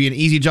in it would be an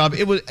easy job.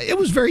 It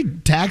was very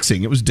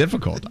taxing. It was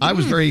difficult.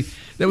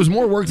 That was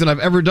more work than I've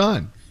ever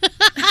done.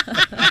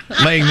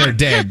 Laying there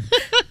dead.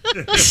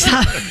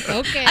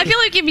 Okay. I feel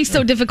like it'd be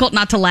so difficult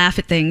not to laugh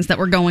at things that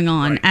were going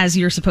on as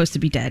you're supposed to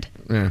be dead.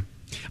 Yeah.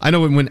 I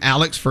know when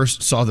Alex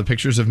first saw the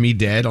pictures of me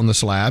dead on the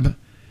slab,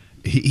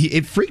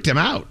 it freaked him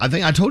out. I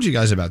think I told you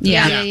guys about that.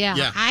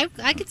 Yeah.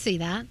 I could see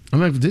that.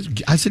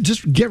 I said,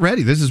 just get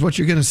ready. This is what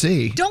you're going to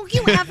see. Don't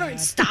you ever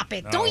stop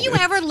it? Don't you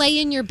ever lay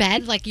in your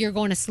bed like you're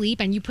going to sleep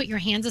and you put your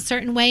hands a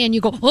certain way and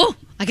you go, oh,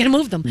 I got to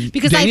move them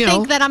because Danielle, I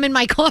think that I'm in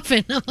my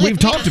coffin. I'm like, We've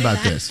talked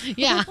about this.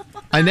 Yeah.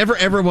 I never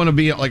ever want to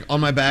be like on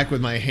my back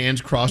with my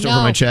hands crossed over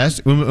No. my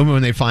chest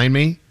when they find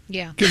me.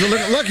 Yeah. Because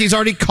look, he's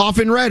already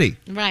coffin ready.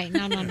 Right.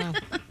 No.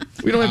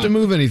 We don't have to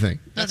move anything.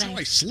 That's how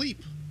I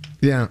sleep.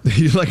 Yeah,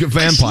 you're like a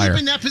vampire. I sleep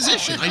in that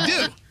position. I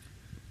do.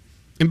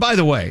 And by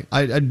the way,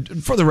 I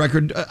for the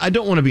record, I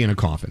don't want to be in a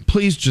coffin.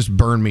 Please just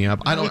burn me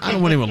up. I don't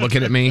want anyone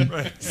looking at me.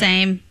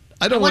 Same.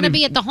 I don't want to to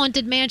be at the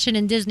Haunted Mansion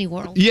in Disney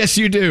World. Yes,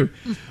 you do.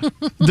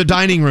 The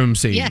dining room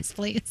scene. Yes,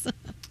 please.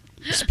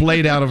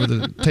 Splayed out over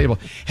the table.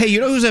 Hey, you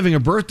know who's having a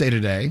birthday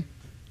today?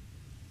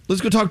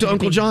 Let's go talk to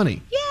Uncle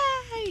Johnny.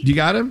 Yay! You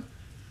got him?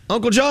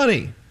 Uncle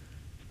Johnny.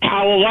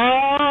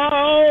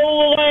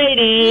 Hello,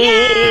 ladies.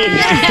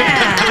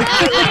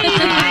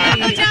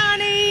 Uncle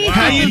Johnny.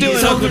 How you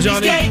doing, Uncle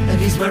Johnny? And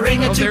he's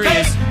wearing a there he toupee.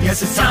 is.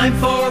 Yes, it's time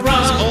for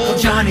Uncle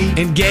Johnny.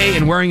 And gay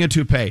and wearing a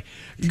toupee.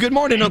 Good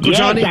morning, Uncle Yes,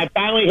 Johnny. I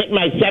finally hit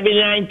my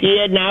 79th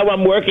year. Now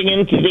I'm working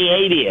into the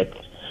 80th.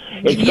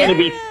 It's going to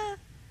be.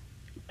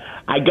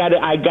 I got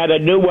a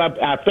new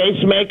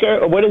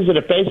pacemaker. What is it?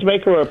 A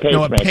pacemaker or a pacemaker?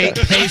 No, a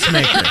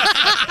pacemaker.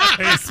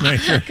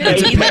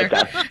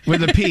 Pacemaker.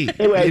 With a P.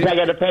 Anyways, I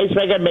got a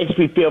pacemaker. It makes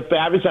me feel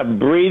fabulous. I'm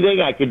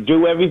breathing. I can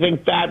do everything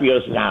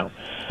fabulous now.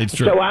 It's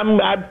true. So I'm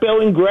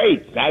feeling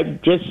great. I'm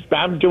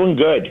doing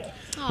good.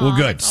 Well,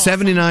 good.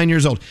 79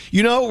 years old.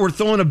 You know, we're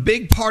throwing a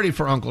big party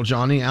for Uncle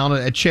Johnny out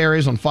at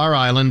Cherries on Fire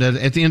Island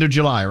at the end of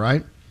July,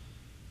 right?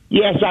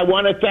 Yes, I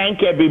want to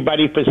thank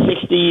everybody for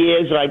 60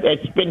 years.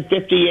 It's been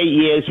 58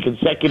 years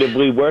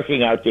consecutively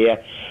working out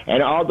there,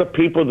 and all the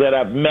people that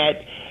I've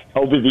met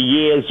over the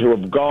years who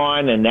have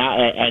gone, and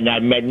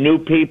I've met new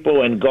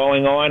people, and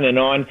going on, and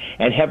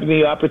having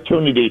the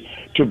opportunity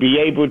to be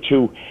able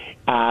to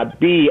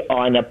be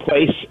on a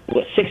place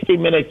 60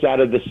 minutes out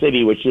of the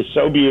city, which is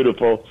so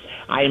beautiful.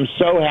 I am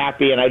so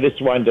happy, and I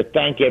just wanted to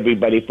thank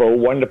everybody for a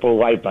wonderful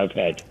life I've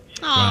had.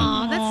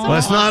 Oh, that's so Well,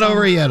 it's not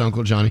over yet,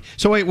 Uncle Johnny.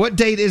 So wait, what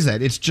date is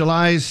that? It's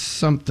July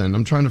something.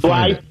 I'm trying to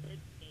find it.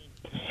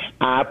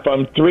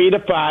 From 3 to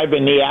 5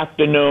 in the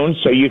afternoon,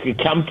 so you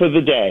could come for the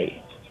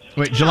day.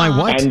 Wait, July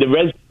what? And the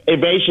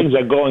reservations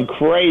are going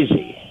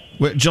crazy.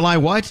 Wait, July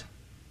what?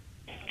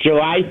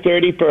 July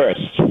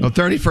 31st. Oh,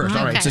 31st.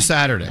 All right, it's a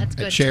Saturday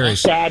at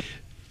Cherries.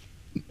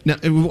 Now,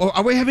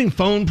 are we having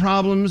phone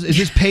problems? Is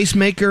this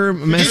pacemaker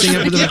messing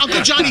up with Yeah, the...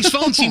 Uncle Johnny's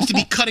phone seems to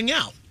be cutting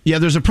out. Yeah,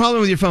 there's a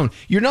problem with your phone.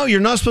 You're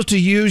not supposed to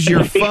use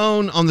your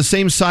phone on the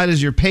same side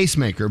as your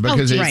pacemaker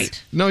because it's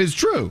right. No, it's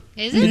true.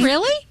 Is it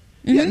really?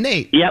 Yeah,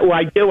 Nate. Yeah, well,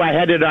 I do. I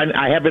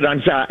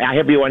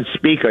have you on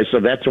speaker, so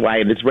that's why,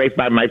 and it's right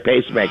by my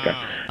pacemaker.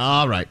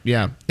 All right,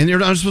 yeah. And you're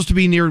not supposed to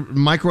be near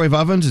microwave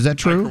ovens. Is that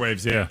true?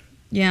 Microwaves, yeah.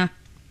 Yeah.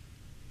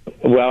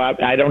 Well,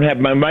 I don't have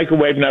my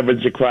microwave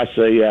ovens across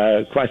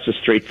the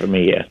street from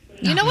me here.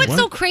 You know what's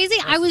so crazy?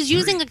 I was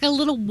using like a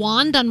little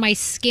wand on my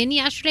skin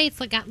yesterday. It's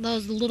like got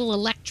those little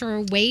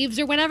electro waves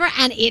or whatever,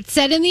 and it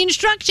said in the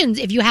instructions,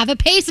 if you have a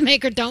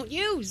pacemaker, don't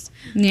use.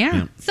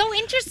 Yeah. So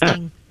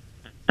interesting.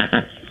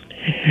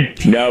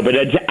 No, but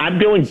I'm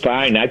doing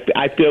fine.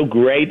 I feel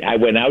great. I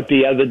went out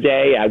the other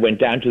day. I went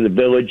down to the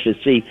village to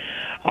see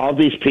all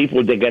these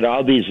people. They got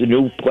all these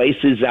new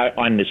places out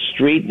on the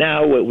street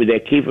now where they're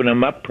keeping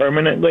them up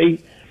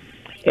permanently.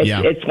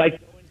 It's like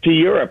to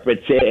Europe.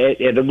 It's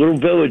at the little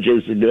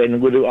villages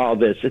and little all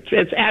this.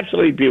 It's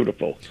absolutely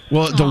beautiful.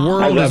 Well, the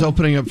world is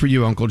opening up for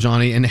you, Uncle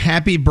Johnny, and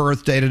happy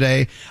birthday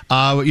today.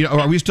 Are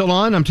we still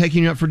on? I'm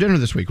taking you out for dinner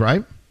this week,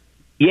 right?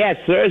 Yes,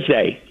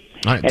 Thursday.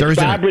 All right, it's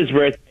Thursday night. Barbara's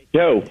birthday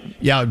too.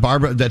 Yeah,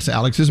 Barbara, that's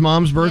Alex's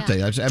mom's birthday.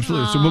 That's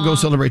absolutely. So we'll go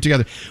celebrate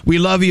together. We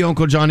love you,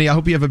 Uncle Johnny. I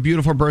hope you have a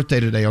beautiful birthday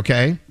today,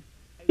 okay?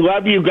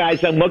 Love you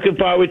guys. I'm looking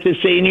forward to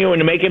seeing you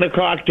and making a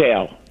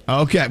cocktail.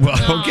 Okay.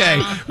 Well,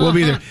 okay. We'll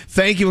be there.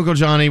 Thank you, Uncle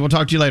Johnny. We'll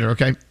talk to you later,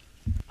 okay?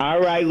 All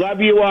right.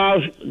 Love you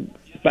all.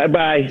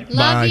 Bye-bye.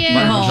 Bye. you.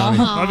 Bye, Uncle Johnny.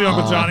 Love you,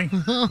 Uncle Johnny.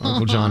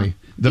 Uncle Johnny.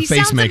 The He face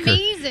sounds maker.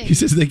 amazing. He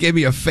says they gave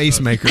me a face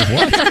maker.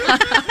 What?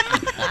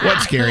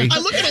 What's scary? I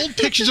look at old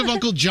pictures of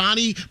Uncle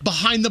Johnny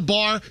behind the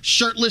bar,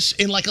 shirtless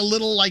in like a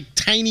little like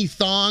tiny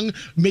thong,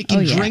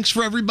 making drinks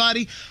for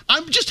everybody.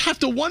 I just have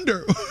to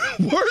wonder,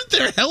 weren't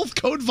there health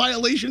code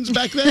violations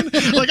back then?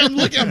 Like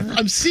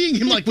I'm seeing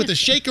him like with a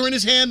shaker in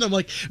his hand. I'm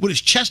like with his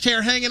chest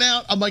hair hanging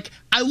out. I'm like,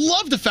 I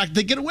love the fact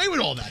they get away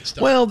with all that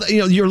stuff. Well,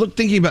 you're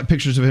thinking about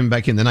pictures of him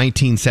back in the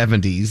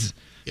 1970s.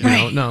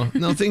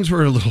 No, things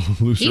were a little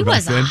looser He back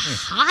was then. a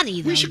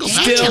hottie, though.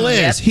 Still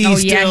is. He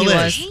still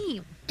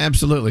is.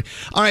 Absolutely.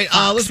 All right,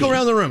 let's go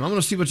around the room. I want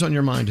to see what's on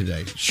your mind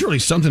today. Surely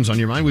something's on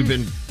your mind. We've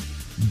been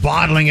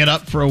bottling it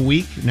up for a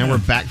week. Now we're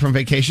back from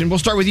vacation. We'll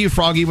start with you,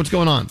 Froggy. What's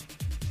going on?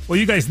 Well,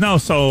 you guys know,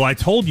 so I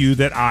told you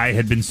that I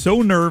had been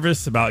so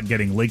nervous about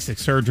getting LASIK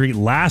surgery.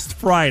 Last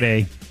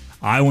Friday,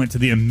 I went to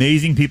the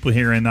amazing people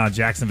here in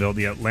Jacksonville,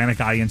 the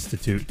Atlantic Eye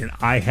Institute, and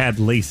I had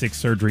LASIK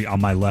surgery on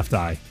my left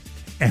eye.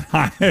 And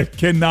I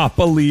cannot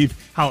believe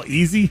how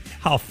easy,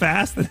 how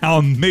fast, and how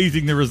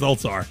amazing the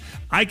results are.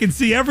 I can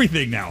see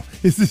everything now.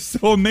 This is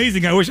so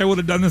amazing. I wish I would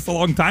have done this a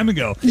long time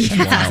ago. And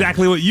that's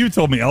exactly what you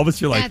told me, Elvis.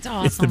 You're like, That's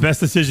awesome. It's the best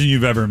decision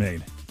you've ever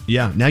made.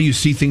 Yeah, now you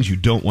see things you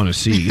don't want to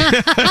see.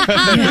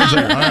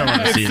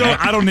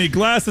 I don't need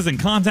glasses and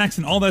contacts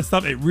and all that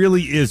stuff. It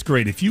really is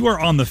great. If you are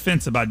on the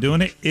fence about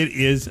doing it, it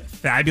is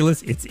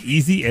fabulous. It's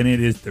easy, and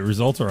the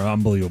results are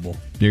unbelievable.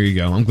 There you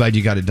go. I'm glad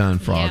you got it done,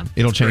 Frog. Yeah.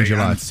 It'll change your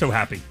I'm life. so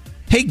happy.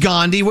 Hey,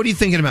 Gandhi, what are you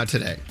thinking about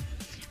today?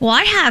 Well,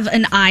 I have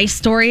an eye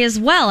story as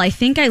well. I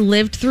think I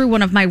lived through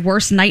one of my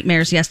worst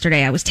nightmares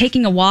yesterday. I was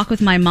taking a walk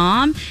with my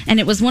mom,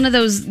 and it was one of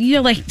those,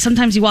 like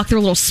sometimes you walk through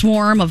a little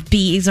swarm of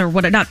bees or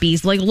not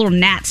bees, like little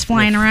gnats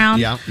flying around.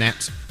 Yeah,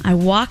 gnats. I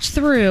walked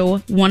through,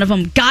 one of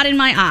them got in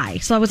my eye.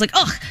 So I was like,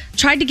 ugh,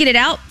 tried to get it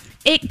out.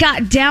 It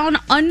got down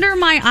under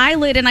my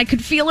eyelid, and I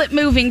could feel it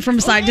moving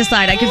from side to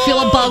side. I could feel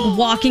a bug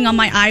walking on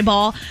my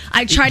eyeball.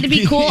 I tried to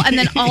be cool, and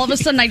then all of a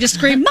sudden I just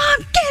screamed, Mom,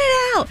 get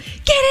it out!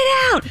 Get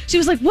it out! She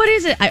was like, what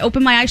is it? I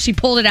opened my eyes. She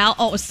pulled it out.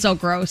 Oh, it was so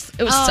gross.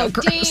 It was so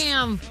gross.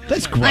 Damn.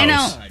 That's gross. I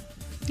know.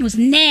 It was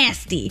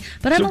nasty,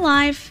 but I'm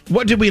alive.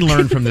 What did we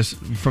learn from this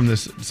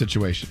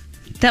situation?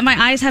 That my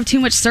eyes have too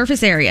much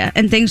surface area,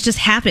 and things just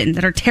happen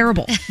that are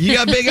terrible. You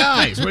got big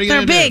eyes. What are you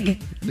They're going to do?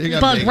 big. You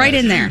got Bug big right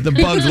eyes. in there. The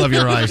bugs love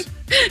your eyes.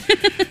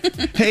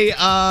 Hey,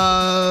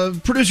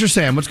 producer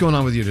Sam, what's going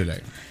on with you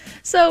today?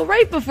 So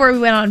right before we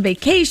went on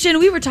vacation,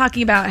 we were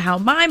talking about how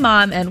my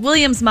mom and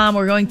William's mom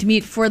were going to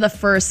meet for the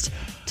first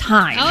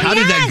time. Oh, How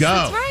did that go?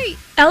 That's right.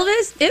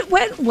 Elvis, it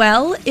went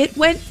well. It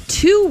went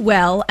too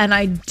well, and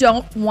I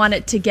don't want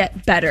it to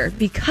get better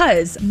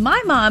because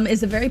my mom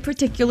is a very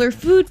particular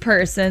food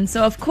person.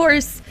 So, of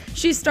course,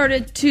 she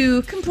started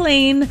to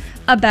complain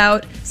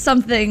about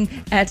something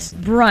at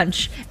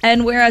brunch.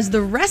 And whereas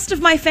the rest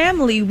of my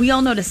family, we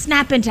all know to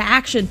snap into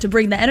action to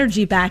bring the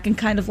energy back and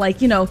kind of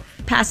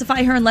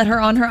pacify her and let her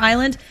on her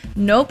island.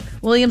 Nope.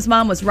 William's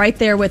mom was right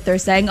there with her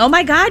saying, oh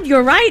my God,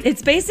 you're right.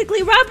 It's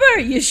basically rubber.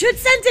 You should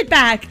send it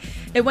back.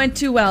 It went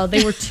too well.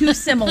 They were too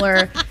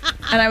similar,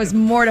 and I was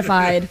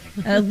mortified.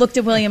 And I looked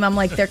at William. I'm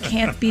like, there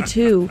can't be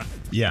two.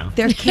 Yeah.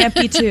 There can't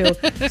be two.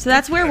 So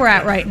that's where we're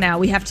at right now.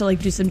 We have to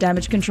do some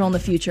damage control in the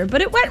future, but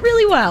it went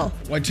really well.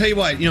 Well, I tell you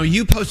what,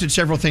 you posted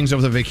several things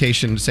over the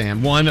vacation,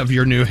 Sam. One of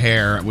your new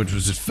hair, which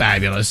was just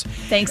fabulous.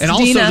 Thanks, and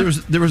Dina.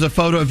 also there was a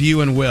photo of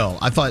you and Will.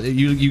 I thought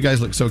you guys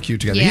look so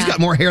cute together. Yeah. He's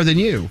got more hair than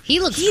you. He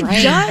looks He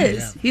great.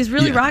 does. He's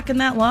really Yeah. rocking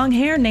that long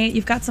hair, Nate.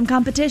 You've got some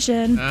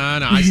competition. No,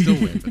 I still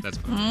win, but that's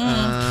fine.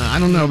 I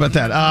don't know about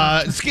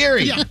that.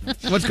 Scary. Yeah.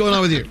 What's going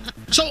on with you?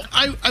 So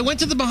I went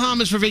to the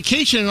Bahamas for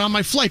vacation, and on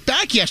my flight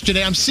back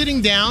yesterday, I'm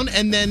sitting down,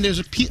 and then there's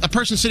a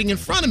person sitting in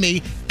front of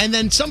me, and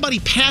then somebody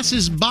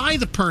passes by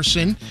the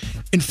person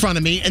in front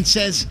of me and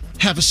says,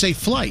 have a safe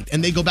flight,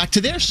 and they go back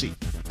to their seat.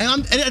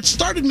 And it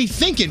started me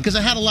thinking, because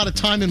I had a lot of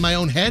time in my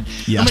own head.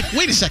 Yeah. I'm like,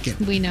 wait a second.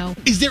 We know.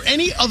 Is there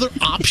any other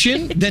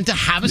option than to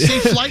have a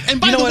safe flight?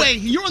 And by You know the what? way,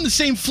 you're on the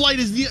same flight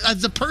as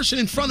the person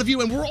in front of you,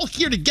 and we're all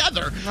here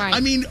together. Right. I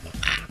mean,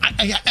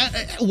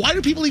 why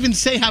do people even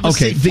say have a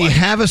Okay, safe the flight?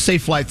 have a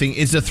safe flight thing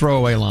is a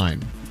throwaway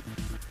line.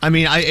 I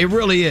mean, it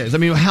really is. I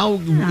mean,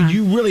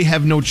 you really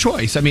have no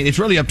choice. I mean, it's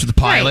really up to the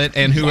pilot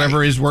and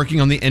whoever is working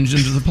on the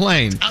engines of the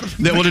plane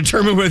that will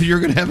determine whether you're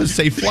going to have a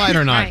safe flight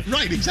or not.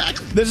 Right,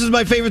 exactly. This is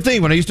my favorite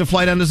thing. When I used to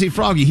fly down to see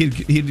Froggy,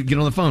 he'd get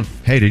on the phone.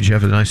 Hey, did you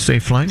have a nice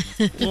safe flight?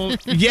 Well,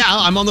 yeah,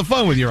 I'm on the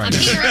phone with you right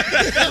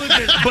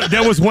now. But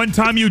there was one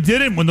time you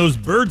didn't when those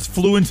birds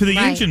flew into the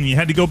Right. engine and you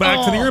had to go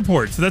back to the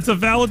airport. So that's a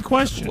valid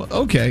question. Well,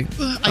 okay.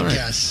 I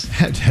guess.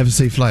 Have a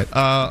safe flight.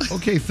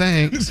 Okay,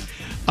 thanks.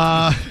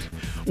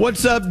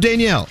 What's up,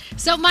 Danielle?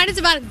 So mine is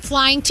about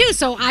flying too.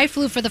 So I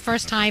flew for the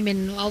first time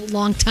in a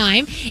long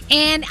time,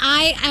 and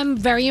I am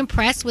very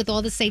impressed with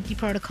all the safety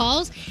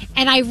protocols.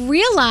 And I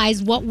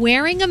realized what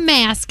wearing a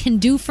mask can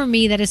do for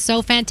me that is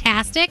so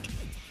fantastic.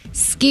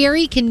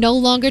 Scary can no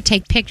longer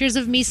take pictures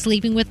of me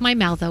sleeping with my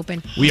mouth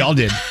open. We all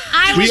did.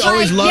 We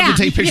always loved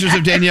to take pictures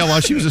of Danielle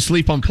while she was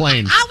asleep on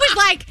planes. I was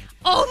like,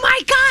 oh my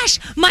gosh,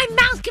 my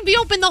mouth can be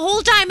open the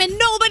whole time and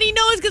nobody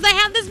knows because I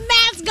have this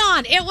mask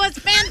on. It was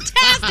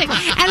fantastic.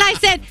 And I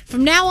said,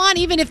 from now on,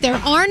 even if there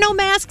are no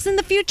masks in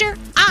the future,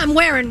 I'm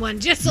wearing one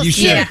just so You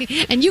should.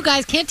 scary. And you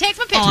guys can't take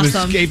my pictures.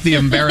 To escape the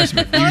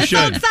embarrassment. You I was should.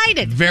 so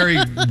excited.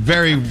 Very,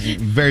 very,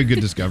 very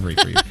good discovery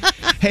for you.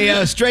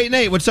 Hey, Straight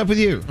Nate, what's up with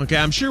you? Okay,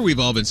 I'm sure we've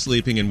all been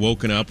sleeping and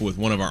woken up with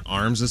one of our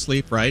arms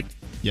asleep, right?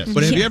 Yes.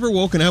 But have you ever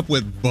woken up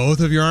with both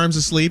of your arms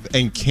asleep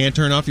and can't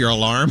turn off your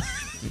alarm?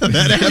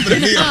 That happened to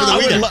me over the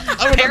weekend.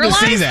 I would love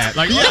to see that.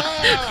 Like,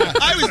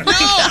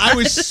 I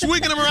was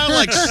swinging them around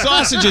like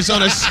sausages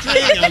on a string.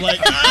 I'm like,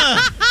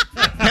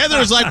 Heather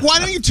was like, why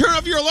don't you turn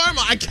off your alarm?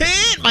 I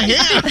can't. My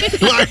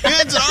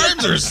hands and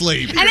arms are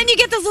asleep. And then you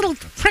get those little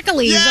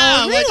pricklies,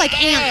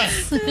 like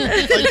ants.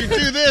 Like you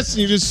do this and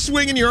you're just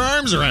swinging your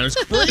arms around. It's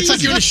crazy. It's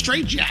like you're in a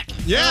straitjacket.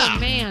 Yeah. Oh,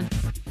 man.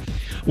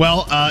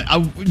 Well,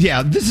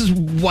 this is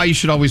why you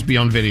should always be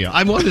on video.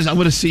 I want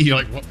to see you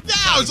like. Yeah,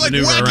 I was like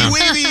wacky,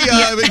 wavy,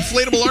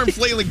 inflatable arm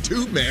flailing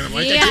tube man. I'm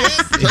like, I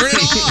can't turn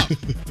it off.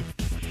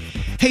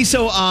 Hey,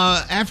 so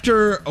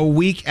after a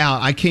week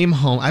out, I came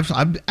home.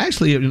 I've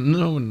actually,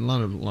 no, a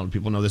lot of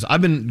people know this.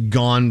 I've been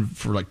gone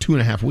for like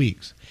 2.5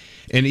 weeks.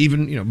 And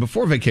even,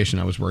 before vacation,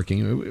 I was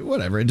working.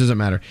 Whatever, it doesn't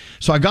matter.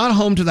 So I got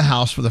home to the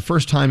house for the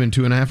first time in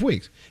 2.5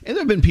 weeks. And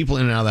there have been people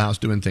in and out of the house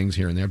doing things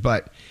here and there.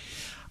 But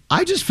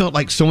I just felt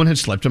like someone had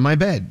slept in my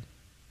bed.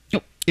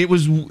 It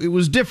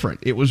was different.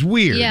 It was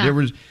weird. Yeah.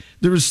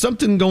 There was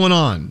something going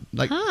on.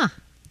 Like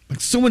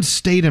someone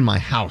stayed in my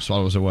house while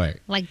I was away.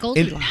 Like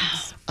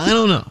Goldilocks. I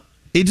don't know.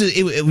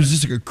 It was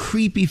just like a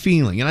creepy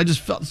feeling, and I just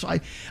felt so I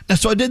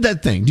did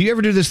that thing. Do you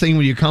ever do this thing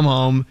when you come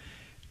home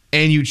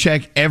and you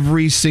check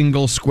every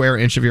single square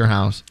inch of your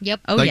house? Yep.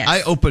 Yes.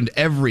 I opened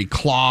every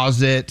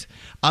closet.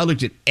 I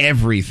looked at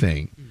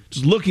everything,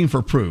 just looking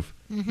for proof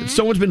that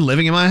someone's been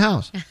living in my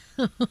house.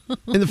 And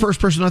the first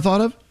person I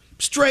thought of,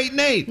 Straight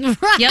Nate.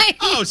 Right. Yep.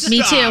 Oh, stop.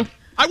 Me too.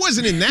 I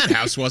wasn't in that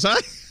house, was I?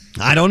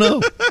 I don't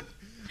know.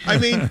 I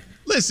mean,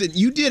 listen,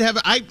 you did have.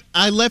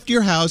 I left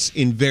your house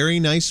in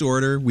very nice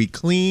order. We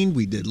cleaned,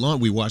 we did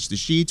laundry, we washed the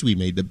sheets, we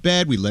made the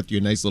bed, we left you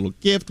a nice little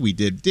gift, we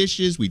did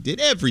dishes, we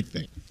did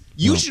everything.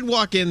 You should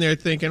walk in there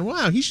thinking,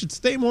 "Wow, he should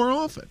stay more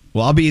often."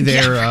 Well, I'll be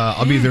there.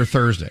 I'll be there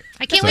Thursday.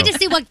 I can't wait to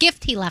see what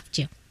gift he left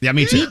you. Yeah,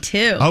 me too. Me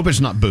too. I hope it's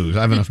not booze.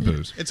 I have enough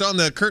booze. It's on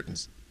the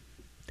curtains.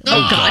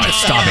 Oh, God,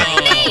 stop it.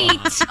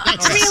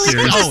 Nate!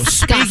 Really? Oh,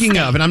 speaking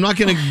of, and I'm not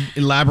going to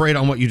elaborate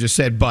on what you just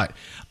said, but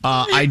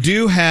I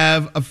do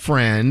have a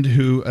friend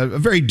a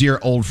very dear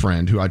old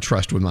friend who I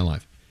trust with my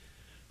life.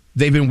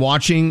 They've been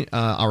watching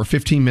our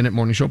 15-minute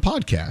morning show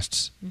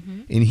podcasts,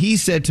 and he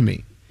said to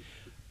me,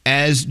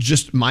 as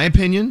just my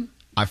opinion,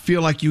 I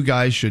feel like you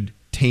guys should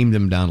tame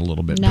them down a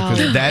little bit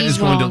because that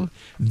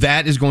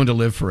is going to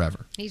live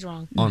forever. He's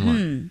wrong.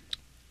 Online.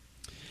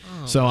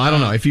 So I don't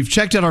know. If you've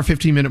checked out our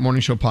 15-minute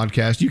morning show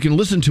podcast, you can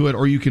listen to it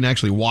or you can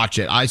actually watch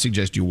it. I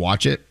suggest you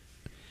watch it.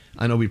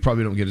 I know we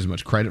probably don't get as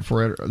much credit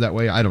for it that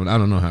way. I don't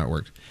know how it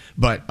works.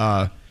 But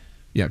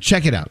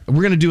check it out.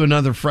 We're going to do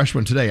another fresh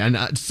one today.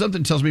 And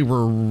something tells me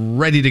we're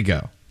ready to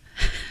go.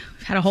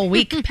 We've had a whole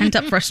week pent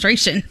up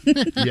frustration.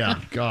 Yeah,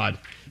 God.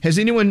 Is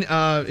anyone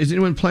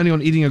planning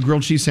on eating a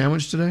grilled cheese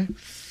sandwich today?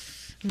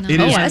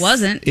 No, I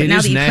wasn't. But now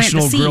that you plant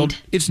the seed.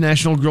 It's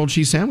National Grilled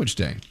Cheese Sandwich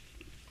Day.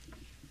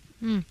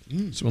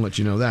 So I'll let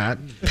you know that.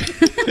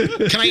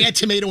 Can I add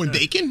tomato and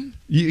bacon?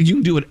 You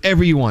can do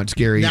whatever you want,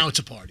 Scary. Now it's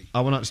a party. I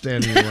will not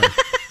stand in your way.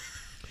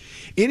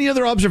 Any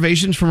other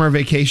observations from our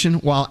vacation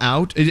while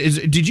out?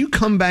 Did you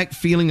come back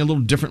feeling a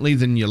little differently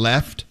than you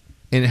left?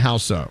 And how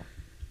so?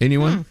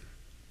 Anyone?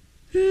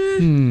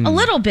 A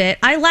little bit.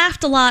 I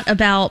laughed a lot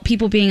about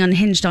people being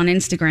unhinged on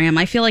Instagram.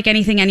 I feel like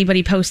anything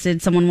anybody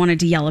posted, someone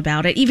wanted to yell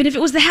about it, even if it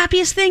was the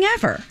happiest thing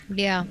ever.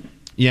 Yeah.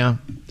 Yeah.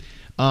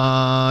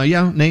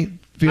 Nate?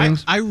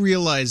 Feelings? I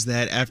realized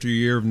that after a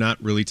year of not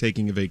really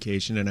taking a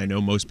vacation, and I know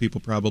most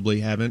people probably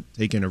haven't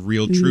taken a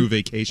real, true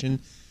vacation,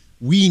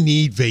 we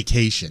need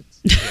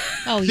vacations.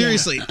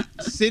 Seriously,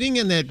 sitting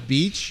in that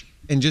beach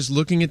and just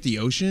looking at the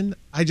ocean,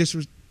 I just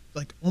was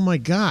like, oh my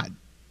God,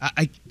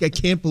 I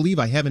can't believe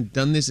I haven't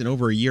done this in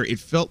over a year. It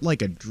felt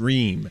like a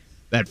dream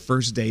that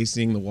first day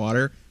seeing the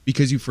water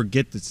because you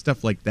forget that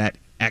stuff like that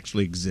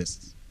actually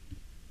exists.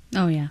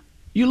 Oh, yeah.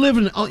 You live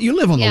on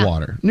the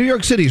water. New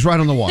York City's right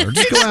on the water.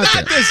 Just go out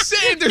there. It's not the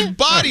same. There's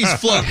bodies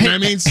floating. I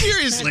mean,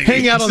 seriously.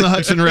 Hang out on the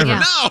Hudson River.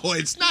 No,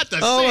 it's not the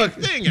same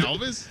thing,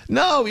 Elvis.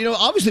 No,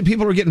 obviously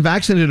people are getting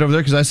vaccinated over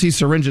there because I see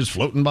syringes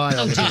floating by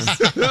all the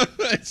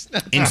time.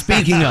 And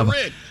speaking of,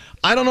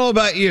 I don't know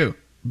about you,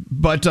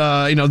 but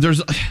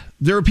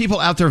there are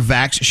people out there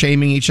vax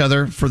shaming each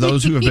other for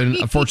those who have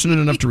been fortunate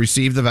enough to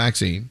receive the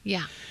vaccine.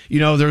 Yeah.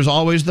 There's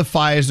always the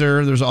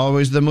Pfizer, there's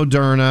always the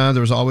Moderna,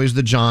 there's always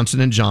the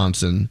Johnson &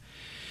 Johnson.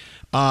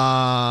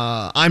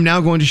 I'm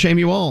now going to shame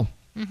you all.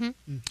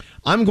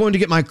 I'm going to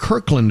get my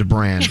Kirkland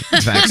brand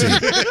vaccine.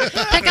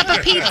 Pick up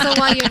a pizza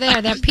while you're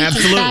there. That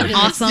pizza's Absolutely.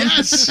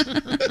 fabulous. Awesome.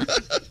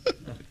 Yes.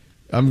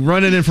 I'm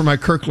running in for my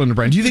Kirkland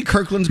brand. Do you think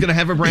Kirkland's going to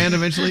have a brand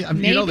eventually?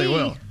 You know they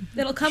will.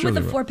 It'll come Sure with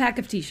a they will. 4-pack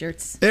of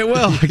T-shirts. It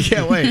will. I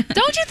can't wait.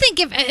 Don't you think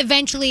if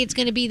eventually it's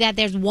going to be that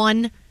there's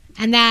one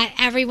and that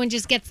everyone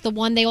just gets the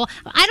one they all?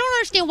 I don't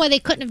understand why they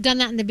couldn't have done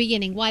that in the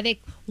beginning.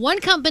 One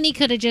company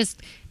could have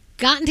just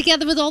gotten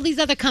together with all these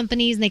other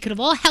companies and they could have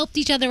all helped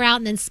each other out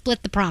and then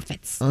split the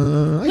profits.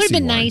 Would have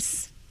been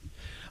nice.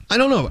 I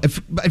don't know.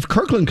 If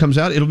Kirkland comes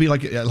out, it'll be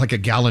like a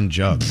gallon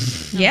jug.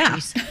 Yeah.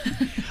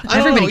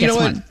 Everybody gets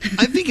one.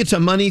 I think it's a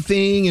money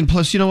thing, and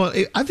plus, you know what?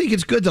 I think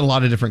it's good that a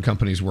lot of different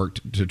companies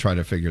worked to try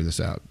to figure this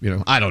out.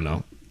 I don't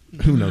know.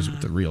 Who knows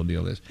what the real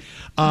deal is?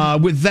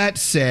 With that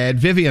said,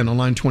 Vivian on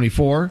line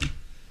 24,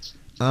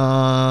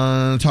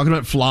 talking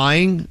about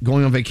flying,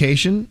 going on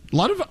vacation. A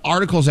lot of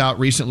articles out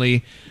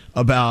recently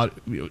about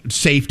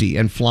safety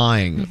and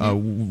flying,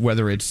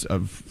 whether it's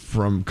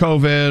from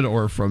COVID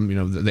or from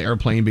the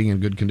airplane being in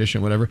good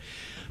condition, whatever.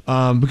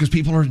 Because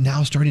people are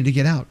now starting to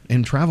get out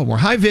and travel more.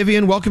 Hi,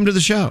 Vivian. Welcome to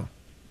the show.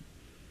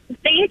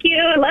 Thank you.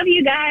 I love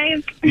you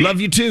guys.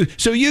 Love you too.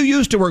 So you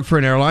used to work for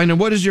an airline, and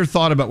what is your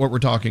thought about what we're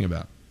talking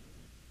about?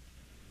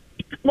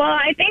 Well,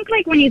 I think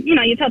when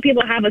you tell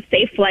people have a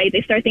safe flight,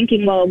 they start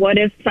thinking, well, what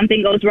if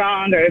something goes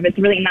wrong or if it's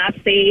really not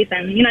safe?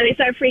 And, they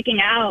start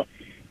freaking out.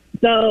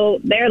 So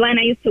the airline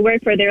I used to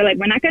work for, they were like,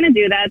 we're not going to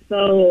do that.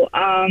 So,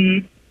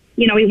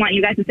 we want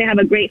you guys to say have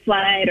a great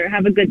flight or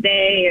have a good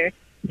day or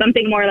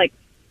something more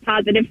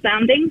positive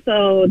sounding.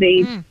 So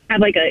they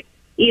have a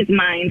ease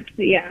mind.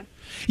 So, yeah.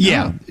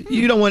 Yeah,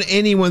 you don't want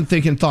anyone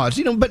thinking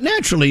thoughts, but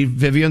naturally,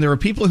 Vivian, there are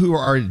people who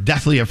are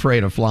deathly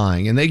afraid of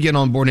flying and they get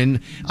on board, and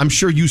I'm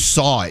sure you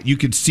saw it. You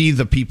could see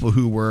the people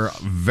who were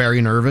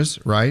very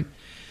nervous, right?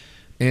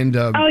 And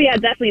oh, yeah,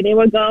 definitely. They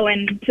would go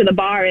to the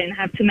bar and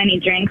have too many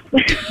drinks.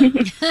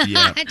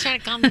 Yeah. Try to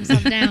calm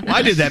themselves down.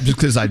 I did that just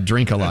because I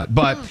drink a lot.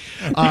 But,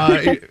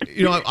 I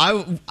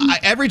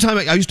every time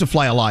I used to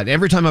fly a lot,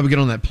 every time I would get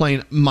on that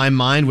plane, my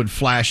mind would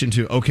flash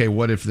into, okay,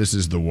 what if this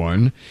is the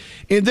one?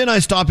 And then I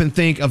stop and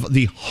think of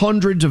the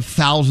hundreds of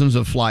thousands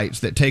of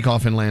flights that take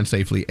off and land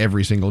safely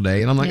every single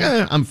day. And I'm like,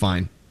 I'm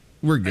fine.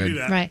 We're good. I do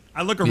that. Right.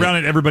 I look around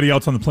at everybody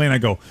else on the plane. I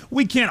go,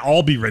 we can't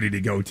all be ready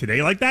to go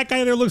today. Like that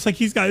guy there looks like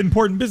he's got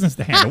important business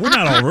to handle.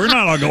 We're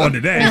not all going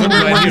today.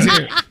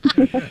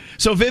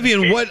 So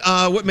Vivian,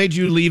 what made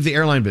you leave the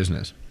airline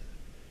business?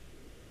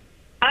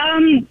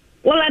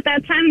 Well, at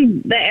that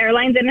time, the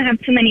airline didn't have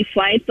too many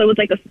flights, so it was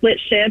a split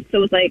shift.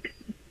 So it was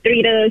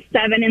 3 to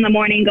 7 in the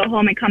morning, go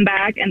home and come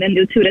back, and then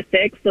do 2 to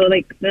 6. So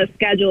the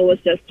schedule was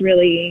just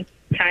really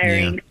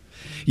tiring.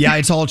 Yeah,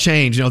 it's all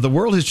changed. The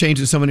world has changed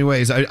in so many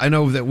ways. I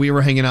know that we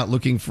were hanging out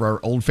looking for our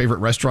old favorite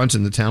restaurants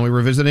in the town we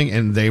were visiting,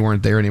 and they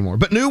weren't there anymore.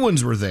 But new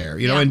ones were there,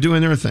 and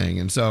doing their thing.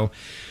 And so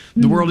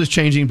the world is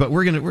changing, but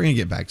we're gonna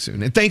get back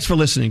soon. And thanks for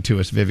listening to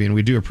us, Vivian.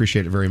 We do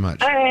appreciate it very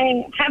much. All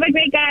right. Have a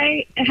great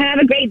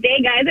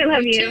day, guys. I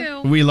love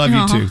you. We love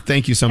you too.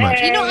 Thank you so much.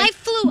 I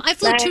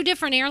flew 2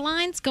 different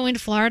airlines going to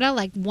Florida,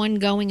 one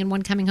going and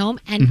one coming home,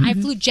 and I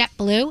flew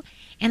JetBlue.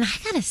 And I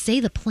gotta say,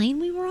 the plane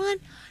we were on,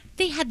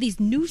 they had these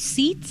new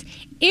seats.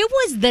 It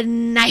was the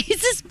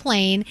nicest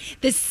plane.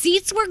 The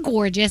seats were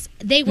gorgeous.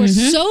 They were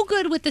so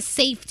good with the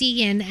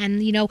safety and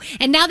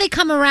now they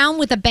come around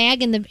with a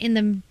bag in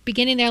the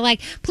beginning. They're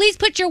like, please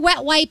put your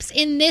wet wipes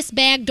in this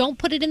bag. Don't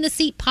put it in the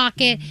seat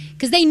pocket,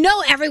 because they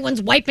know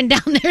everyone's wiping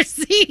down their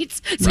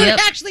seats. So they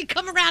actually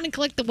come around and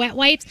collect the wet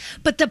wipes.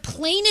 But the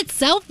plane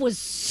itself was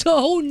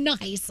so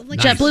nice. I'm like,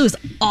 JetBlue is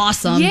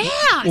awesome.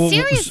 Yeah,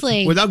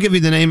 seriously. Without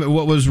giving the name,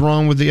 what was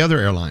wrong with the other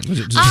airline? Was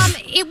it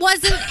it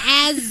wasn't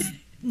as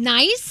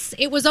nice.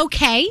 It was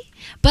okay,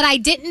 but I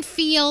didn't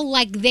feel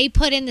like they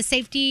put in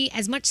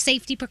as much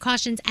safety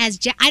precautions as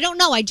I don't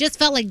know. I just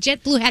felt like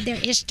JetBlue had their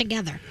ish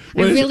together.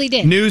 I really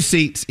did. New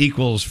seats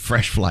equals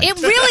fresh flight.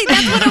 That's what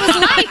it was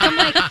like. I'm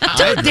like,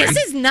 dude, this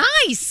is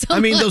nice.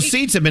 Those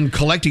seats have been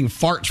collecting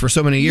farts for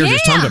so many years. Yeah.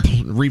 It's time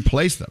to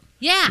replace them.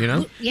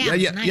 Yeah.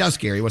 Yeah,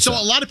 Scary. What's so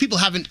up? A lot of people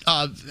haven't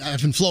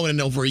flown in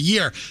over a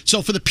year.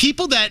 So for the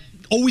people that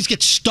always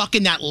get stuck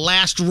in that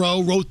last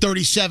row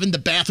 37, the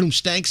bathroom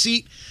stank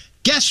seat,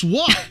 guess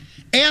what?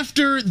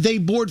 After they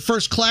board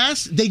first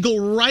class, they go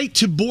right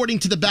to boarding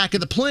to the back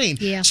of the plane.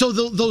 Yeah. So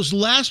those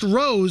last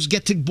rows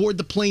get to board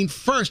the plane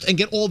first and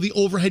get all the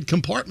overhead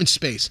compartment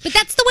space. But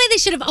that's the way they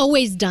should have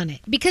always done it.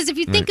 Because if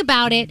you think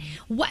about it,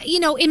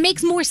 it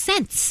makes more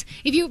sense.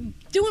 If you're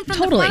doing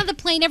from the front of the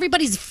plane,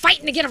 everybody's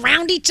fighting to get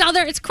around each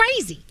other. It's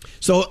crazy.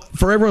 So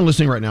for everyone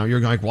listening right now, you're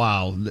like,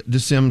 wow,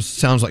 this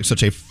sounds like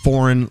such a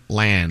foreign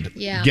land.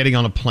 Yeah. Getting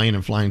on a plane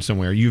and flying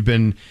somewhere. You've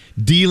been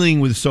dealing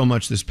with so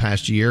much this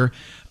past year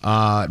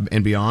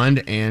and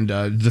beyond. And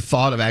the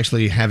thought of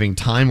actually having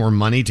time or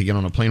money to get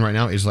on a plane right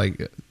now is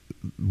like,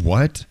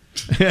 what?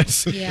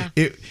 It's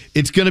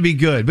going to be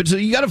good. But so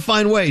you got to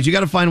find ways. You got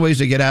to find ways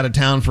to get out of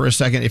town for a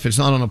second. If it's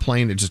not on a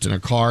plane, it's just in a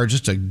car,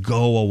 just to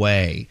go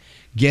away.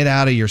 Get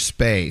out of your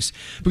space.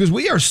 Because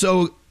we are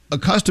so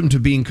accustomed to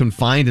being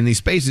confined in these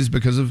spaces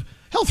because of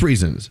health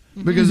reasons,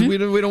 because we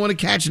don't want to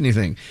catch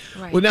anything.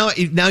 Right. Well,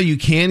 now you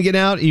can get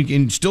out. You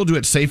can still do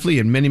it safely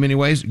in many, many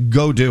ways.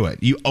 Go do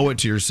it. You owe it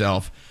to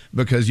yourself.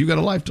 because you got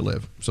a life to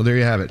live. So there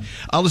you have it.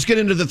 Let's get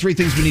into the 3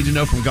 things we need to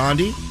know from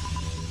Gandhi.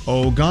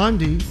 Oh,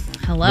 Gandhi.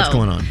 Hello. What's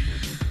going on?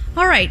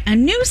 All right. A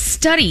new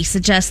study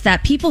suggests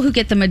that people who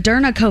get the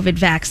Moderna COVID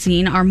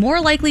vaccine are more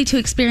likely to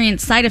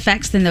experience side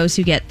effects than those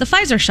who get the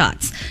Pfizer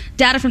shots.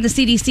 Data from the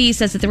CDC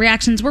says that the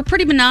reactions were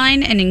pretty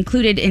benign and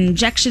included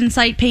injection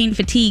site pain,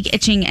 fatigue,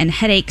 itching, and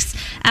headaches.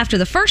 After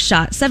the first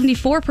shot,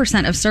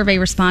 74% of survey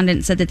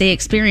respondents said that they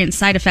experienced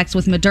side effects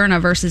with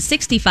Moderna versus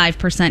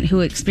 65%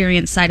 who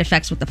experienced side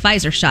effects with the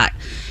Pfizer shot.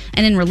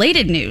 And in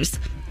related news,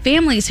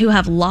 families who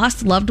have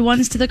lost loved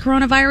ones to the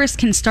coronavirus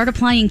can start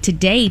applying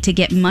today to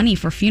get money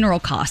for funeral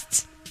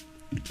costs.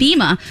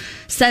 FEMA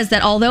says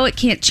that although it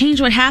can't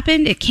change what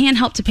happened, it can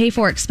help to pay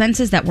for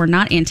expenses that were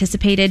not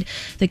anticipated.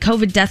 The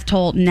COVID death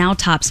toll now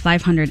tops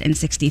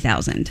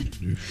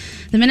 560,000.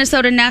 The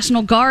Minnesota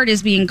National Guard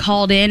is being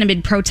called in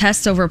amid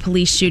protests over a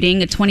police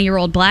shooting. A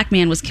 20-year-old black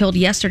man was killed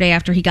yesterday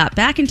after he got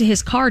back into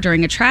his car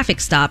during a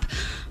traffic stop.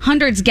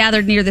 Hundreds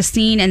gathered near the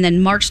scene and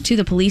then marched to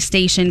the police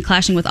station,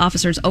 clashing with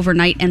officers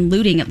overnight and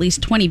looting at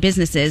least 20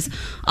 businesses.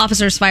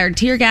 Officers fired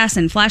tear gas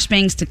and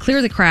flashbangs to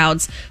clear the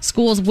crowds.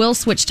 Schools will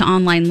switch to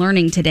online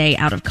learning today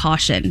out of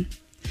caution.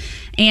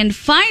 And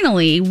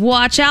finally,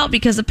 watch out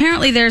because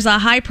apparently there's a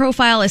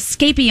high-profile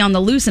escapee on the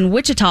loose in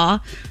Wichita.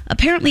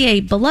 Apparently a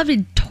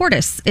beloved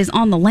tortoise is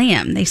on the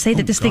lam. They say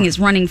that this thing is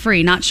running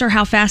free. Not sure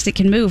how fast it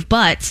can move,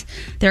 but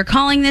they're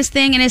calling this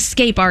thing an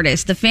escape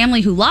artist. The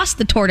family who lost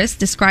the tortoise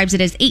describes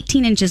it as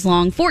 18 inches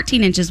long,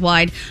 14 inches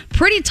wide,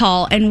 pretty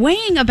tall, and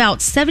weighing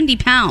about 70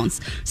 pounds.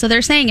 So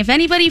they're saying if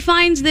anybody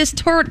finds this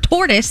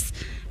tortoise,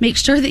 make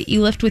sure that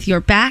you lift with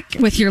your back,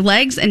 with your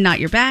legs, and not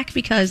your back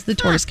because the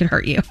tortoise could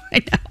hurt you. I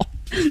know.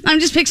 I'm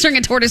just picturing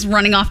a tortoise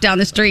running off down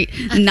the street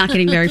and not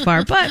getting very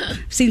far, but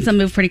I've seen some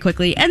move pretty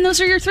quickly. And those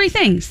are your 3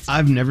 things.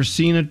 I've never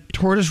seen a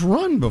tortoise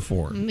run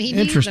before. Me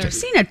Interesting. I've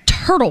seen a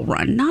turtle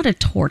run, not a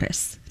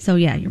tortoise. So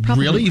yeah, you're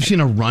probably Really? right. You've seen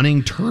a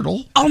running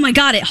turtle? Oh my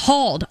God, it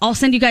hauled. I'll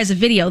send you guys a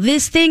video.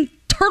 This thing,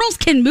 turtles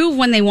can move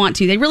when they want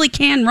to. They really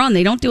can run.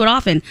 They don't do it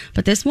often,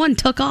 but this one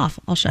took off.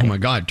 I'll show you. Oh my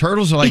God.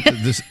 Turtles are like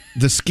the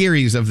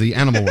scaries of the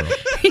animal world.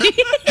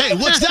 Hey,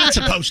 what's that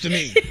supposed to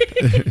mean?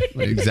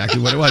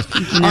 Exactly what it was.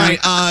 All right,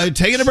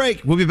 taking a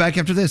break. We'll be back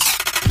after this.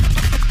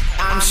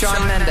 I'm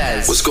Shawn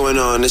Mendes. What's going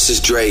on? This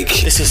is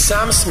Drake. This is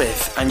Sam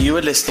Smith, and you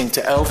are listening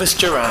to Elvis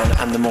Duran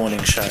and The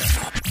Morning Show.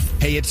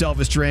 Hey, it's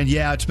Elvis Duran.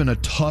 Yeah, it's been a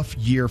tough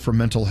year for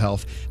mental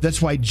health.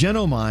 That's why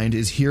Genomind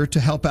is here to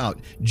help out.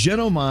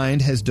 Genomind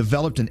has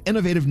developed an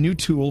innovative new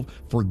tool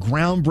for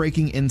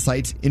groundbreaking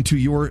insights into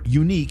your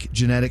unique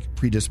genetic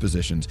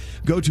predispositions.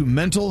 Go to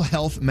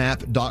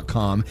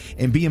mentalhealthmap.com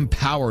and be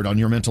empowered on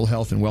your mental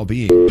health and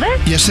well-being.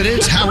 Yes, it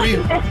is. How are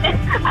you?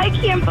 I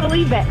can't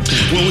believe it.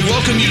 Well, we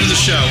welcome you to the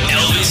show.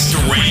 Elvis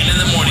Duran in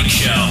the Morning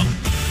Show.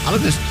 I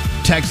love this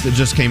text that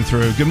just came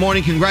through. Good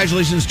morning.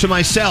 Congratulations to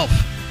myself.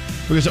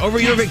 Because over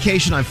your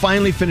vacation, I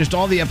finally finished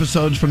all the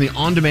episodes from the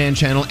On Demand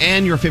channel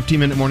and your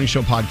 15-minute morning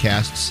show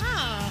podcasts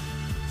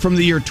from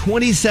the year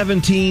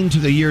 2017 to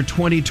the year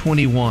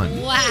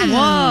 2021.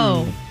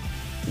 Wow.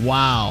 Whoa.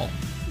 Wow.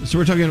 So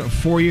we're talking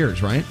 4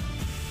 years, right?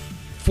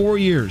 4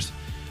 years.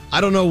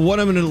 I don't know what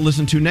I'm going to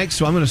listen to next,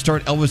 so I'm going to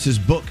start Elvis's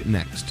book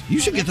next.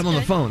 You should get them on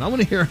the phone. I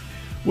want to hear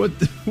what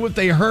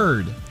they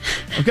heard.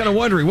 I'm kind of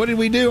wondering, what did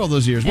we do all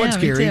those years? What's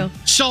scary?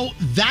 So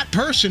that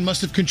person must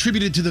have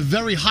contributed to the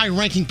very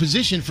high-ranking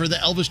position for the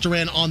Elvis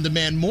Duran On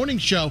Demand Morning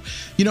Show.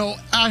 You know,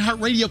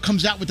 iHeartRadio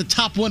comes out with the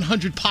top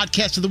 100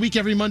 podcasts of the week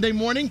every Monday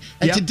morning,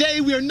 and today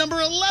we are number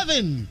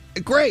 11.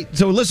 Great.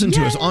 So listen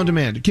to us on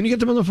demand. Can you get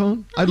them on the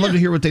phone? I'd love to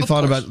hear what they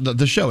thought about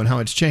the show and how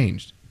it's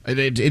changed.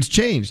 It's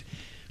changed.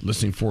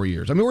 Listening 4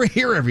 years. I mean, we're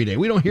here every day.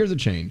 We don't hear the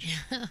change.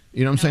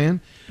 You know what I'm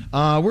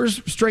saying?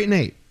 Where's Straight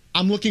Nate?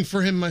 I'm looking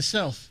for him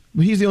myself.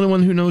 He's the only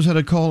one who knows how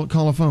to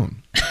call a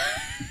phone.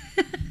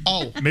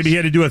 Oh. Maybe he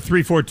had to do a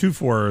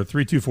 3424 or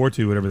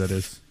 3242, whatever that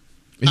is.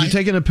 Is he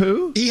taking a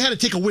poo? He had to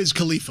take a Wiz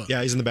Khalifa.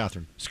 Yeah, he's in the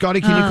bathroom. Scotty,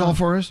 can you call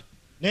for us?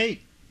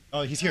 Nate.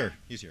 Oh, he's here.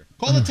 He's here.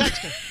 Call the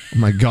texter. Oh,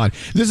 my God.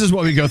 This is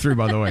what we go through,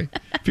 by the way.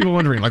 People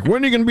wondering, like,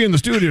 when are you going to be in the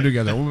studio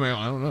together? Well,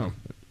 I don't know.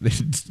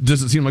 It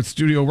doesn't seem like the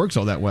studio works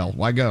all that well.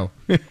 Why go?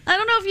 I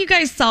don't know if you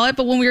guys saw it,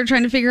 but when we were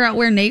trying to figure out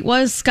where Nate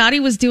was, Scotty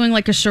was doing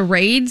like a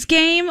charades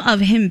game of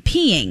him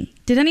peeing.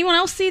 Did anyone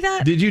else see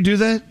that? Did you do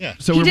that? Yeah.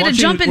 So He did a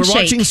jump and we're shake.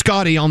 watching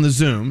Scotty on the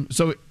Zoom.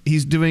 So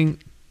he's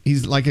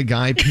like a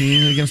guy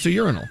peeing against a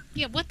urinal.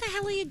 Yeah, what the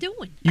hell are you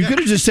doing? You could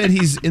have just said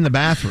he's in the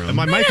bathroom. And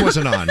my mic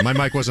wasn't on. My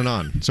mic wasn't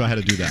on, so I had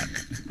to do that.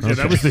 Yeah,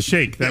 that was the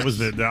shake. That was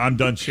the I'm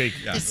done shake.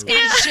 The Scotty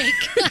shake.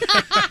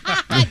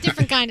 A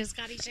different kind of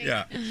Scotty shake.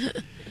 Yeah.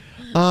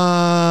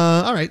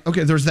 All right.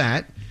 Okay, there's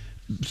that.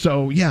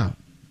 So, yeah.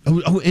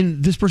 Oh,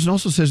 and this person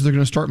also says they're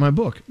going to start my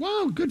book.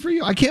 Wow, good for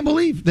you. I can't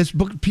believe this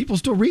book. People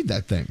still read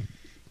that thing.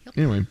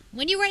 Anyway.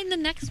 When are you writing the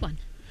next one?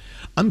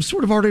 I'm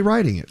sort of already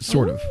writing it,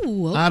 sort of.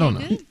 Okay, I don't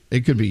know. good.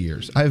 It could be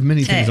years. I have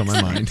many things on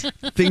my mind.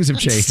 Things have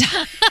changed.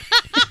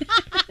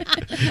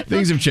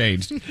 Things have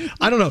changed.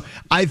 I don't know.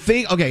 I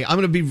think, okay, I'm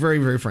going to be very,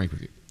 very frank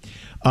with you.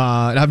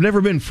 And I've never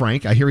been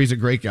frank. I hear he's a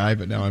great guy,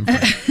 but now I'm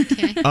frank.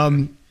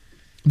 Okay.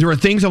 There are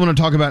things I want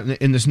to talk about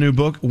in this new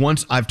book.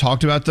 Once I've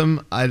talked about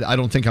them, I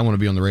don't think I want to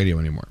be on the radio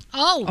anymore.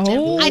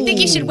 Oh, I think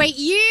you should wait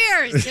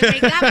years to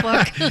make that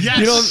book.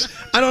 You know,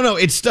 I don't know.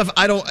 It's stuff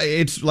I don't.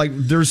 It's like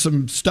there's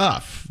some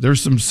stuff.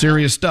 There's some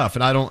serious stuff,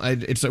 and I don't.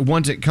 It's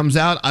once it comes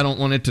out, I don't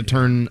want it to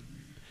turn.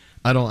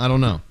 I don't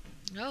know.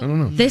 I don't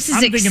know. This is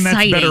I'm thinking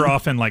exciting. that's better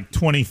off in like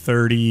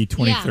 2030,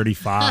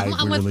 2035.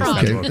 I'm we with release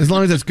Frank. that book. As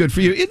long as that's good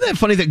for you. Isn't that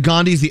funny that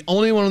Gandhi's the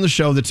only one on the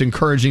show that's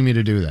encouraging me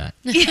to do that?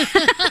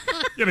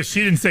 Yeah, but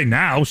she didn't say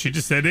now. She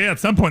just said, yeah, at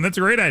some point, that's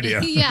a great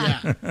idea.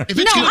 Yeah.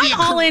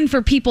 I'm all in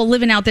for people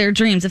living out their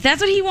dreams. If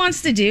that's what he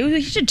wants to do,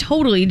 he should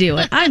totally do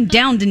it. I'm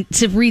down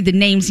to read the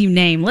names you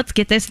name. Let's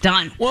get this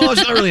done. Well,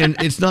 it's not really.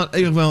 It's not.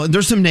 Well,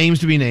 there's some names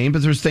to be named,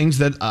 but there's things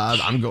that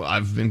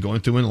I've been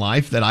going through in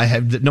life that I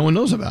have that no one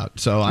knows about.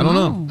 So I don't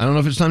know. I don't know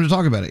if it's time to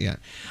talk about it yet.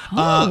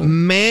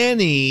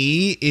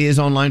 Manny is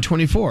on line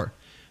 24.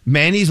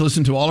 Manny's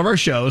listened to all of our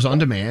shows on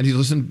demand. He's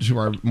listened to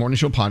our morning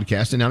show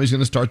podcast, and now he's going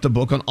to start the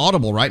book on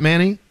Audible, right,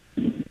 Manny?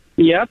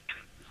 Yep.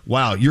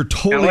 Wow, you're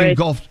totally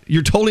engulfed.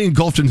 You're totally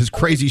engulfed in this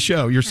crazy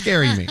show. You're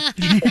scaring me.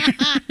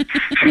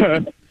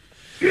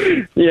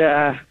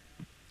 Yeah.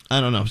 I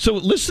don't know. So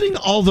listening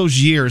all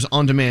those years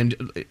on demand,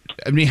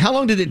 I mean, how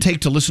long did it take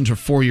to listen to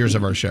 4 years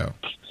of our show?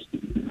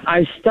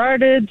 I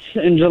started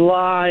in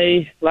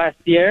July last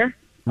year.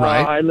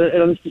 Right. I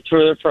listened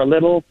to it for a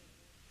little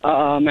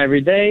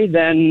every day.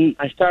 Then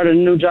I started a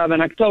new job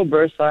in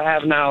October, so I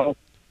have now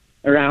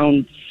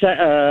around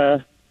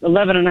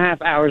 11 and a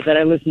half hours that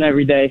I listen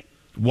every day.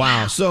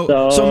 Wow.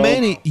 So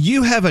Manny,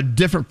 you have a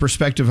different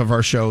perspective of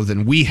our show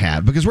than we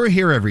have because we're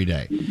here every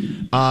day.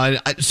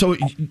 So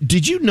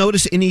did you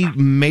notice any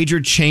major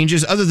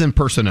changes other than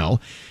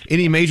personnel,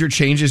 any major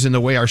changes in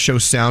the way our show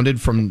sounded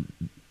from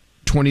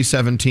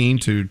 2017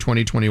 to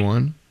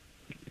 2021?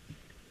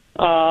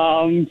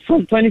 From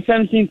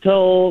 2017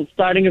 till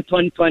starting of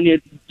 2020,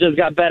 it just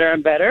got better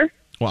and better.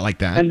 Well, I like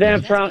that. And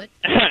then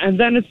and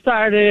then it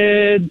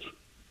started.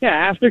 Yeah,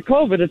 after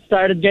COVID, it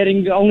started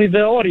getting only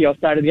the audio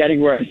started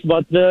getting worse,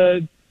 but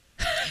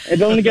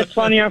it only gets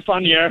funnier and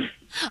funnier.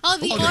 Oh,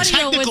 the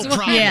audio was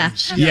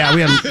worse. Yeah,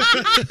 we have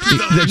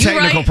the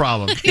technical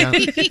problem. Yeah.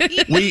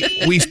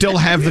 We still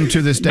have them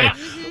to this day.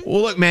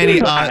 Well, look,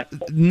 Manny,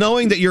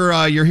 knowing that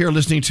you're here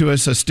listening to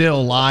us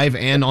still live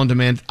and on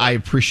demand, I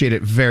appreciate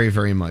it very,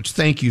 very much.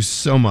 Thank you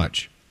so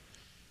much.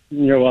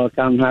 You're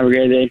welcome. Have a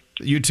great day.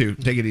 You too.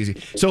 Take it easy.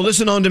 So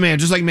listen on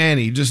demand, just like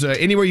Manny. Just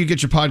anywhere you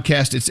get your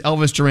podcast, it's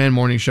Elvis Duran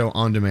Morning Show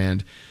on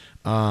demand.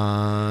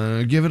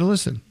 Give it a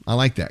listen. I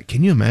like that.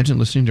 Can you imagine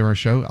listening to our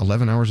show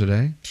 11 hours a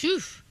day?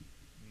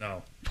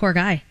 No. Poor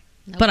guy.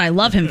 But I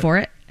love him for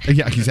it.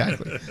 Yeah,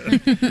 exactly.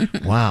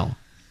 Wow.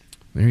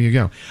 There you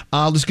go.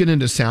 Let's get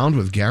into sound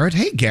with Garrett.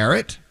 Hey,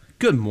 Garrett.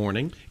 Good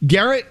morning.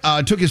 Garrett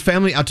took his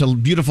family out to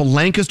beautiful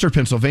Lancaster,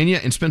 Pennsylvania,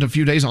 and spent a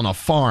few days on a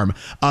farm.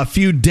 A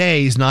few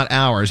days, not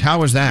hours. How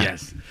was that?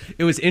 Yes.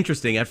 It was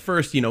interesting. At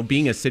first,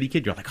 being a city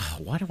kid, you're like,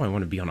 oh, why do I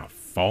want to be on a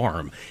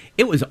farm?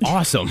 It was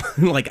awesome.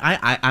 Like,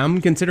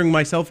 I'm considering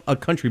myself a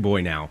country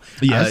boy now.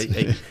 Yes.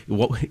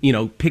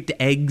 Picked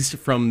eggs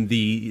from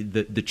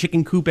the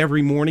chicken coop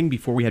every morning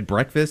before we had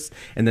breakfast.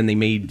 And then they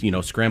made,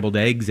 scrambled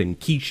eggs and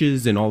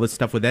quiches and all this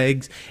stuff with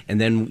eggs. And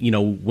then,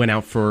 went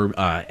out for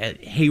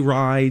hay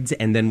rides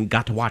and then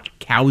got to watch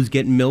cows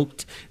get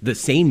milked. The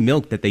same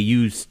milk that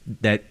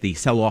they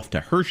sell off to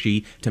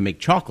Hershey to make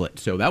chocolate.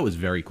 So that was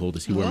very cool to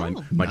see where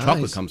my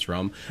chocolate comes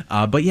from.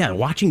 But yeah,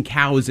 watching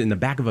cows in the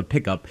back of a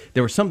pickup,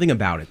 there was something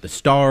about it. The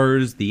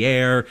stars, the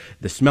air,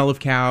 the smell of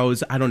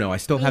cows. I don't know. I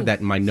still have that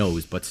in my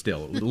nose, but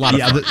still, a lot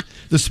of fun.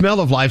 The smell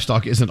of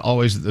livestock isn't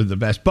always the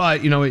best.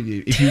 But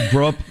if you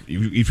grow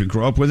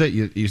up with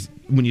it,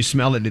 when you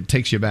smell it, it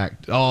takes you back.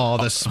 Oh,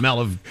 the smell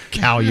of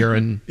cow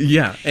urine.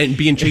 Yeah, and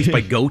being chased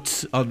by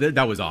goats.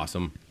 That was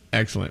awesome.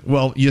 Excellent.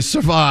 Well, you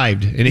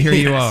survived, and here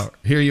you are.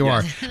 Here you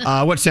are.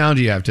 What sound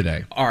do you have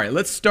today? All right,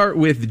 let's start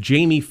with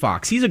Jamie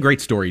Foxx. He's a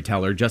great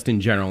storyteller, just in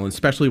general, and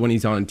especially when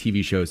he's on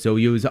TV shows. So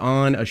he was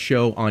on a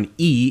show on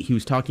E! He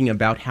was talking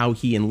about how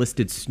he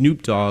enlisted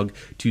Snoop Dogg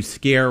to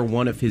scare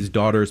one of his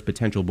daughter's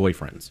potential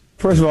boyfriends.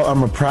 First of all,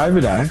 I'm a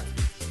private eye.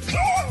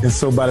 And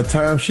so by the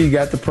time she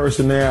got the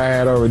person there, I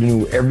had already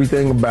knew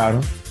everything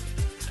about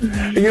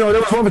him. There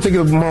was one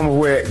particular moment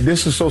where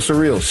this is so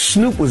surreal.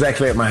 Snoop was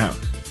actually at my house.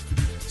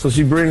 So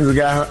she brings the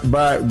guy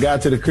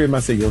to the crib, and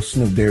I said, yo,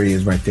 Snoop, there he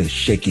is right there.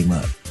 Shake him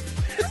up.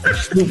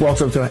 Snoop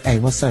walks up to her, hey,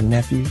 what's up,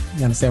 nephew?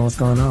 You understand what's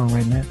going on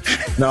right now?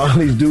 Now all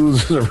these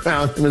dudes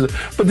around him.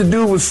 But the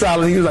dude was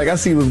solid. He was like, I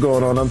see what's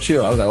going on. I'm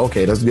chill. I was like,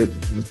 okay, that's good.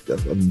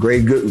 That's a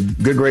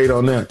good grade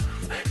on that.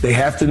 They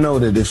have to know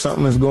that if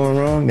something is going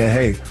wrong, that,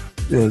 hey,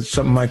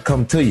 something might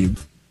come to you.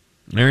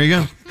 There you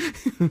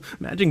go.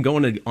 Imagine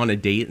going on a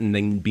date and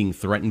then being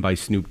threatened by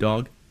Snoop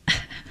Dogg.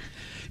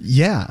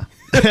 Yeah.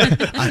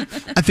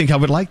 I think I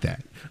would like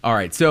that. All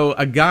right, so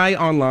a guy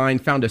online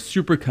found a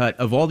supercut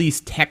of all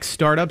these tech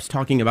startups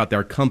talking about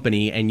their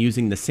company and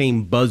using the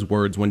same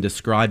buzzwords when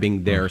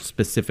describing their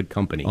specific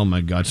company. Oh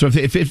my God! So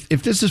if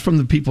this is from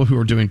the people who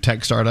are doing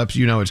tech startups,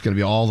 you know it's going to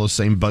be all those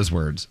same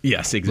buzzwords.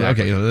 Yes,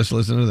 exactly. Okay, let's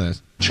listen to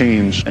this.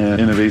 Change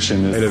and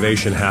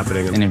innovation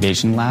happening.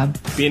 Innovation lab.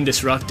 Being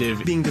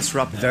disruptive. Being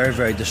disruptive. Very,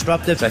 very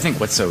disruptive. I think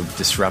what's so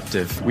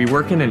disruptive? We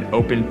work in an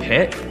open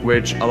pit,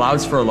 which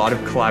allows for a lot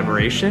of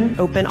collaboration.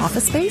 Open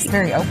office space.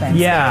 Very open.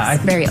 Yeah.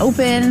 Very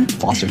open.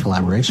 Foster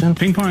collaboration.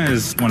 Ping pong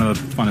is one of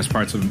the funnest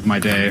parts of my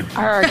day.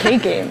 Our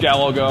arcade game.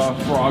 Galaga,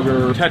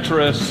 Frogger,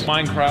 Tetris,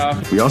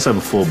 Minecraft. We also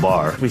have a full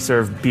bar. We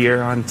serve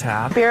beer on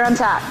tap. Beer on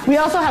tap. We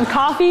also have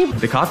coffee.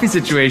 The coffee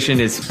situation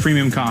is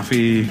Premium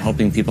coffee.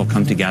 Helping people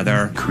come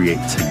together. Create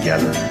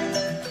together.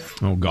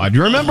 Oh God!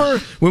 You remember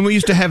when we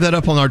used to have that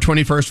up on our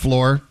 21st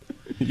floor?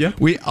 Yeah.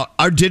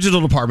 Our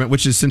digital department,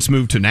 which has since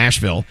moved to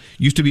Nashville,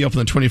 used to be up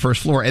on the 21st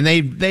floor, and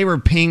they were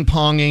ping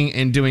ponging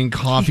and doing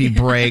coffee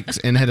breaks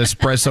and had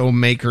espresso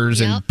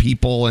makers and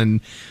people,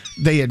 and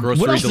they had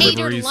grocery deliveries.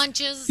 Catered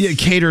lunches. Yeah,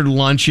 catered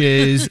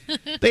lunches.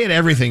 They had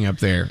everything up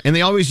there, and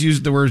they always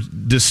used the word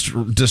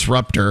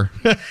disruptor.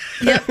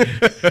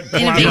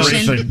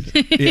 Innovation.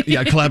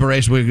 Yeah,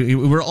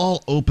 collaboration. We're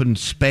all open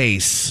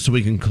space, so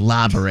we can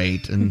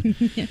collaborate. And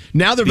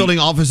now they're building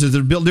offices.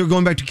 They're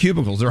going back to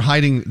cubicles. They're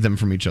hiding them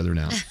from each other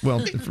now. Well,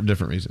 for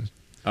different reasons.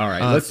 All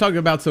right, let's talk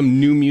about some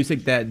new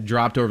music that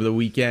dropped over the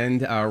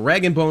weekend.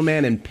 Rag & Bone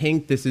Man and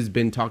Pink, this has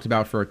been talked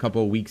about for a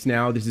couple of weeks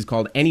now. This is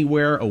called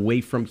Anywhere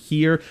Away From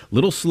Here.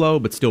 Little slow,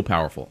 but still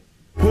powerful.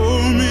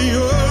 Pull me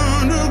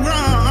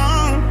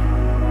underground.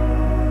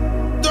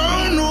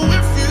 Don't know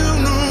if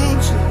you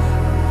notice.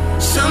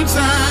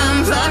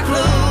 Sometimes I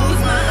close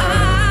my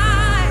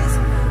eyes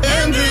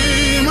and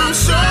dream I'm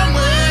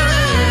somewhere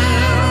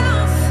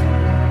else.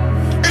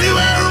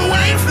 Anywhere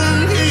away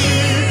from here.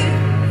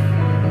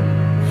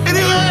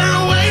 Anywhere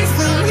away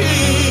from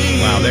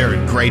here. Wow, they're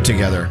great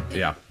together.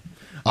 Yeah.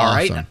 All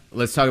Awesome. right,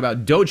 let's talk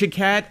about Doja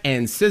Cat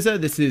and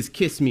SZA. This is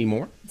Kiss Me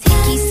More.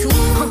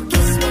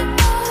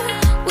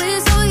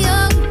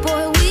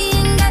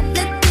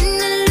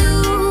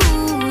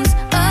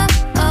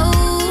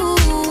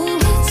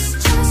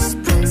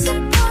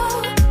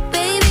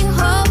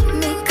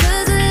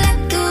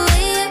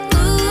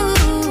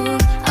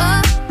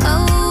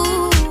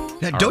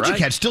 Doja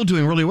Cat's still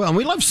doing really well, and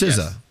we love SZA.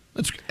 Yes.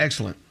 That's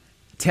excellent.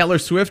 Taylor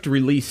Swift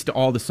released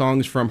all the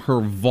songs from her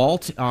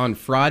vault on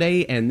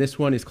Friday, and this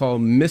one is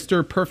called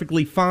Mr.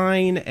 Perfectly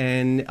Fine,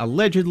 and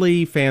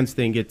allegedly fans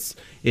think it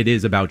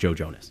is about Joe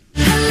Jonas.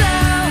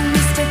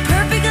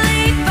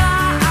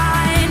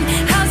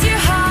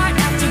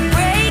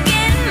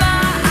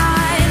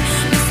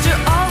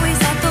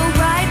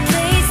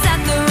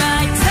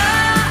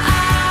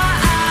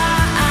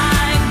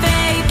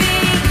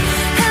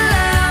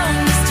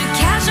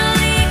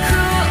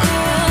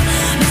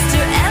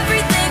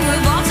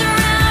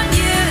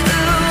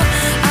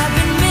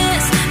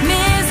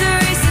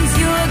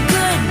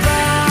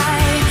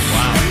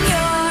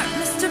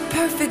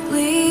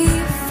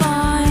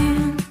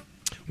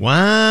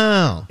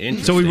 Wow.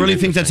 So we really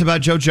think that's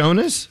about Joe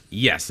Jonas?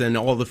 Yes, and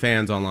all the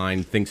fans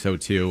online think so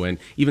too. And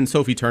even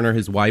Sophie Turner,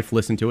 his wife,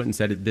 listened to it and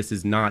said this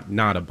is not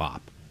a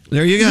bop.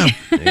 There you go.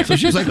 So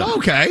she's like,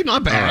 okay,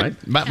 not bad.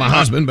 Right. About my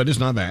husband, but it's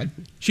not bad.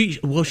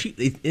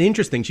 It's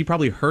interesting. She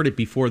probably heard it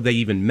before they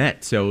even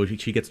met, so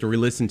she gets to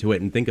re-listen to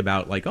it and think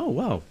about like, oh,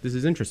 wow, this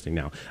is interesting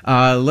now.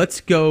 Let's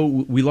go.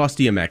 We lost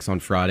DMX on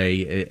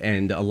Friday,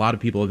 and a lot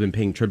of people have been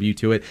paying tribute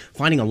to it,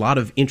 finding a lot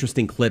of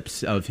interesting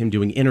clips of him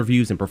doing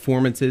interviews and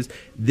performances.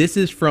 This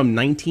is from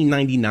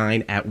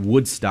 1999 at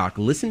Woodstock.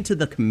 Listen to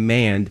the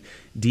command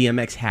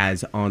DMX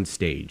has on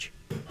stage.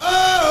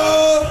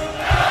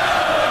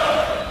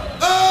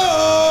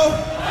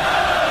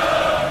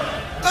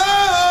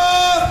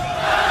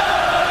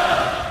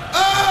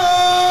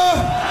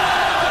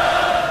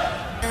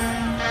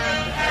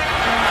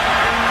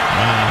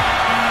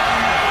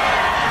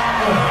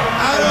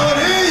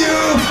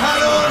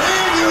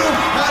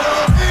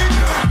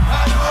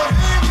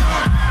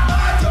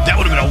 That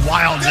would have been a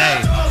wild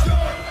day.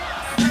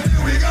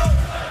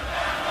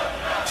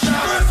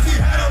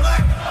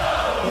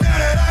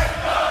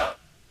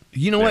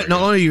 You know what?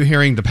 Not only are you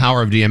hearing the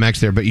power of DMX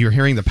there, but you're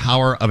hearing the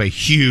power of a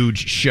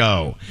huge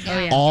show. Oh,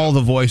 yeah. All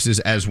the voices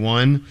as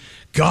one.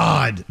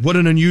 God, what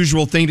an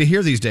unusual thing to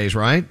hear these days,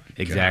 right?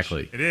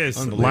 Exactly. It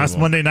is. Last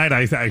Monday night,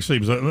 it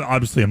was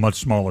obviously a much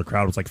smaller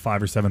crowd. It was like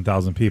 5,000 or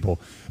 7,000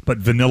 people. But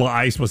Vanilla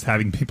Ice was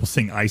having people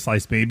sing Ice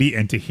Ice Baby.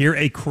 And to hear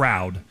a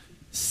crowd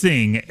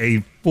sing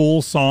a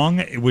full song,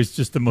 it was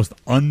just the most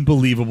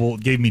unbelievable.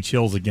 It gave me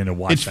chills again to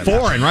watch. It's that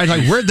foreign, right?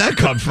 Like, where'd that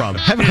come from?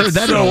 Haven't heard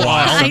that in a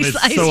while. Awesome.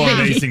 It's so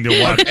amazing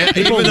to watch.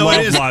 People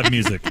love live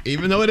music.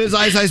 Even though it is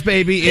Ice Ice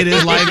Baby, it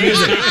is live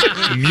music.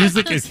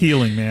 Music is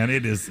healing, man.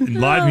 It is.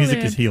 Live music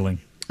is healing.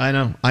 I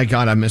know.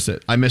 I miss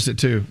it. I miss it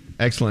too.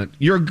 Excellent.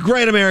 You're a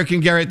great American,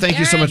 Garrett. Thank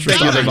you so much for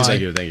stopping by.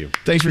 Thank you.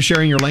 Thanks for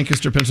sharing your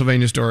Lancaster,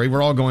 Pennsylvania story.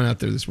 We're all going out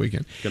there this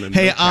weekend.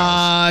 Hey,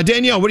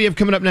 Danielle, what do you have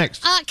coming up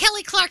next?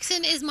 Kelly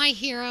Clarkson is my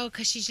hero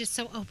because she's just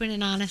so open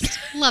and honest.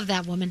 Love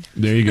that woman.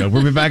 There you go.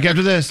 We'll be back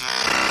after this.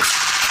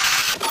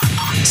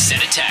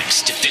 Send a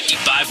text to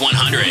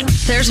 55100.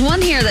 There's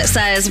one here that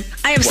says,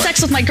 I have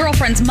sex with my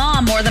girlfriend's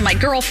mom more than my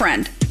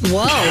girlfriend.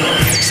 Whoa.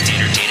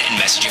 Standard data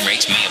and messaging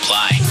rates may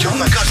apply. Oh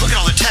my God, look at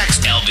all the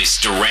text.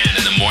 Elvis Duran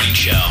in the morning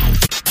show.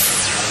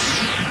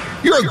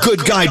 You're a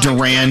good guy,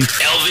 Duran.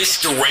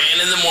 Elvis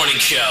Duran in the morning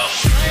show.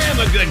 I am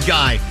a good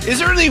guy. Is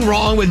there anything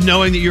wrong with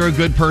knowing that you're a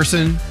good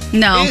person?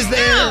 No. Is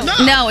there?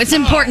 No, it's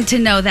important to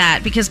know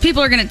that because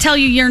people are going to tell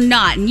you you're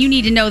not, and you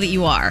need to know that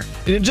you are.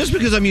 And just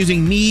because I'm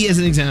using me as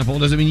an example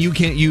doesn't mean you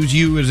can't use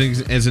you as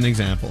an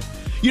example.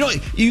 You know,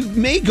 you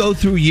may go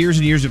through years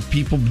and years of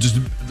people just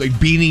like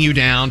beating you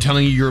down,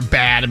 telling you you're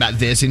bad about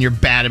this and you're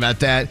bad about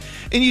that,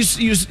 and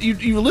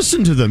you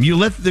listen to them. You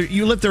let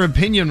their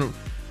opinion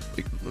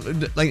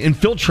like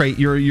infiltrate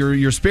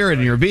your spirit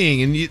and your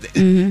being, and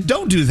you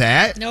don't do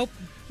that. Nope.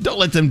 Don't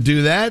let them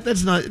do that.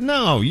 That's not.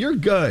 No, you're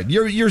good.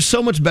 You're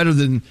so much better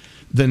than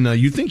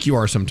you think you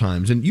are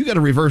sometimes, and you got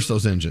to reverse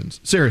those engines.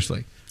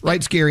 Seriously.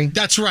 Right, Scary?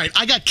 That's right.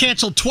 I got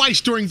canceled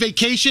twice during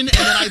vacation, and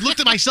then I looked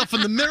at myself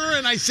in the mirror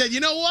and I said, you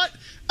know what?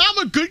 I'm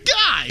a good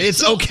guy.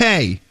 It's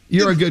okay.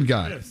 You're a good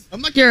guy.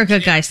 You're a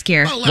good guy,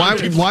 Scary.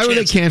 Why were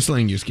they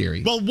canceling you,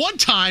 Scary? Well, one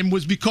time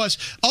was because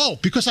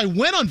I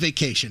went on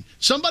vacation.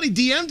 Somebody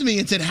DM'd me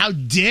and said, how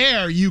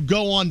dare you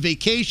go on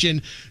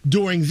vacation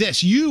during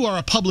this? You are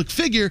a public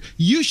figure.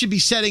 You should be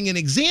setting an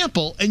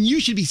example, and you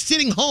should be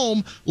sitting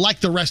home like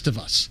the rest of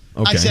us.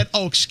 Okay. I said,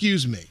 oh,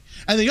 excuse me.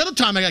 And the other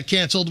time I got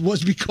canceled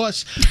was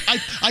because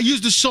I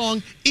used the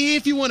song,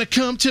 If You Want to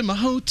Come to My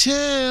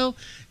Hotel.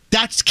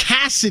 That's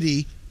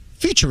Cassidy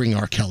featuring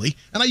R. Kelly.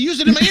 And I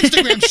used it in my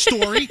Instagram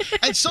story.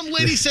 And some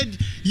lady said,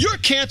 you're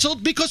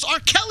canceled because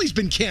R. Kelly's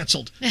been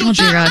canceled. Oh,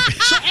 dear God.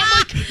 So I'm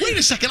like, wait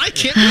a second, I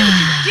can't really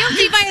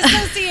Guilty by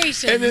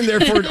association. And then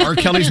therefore R.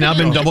 Kelly's now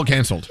been double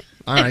canceled.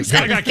 All right.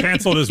 I got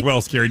canceled as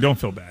well, Scary. Don't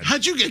feel bad.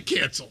 How'd you get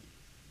canceled?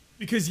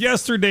 Because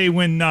yesterday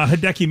when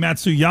Hideki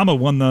Matsuyama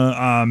won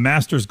the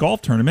Masters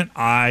golf tournament,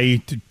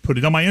 I put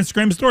it on my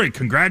Instagram story.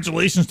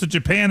 Congratulations to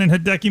Japan and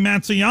Hideki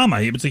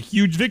Matsuyama. It was a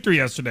huge victory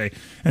yesterday.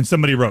 And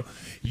somebody wrote,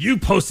 you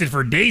posted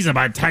for days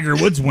about Tiger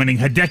Woods winning.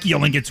 Hideki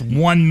only gets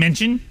one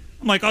mention.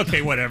 I'm like,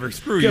 okay, whatever.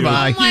 Screw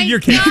Goodbye. you. Oh my You're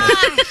canceled.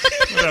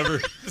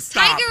 Whatever.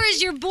 Stop. Tiger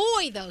is your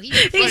boy, though.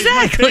 He's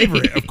my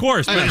favorite, of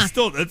course, but it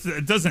still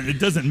it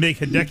doesn't make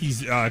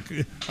Hideki's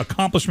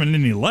accomplishment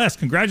any less.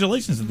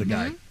 Congratulations to the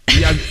guy.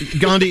 Yeah,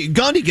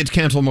 Gandhi gets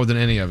canceled more than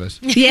any of us.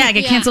 Yeah, I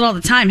get canceled all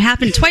the time.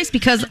 Happened twice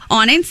because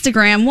on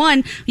Instagram,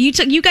 one,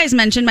 you guys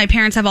mentioned my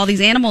parents have all these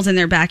animals in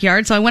their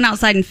backyard, so I went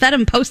outside and fed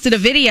them, posted a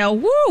video.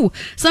 Woo!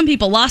 Some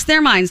people lost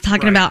their minds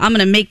talking about, I'm going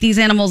to make these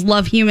animals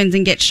love humans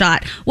and get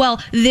shot.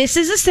 Well, this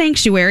is a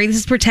sanctuary. This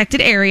is a protected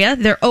area.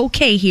 They're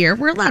okay here.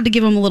 We're allowed to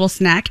give them a little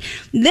snack.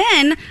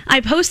 Then I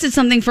posted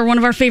something for one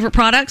of our favorite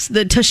products,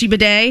 the Tushy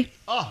Bidet.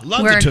 Oh,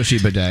 love the Tushy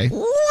Bidet.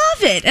 Love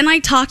it. And I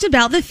talked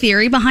about the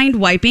theory behind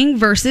wiping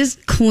versus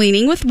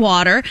cleaning with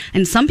water.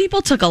 And some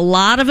people took a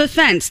lot of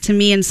offense to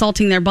me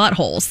insulting their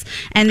buttholes.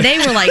 And they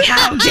were like,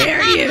 how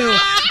dare you?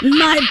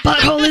 My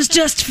butthole is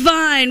just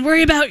fine.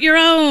 Worry about your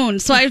own.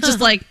 So I was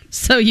just like,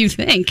 so you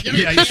think.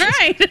 Yeah, all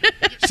right.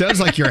 Sounds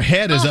like your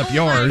head is up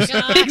yours.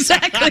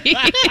 Exactly.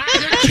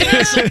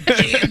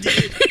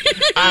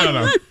 I don't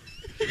know.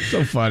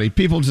 So funny.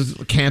 People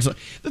just cancel.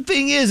 The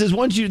thing is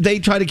once they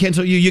try to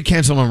cancel you, you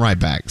cancel them right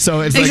back. So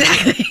it's like,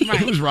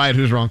 who's right,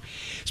 who's wrong?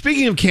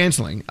 Speaking of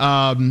canceling,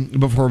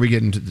 before we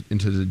get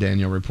into the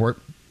Danielle report.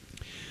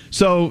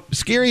 So,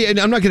 Scary, and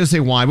I'm not going to say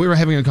why. We were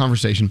having a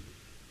conversation.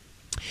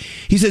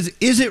 He says,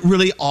 is it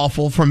really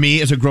awful for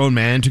me as a grown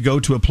man to go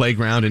to a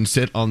playground and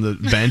sit on the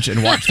bench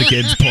and watch the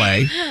kids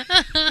play?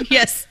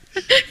 Yes.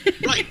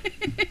 Right.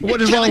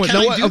 What is wrong with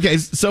that? Okay,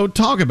 so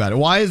talk about it.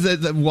 Why is it?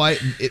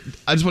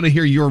 I just want to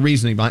hear your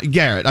reasoning behind it.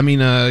 Garrett. I mean,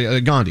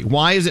 Gandhi.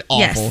 Why is it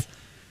awful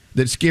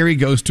that Scary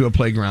goes to a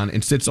playground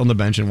and sits on the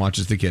bench and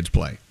watches the kids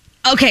play?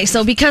 Okay,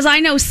 so because I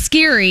know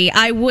Scary,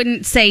 I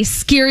wouldn't say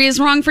Scary is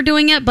wrong for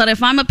doing it, but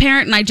if I'm a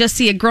parent and I just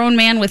see a grown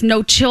man with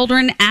no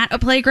children at a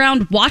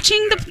playground watching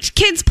the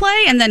kids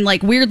play and then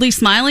like weirdly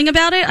smiling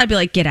about it, I'd be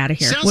like, get out of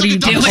here. Sounds What like are you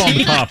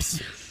doing?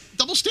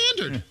 Double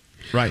standard.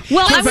 Right.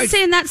 Well, I would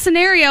say in that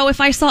scenario,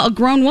 if I saw a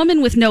grown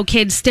woman with no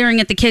kids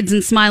staring at the kids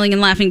and smiling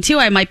and laughing too,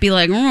 I might be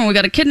like, oh, we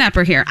got a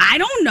kidnapper here. I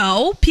don't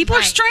know. People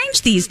are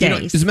strange these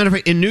days. As a matter of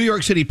fact, in New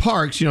York City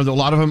parks, a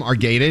lot of them are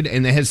gated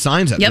and they have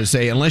signs up that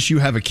say, unless you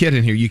have a kid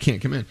in here, you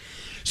can't come in.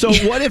 So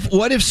what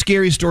if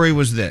Scary story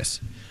was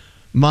this?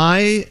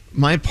 My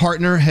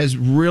partner has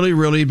really,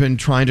 really been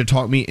trying to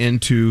talk me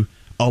into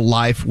a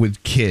life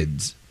with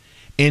kids.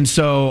 And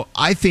so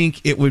I think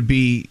it would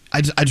be,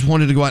 I just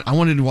wanted to go out. I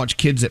wanted to watch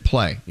kids at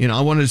play.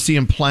 I wanted to see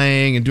them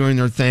playing and doing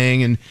their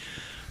thing. And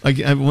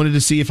I wanted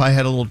to see if I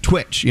had a little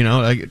twitch,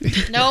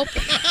 Nope.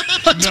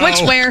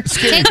 Twitchwear.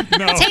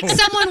 Take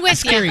someone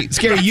with you.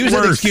 Scary, use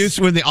that excuse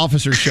when the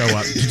officers show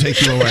up to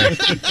take you away.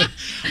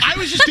 I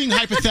was just being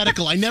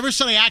hypothetical. I never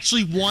said I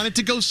actually wanted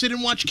to go sit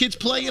and watch kids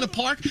play in a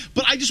park,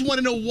 but I just want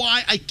to know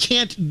why I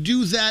can't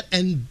do that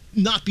and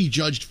not be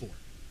judged for it.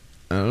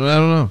 I don't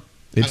know.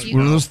 It's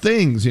one of those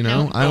things, you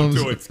know. Don't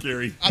do it,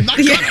 Scary. I'm not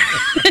gonna.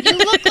 You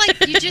look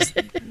like you just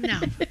no.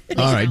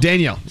 All right,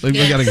 Danielle, we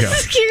gotta go.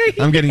 Scary.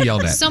 I'm getting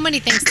yelled at. So many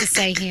things to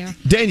say here.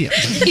 Danielle,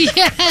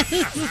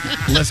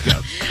 Yes. let's go.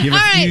 You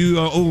have,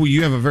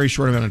 you have a very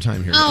short amount of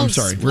time here. Oh, I'm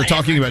sorry. We're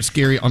talking about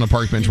Scary on a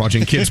park bench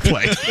watching kids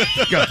play.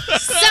 Go.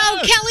 So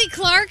Kelly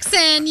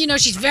Clarkson,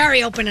 she's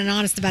very open and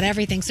honest about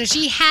everything. So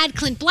she had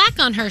Clint Black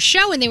on her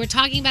show, and they were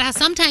talking about how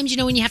sometimes,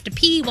 when you have to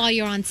pee while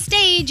you're on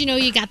stage,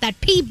 you got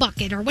that pee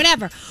bucket or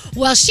whatever.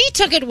 Well, she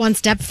took it one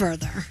step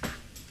further.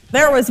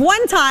 There was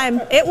one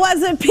time, it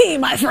wasn't pee,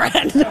 my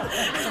friend.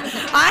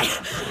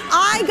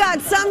 I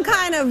got some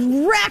kind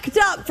of wrecked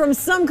up from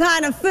some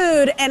kind of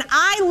food, and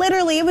I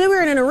literally, we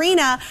were in an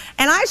arena,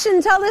 and I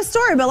shouldn't tell this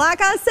story, but like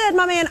I said,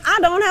 my man, I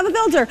don't have a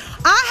filter.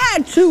 I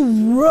had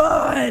to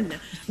run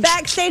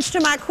backstage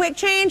to my quick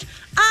change.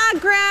 I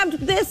grabbed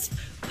this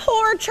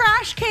poor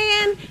trash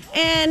can,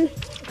 and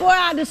boy,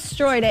 I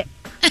destroyed it.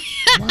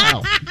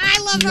 Wow. I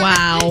love her.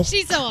 Wow.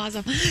 She's so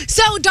awesome.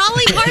 So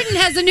Dolly Parton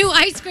has a new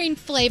ice cream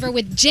flavor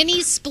with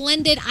Ginny's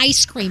Splendid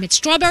Ice Cream. It's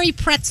strawberry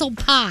pretzel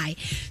pie.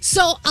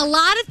 So a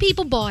lot of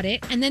people bought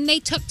it, and then they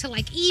took to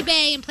like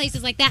eBay and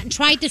places like that and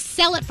tried to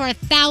sell it for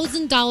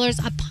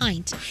 $1,000 a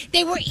pint.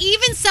 They were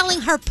even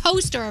selling her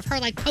poster of her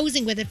like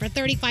posing with it for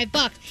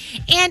 $35,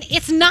 and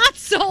it's not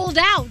sold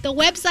out. The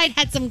website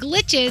had some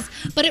glitches,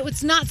 but it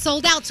was not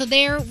sold out. So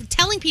they're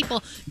telling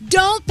people,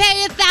 don't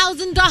pay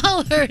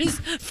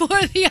 $1,000 for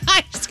the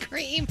ice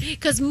cream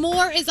because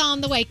more is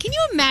on the way. Can you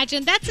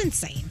imagine? That's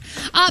insane.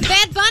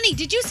 Bad Bunny.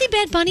 Did you see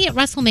Bad Bunny at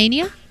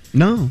WrestleMania?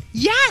 No.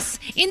 Yes,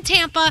 in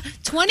Tampa,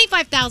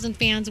 25,000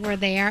 fans were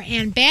there,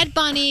 and Bad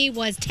Bunny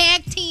was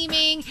tag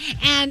teaming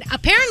and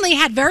apparently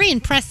had very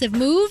impressive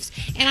moves.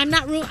 And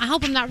I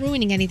hope I'm not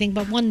ruining anything,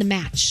 but won the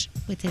match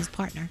with his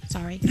partner.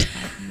 Sorry.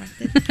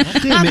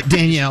 Damn it,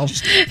 Danielle.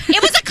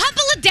 It was a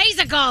couple of days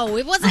ago.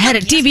 It wasn't. I had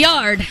it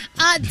DVR'd.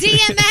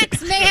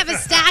 DMX may have a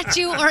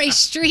statue or a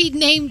street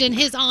named in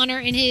his honor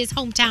in his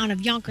hometown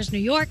of Yonkers, New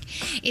York.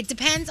 It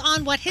depends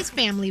on what his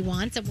family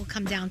wants. It will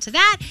come down to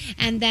that,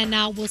 and then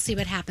we'll see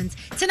what happens.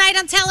 Tonight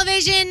on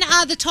television,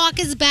 The Talk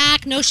is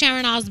back. No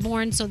Sharon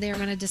Osbourne, so they're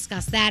going to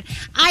discuss that.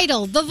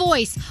 Idol, The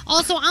Voice.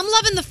 Also, I'm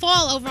Loving the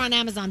Fall over on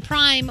Amazon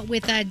Prime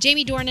with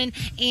Jamie Dornan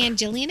and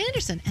Gillian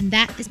Anderson. And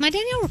that is my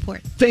Danielle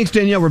report. Thanks,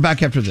 Danielle. We're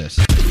back after this.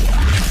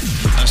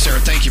 Sarah,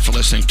 thank you for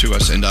listening to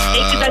us. And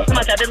Thank you guys so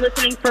much. I've been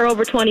listening for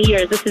over 20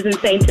 years. This is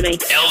insane to me.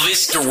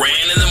 Elvis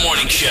Duran in the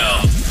Morning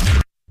Show.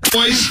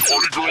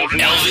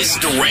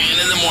 Elvis Duran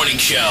in the Morning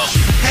Show.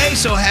 Hey,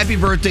 so happy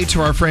birthday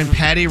to our friend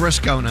Patty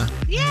Rascona.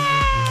 Yay!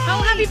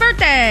 Oh, happy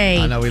birthday.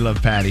 I know we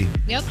love Patty.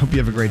 Yep. Hope you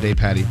have a great day,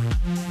 Patty.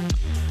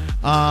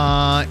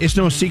 It's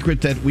no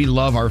secret that we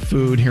love our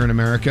food here in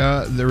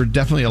America. There are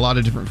definitely a lot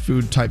of different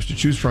food types to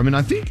choose from. And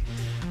I think,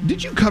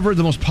 did you cover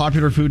the most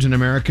popular foods in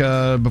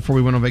America before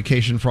we went on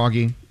vacation,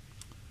 Froggy?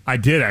 I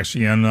did,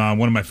 actually, on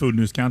one of my food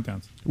news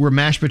countdowns. Where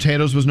mashed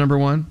potatoes was number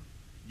one?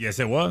 Yes,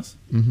 it was.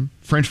 Mm-hmm.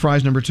 French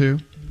fries number two?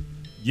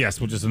 Yes,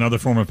 which is another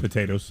form of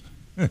potatoes.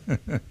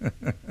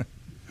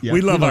 Yeah,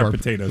 we love our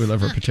potatoes. We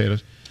love our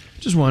potatoes.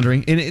 Just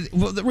wondering. And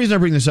the reason I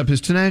bring this up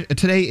is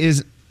today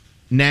is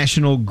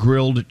National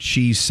Grilled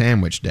Cheese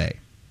Sandwich Day.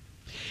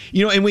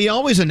 And we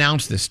always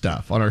announce this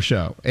stuff on our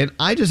show. And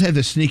I just had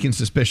this sneaking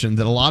suspicion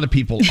that a lot of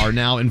people are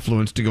now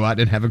influenced to go out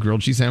and have a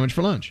grilled cheese sandwich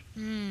for lunch.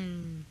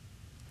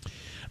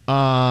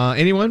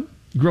 Anyone?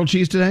 Grilled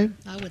cheese today?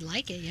 I would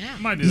like it, yeah.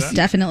 Might do that.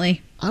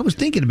 Definitely. I was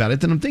thinking about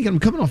it. Then I'm thinking I'm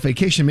coming off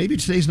vacation. Maybe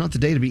today's not the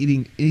day to be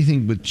eating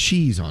anything with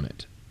cheese on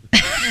it.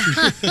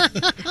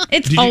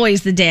 It's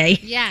always the day.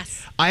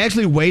 Yes. I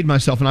actually weighed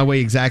myself, and I weigh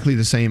exactly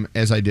the same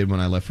as I did when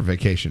I left for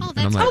vacation. Oh, and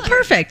I'm that's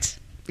perfect.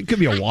 It could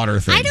be a water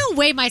thing. I don't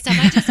weigh myself.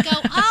 I just go,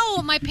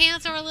 oh, my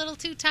pants are a little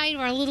too tight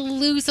or a little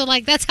loose. So,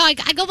 that's how I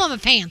go by my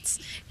pants.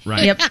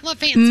 Right. Yep. My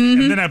pants.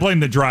 And then I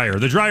blame the dryer.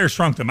 The dryer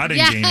shrunk them. I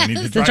didn't gain any.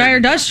 The dryer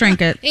does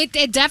shrink it.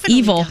 It definitely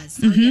Evil. does.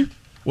 Mm-hmm.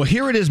 Well,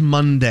 here it is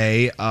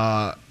Monday.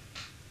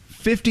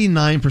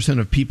 59%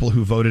 of people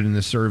who voted in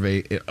this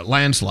survey,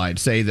 landslide,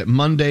 say that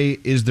Monday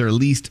is their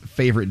least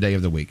favorite day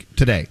of the week.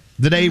 Today.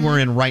 The day we're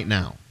in right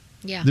now.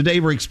 Yeah. The day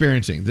we're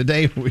experiencing. The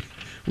day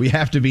we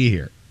have to be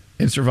here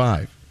and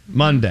survive.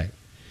 Monday.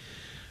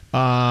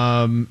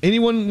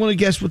 Anyone want to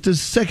guess what the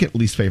second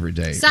least favorite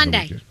day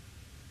Sunday. of the week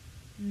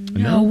is?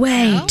 No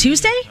way. No?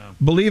 Tuesday?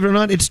 Believe it or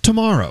not, it's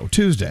tomorrow,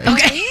 Tuesday.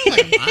 Okay.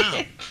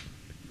 Wow.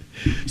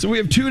 So we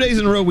have 2 days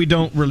in a row we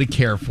don't really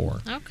care for.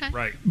 Okay.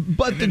 Right.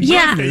 But the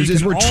Yeah. good news You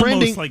is can we're almost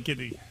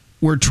trending.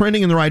 We're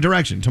trending in the right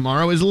direction.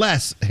 Tomorrow is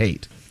less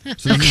hate.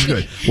 So this is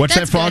good. What's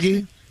that,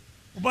 Froggy?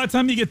 Well, by the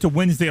time you get to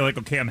Wednesday, like,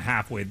 okay, I'm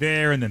halfway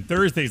there. And then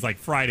Thursday's like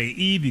Friday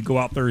Eve. You go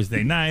out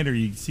Thursday night or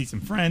you see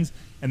some friends.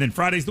 And then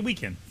Friday's the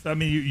weekend. So, I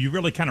mean, you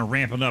really kind of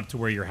ramping up to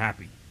where you're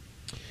happy.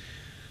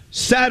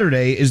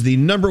 Saturday is the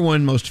number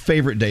one most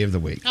favorite day of the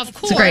week. Of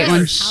course. It's a great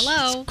one.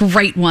 Hello.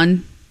 Great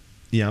one.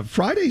 Yeah,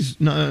 Friday's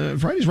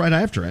right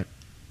after it.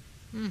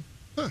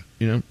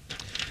 You know,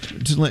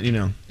 just letting you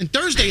know. And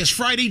Thursday is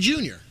Friday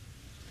Junior.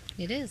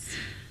 It is.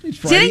 I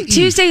think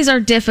Tuesdays are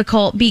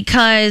difficult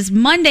because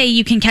Monday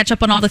you can catch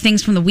up on all the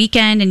things from the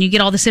weekend and you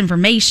get all this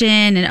information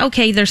and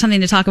okay, there's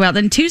something to talk about.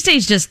 Then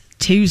Tuesday's just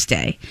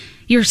Tuesday.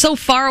 You're so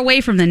far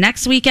away from the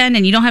next weekend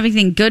and you don't have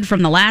anything good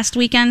from the last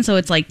weekend, so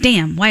it's like,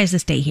 damn, why is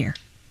this day here?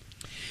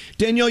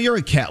 Danielle, you're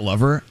a cat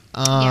lover.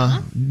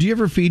 Do you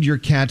ever feed your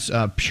cats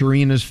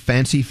Purina's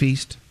Fancy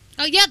Feast?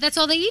 Oh, yeah, that's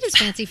all they eat is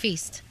Fancy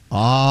Feast.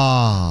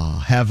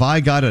 Have I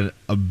got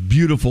a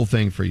beautiful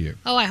thing for you.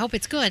 Oh, I hope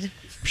it's good.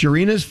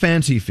 Purina's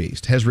Fancy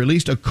Feast has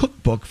released a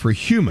cookbook for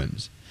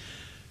humans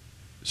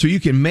so you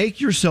can make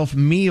yourself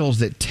meals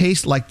that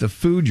taste like the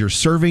food you're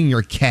serving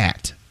your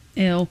cat.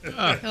 Ew.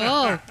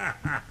 Oh.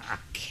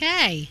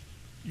 Okay.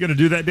 You going to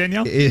do that,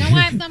 Danielle? No,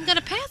 I'm going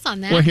to pass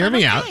on that. Well, hear me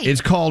Okay. out.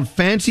 It's called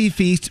Fancy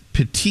Feast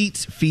Petite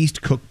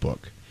Feast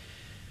Cookbook.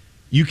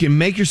 You can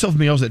make yourself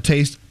meals that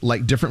taste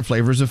like different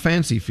flavors of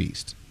Fancy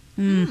Feast.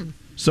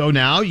 So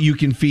now you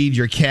can feed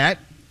your cat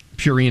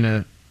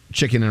Purina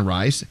chicken and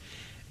rice,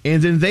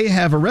 and then they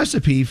have a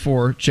recipe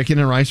for chicken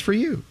and rice for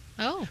you.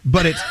 Oh.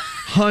 But it's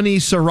honey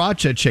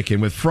sriracha chicken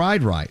with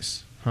fried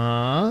rice.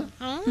 Huh?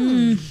 Good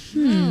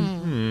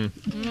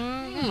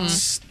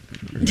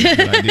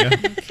idea.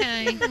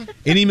 Okay.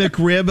 Any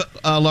McRib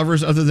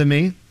lovers other than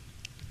me?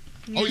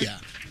 Oh, yeah.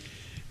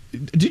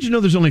 Did you know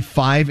there's only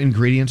 5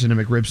 ingredients in a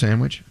McRib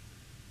sandwich?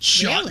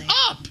 Shut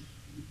up.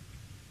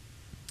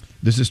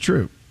 This is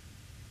true.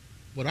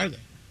 What are they?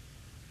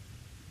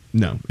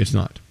 No, it's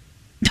not.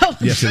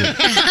 Yes, it is.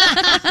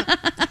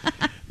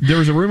 There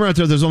was a rumor out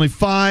there there's only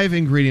 5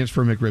 ingredients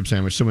for a McRib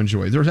sandwich, so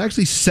enjoy. There's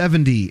actually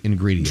 70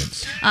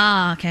 ingredients.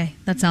 Ah, okay.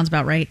 That sounds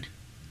about right.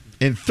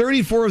 And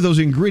 34 of those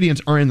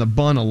ingredients are in the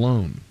bun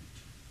alone.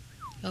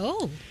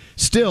 Oh.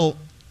 Still,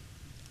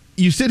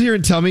 you sit here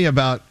and tell me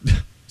about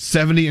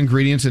 70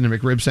 ingredients in a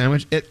McRib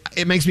sandwich.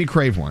 It makes me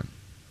crave one.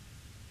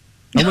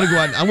 I want to go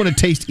out. I want to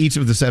taste each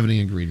of the 70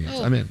 ingredients.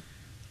 Oh. I'm in.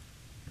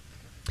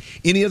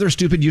 Any other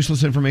stupid,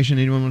 useless information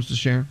anyone wants to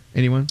share?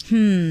 Anyone?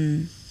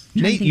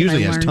 Nate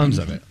usually has tons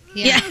of it.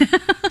 Yeah.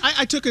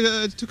 I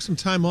took some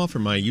time off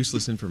from my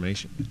useless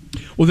information.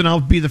 Well, then I'll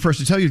be the first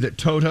to tell you that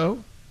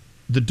Toto,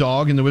 the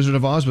dog in The Wizard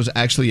of Oz, was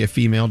actually a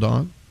female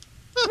dog.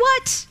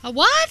 What? A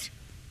what?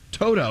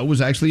 Toto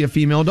was actually a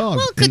female dog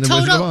Well, in The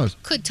Wizard of Oz.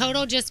 Could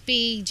Toto just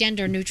be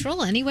gender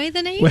neutral anyway,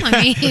 the name?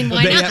 I mean,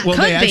 why not? Well,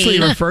 they actually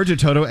refer to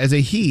Toto as a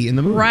he in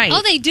the movie. Right.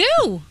 Oh, they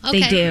do?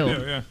 Okay. They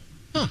do.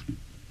 Yeah.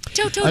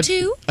 Toto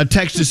too? A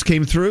text just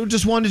came through.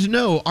 Just wanted to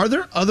know, are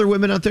there other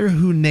women out there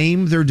who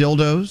name their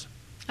dildos?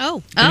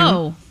 Oh.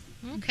 Oh.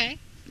 Okay.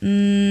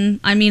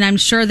 I mean, I'm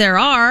sure there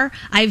are.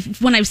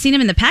 When I've seen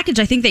them in the package,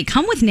 I think they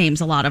come with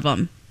names, a lot of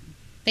them.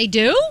 They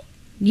do?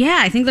 Yeah,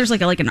 I think there's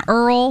like an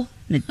Earl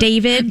and a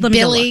David. Let me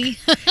go Billy.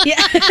 look.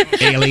 Yeah.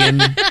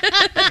 Alien.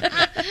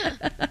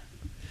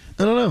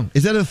 I don't know.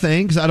 Is that a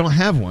thing? Because I don't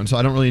have one, so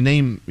I don't really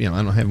name. I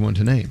don't have one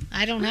to name.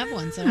 I don't have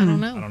one, so I don't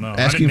know. I don't know.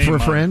 Asking for a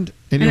friend?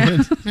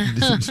 Anyone?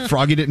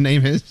 Froggy didn't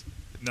name his?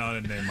 No, I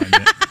didn't name mine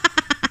yet.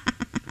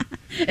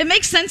 It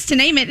makes sense to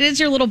name it. It is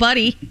your little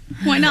buddy.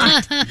 Why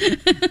not?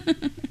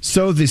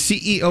 So the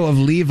CEO of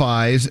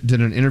Levi's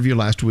did an interview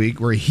last week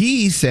where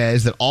he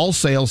says that all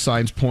sales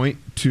signs point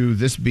to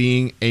this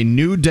being a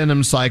new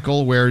denim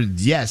cycle where,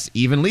 yes,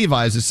 even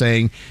Levi's is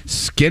saying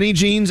skinny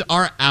jeans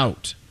are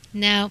out.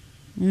 No.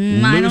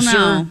 I don't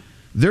know.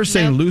 They're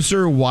saying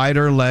looser,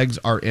 wider legs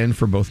are in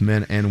for both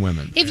men and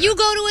women. If you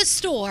go to a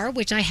store,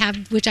 which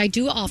I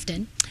do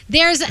often,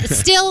 there's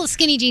still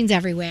skinny jeans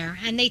everywhere,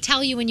 and they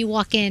tell you when you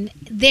walk in,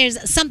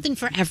 there's something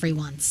for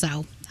everyone.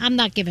 So I'm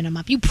not giving them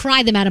up. You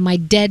pry them out of my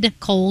dead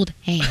cold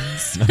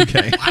hands.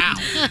 Okay. Wow.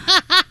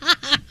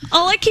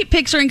 All I keep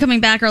picturing coming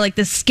back are like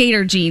the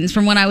skater jeans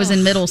from when I was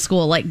in middle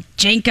school, like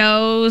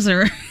Jankos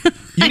or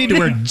You need to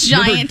wear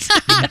giant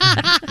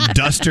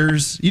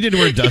dusters. You need to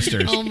wear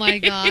dusters. Oh my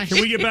gosh.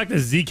 Can we get back to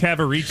Z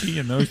Cavarici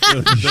and those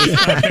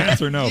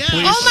pants or no?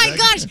 Please. Oh my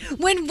gosh.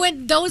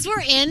 When those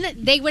were in,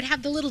 they would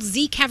have the little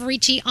Z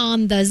Cavarici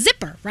on the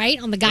zipper,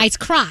 right? On the guy's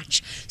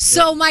crotch.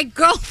 So my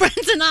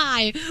girlfriends and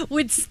I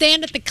would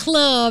stand at the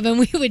club and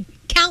we would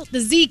count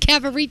the Z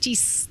Cavarici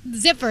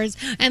zippers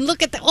and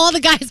look at all the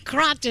guys'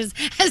 crotches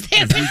as they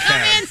would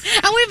come in.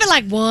 And we'd be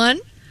like, 1,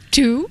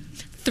 2,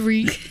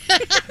 3.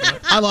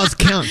 I lost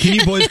count. Can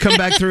you boys come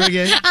back through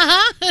again?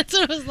 That's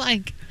what it was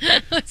like.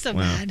 It was so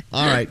bad.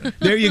 All right.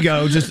 There you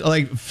go. Just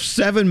like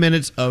 7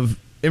 minutes of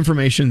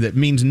information that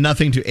means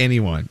nothing to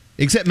anyone.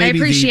 Except maybe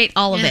I appreciate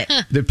all of it.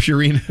 The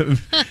Purina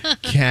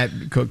cat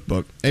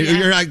cookbook.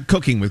 You're not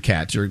cooking with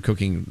cats. You're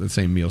cooking the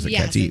same meals that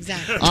cats eat.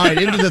 Exactly. All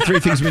right, into the 3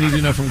 things we need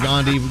to know from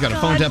Gandhi. We've got a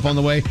phone tap on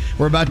the way.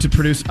 We're about to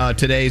produce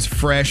today's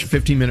fresh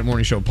 15-minute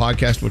morning show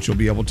podcast, which you'll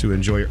be able to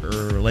enjoy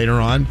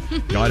later on.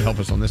 God help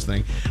us on this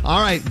thing.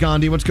 All right,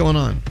 Gandhi, what's going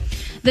on?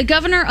 The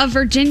governor of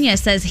Virginia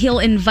says he'll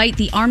invite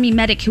the Army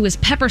medic who was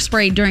pepper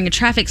sprayed during a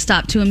traffic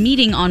stop to a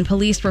meeting on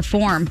police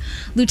reform.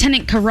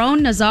 Lieutenant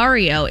Caron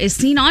Nazario is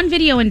seen on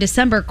video in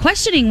December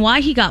questioning why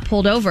he got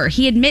pulled over.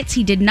 He admits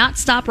he did not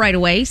stop right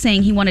away,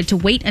 saying he wanted to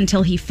wait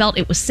until he felt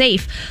it was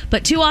safe.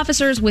 But two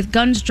officers with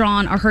guns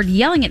drawn are heard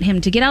yelling at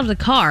him to get out of the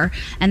car,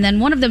 and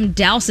then one of them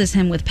douses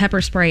him with pepper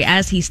spray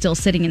as he's still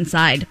sitting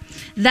inside.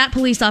 That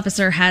police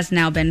officer has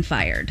now been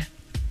fired.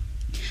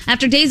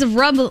 After days of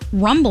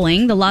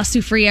rumbling, the La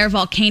Soufriere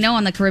volcano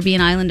on the Caribbean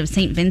island of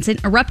St.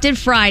 Vincent erupted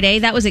Friday.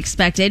 That was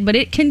expected, but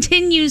it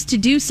continues to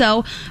do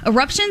so.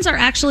 Eruptions are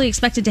actually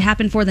expected to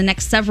happen for the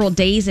next several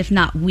days, if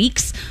not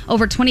weeks.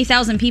 Over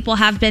 20,000 people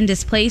have been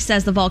displaced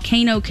as the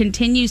volcano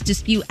continues to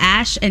spew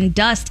ash and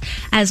dust,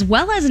 as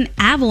well as an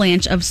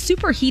avalanche of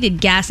superheated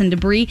gas and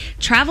debris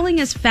traveling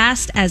as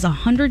fast as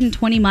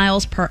 120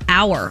 miles per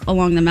hour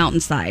along the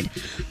mountainside.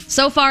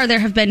 So far, there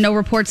have been no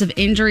reports of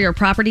injury or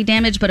property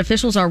damage, but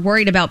officials are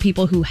worried about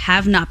people who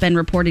have not been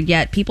reported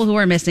yet, people who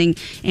are missing,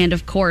 and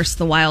of course,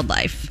 the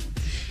wildlife.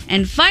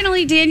 And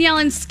finally, Danielle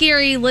and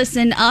Scary,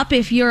 listen up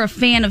if you're a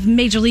fan of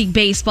Major League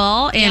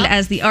Baseball. And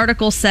as the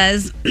article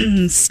says,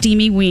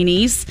 steamy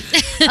weenies.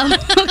 A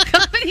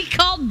company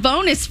called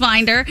Bonus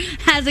Finder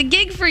has a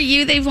gig for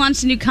you. They've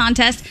launched a new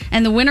contest,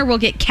 and the winner will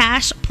get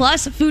cash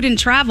plus food and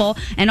travel.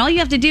 And all you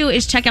have to do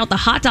is check out the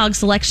hot dog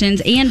selections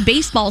and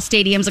baseball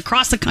stadiums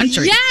across the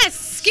country.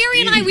 Yes!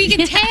 Scary and I, we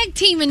can tag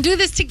team and do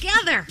this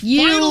together.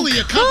 Finally,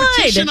 a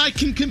competition I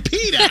can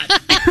compete at.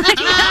 At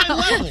a high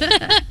level.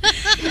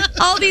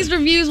 All these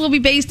reviews will be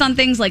based on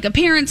things like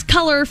appearance,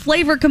 color,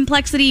 flavor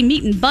complexity,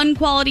 meat and bun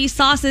quality,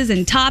 sauces,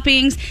 and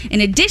toppings.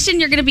 In addition,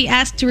 you're going to be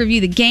asked to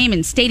review the game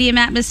and stadium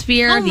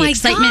atmosphere, the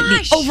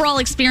excitement, the overall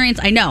experience.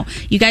 I know.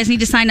 You guys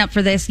need to sign up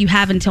for this. You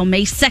have until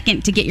May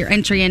 2nd to get your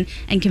entry in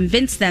and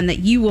convince them that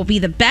you will be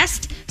the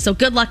best. So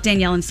good luck,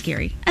 Danielle and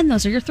Scary. And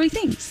those are your three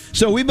things.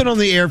 So we've been on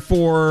the air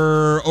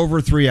for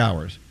over 3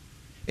 hours.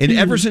 And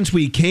ever since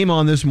we came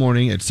on this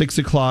morning at 6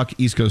 o'clock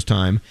East Coast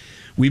time,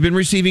 we've been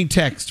receiving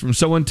texts from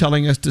someone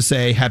telling us to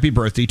say happy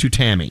birthday to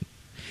Tammy.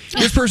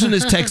 This person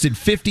has texted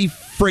 50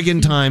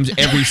 friggin' times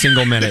every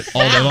single minute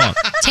all day long.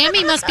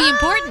 Tammy must be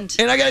important.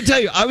 And I got to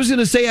tell you, I was going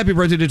to say happy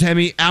birthday to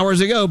Tammy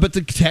hours ago, but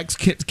the texts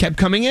kept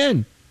coming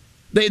in.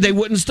 They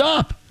wouldn't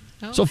stop.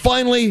 Oh. So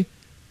finally,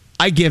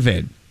 I give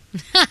in.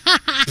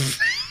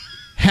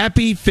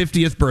 Happy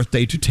 50th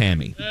birthday to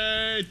Tammy.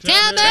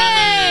 Tammy!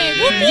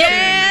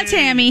 Yeah,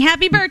 Tammy.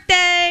 Happy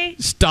birthday.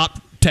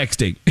 Stop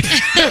texting.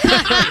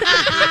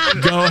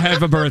 Go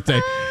have a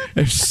birthday.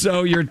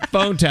 So your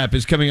phone tap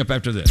is coming up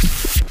after this.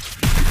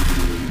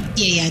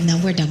 Yeah, no,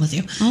 we're done with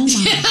you. Oh,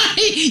 my.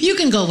 You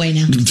can go away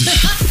now.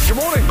 Good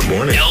morning. Good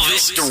morning.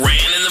 Elvis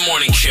Duran in the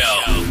Morning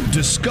Show.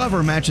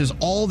 Discover matches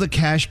all the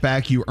cash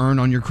back you earn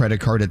on your credit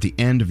card at the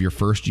end of your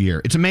first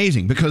year. It's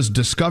amazing because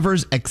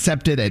Discover's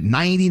accepted at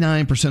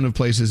 99% of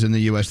places in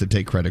the U.S. that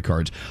take credit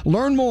cards.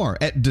 Learn more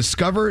at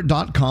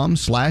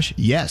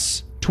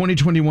discover.com/yes.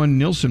 2021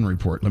 Nielsen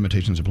Report.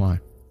 Limitations apply.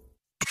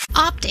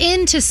 Opt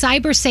in to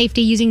cyber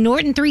safety using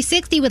Norton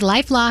 360 with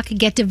LifeLock.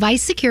 Get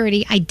device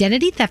security,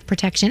 identity theft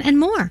protection, and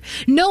more.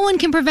 No one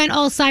can prevent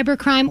all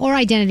cybercrime or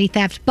identity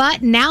theft,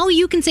 but now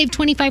you can save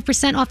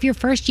 25% off your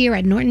first year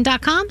at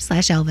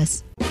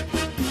norton.com/Elvis.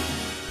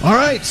 All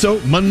right,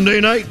 so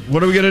Monday night,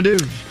 what are we going to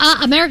do?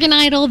 American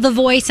Idol, The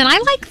Voice, and I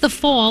like The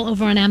Fall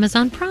over on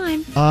Amazon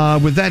Prime.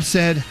 With that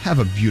said, have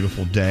a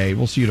beautiful day.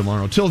 We'll see you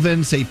tomorrow. Till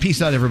then, say peace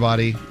out,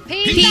 everybody.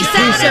 Peace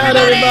out,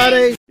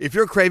 everybody. If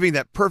you're craving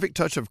that perfect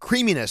touch of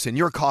creaminess in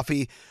your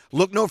coffee,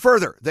 look no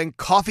further than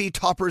Coffee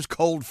Topper's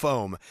Cold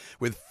Foam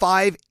with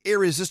 5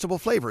 irresistible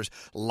flavors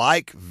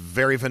like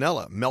very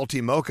vanilla,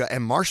 melty mocha,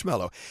 and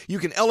marshmallow. You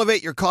can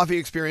elevate your coffee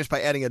experience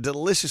by adding a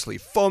deliciously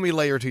foamy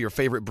layer to your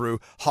favorite brew,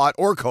 hot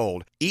or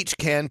cold. Each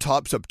can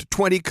tops up to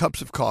 20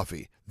 cups of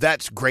coffee.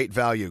 That's great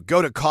value.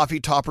 Go to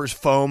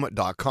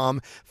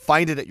coffeetoppersfoam.com,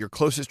 find it at your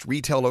closest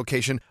retail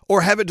location,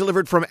 or have it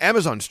delivered from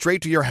Amazon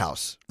straight to your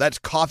house. That's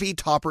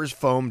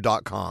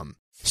coffeetoppersfoam.com.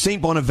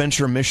 St.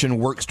 Bonaventure Mission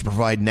works to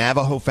provide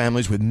Navajo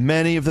families with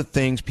many of the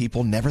things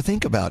people never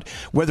think about.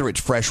 Whether it's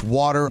fresh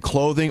water,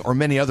 clothing, or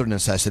many other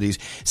necessities,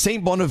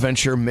 St.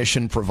 Bonaventure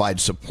Mission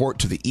provides support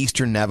to the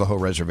Eastern Navajo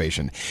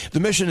Reservation. The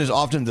mission is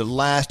often the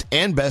last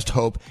and best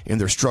hope in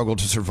their struggle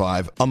to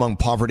survive among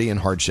poverty and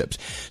hardships.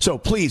 So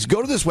please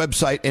go to this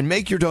website and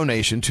make your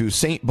donation to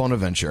St.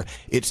 Bonaventure.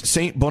 It's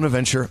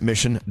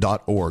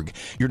stbonaventuremission.org.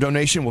 Your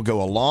donation will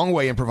go a long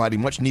way in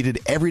providing much needed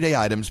everyday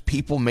items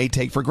people may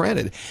take for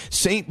granted.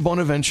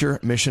 stbonaventuremission.org.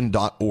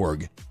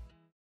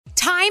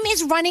 Time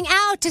is running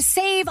out to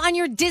save on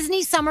your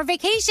Disney summer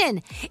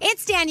vacation.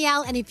 It's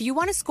Danielle, and if you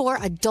want to score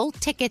adult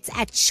tickets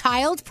at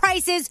child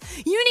prices,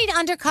 you need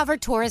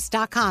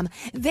UndercoverTourist.com.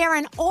 They're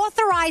an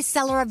authorized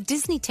seller of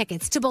Disney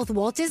tickets to both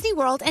Walt Disney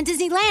World and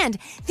Disneyland.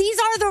 These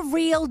are the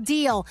real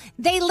deal.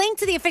 They link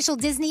to the official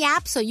Disney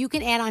app so you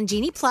can add on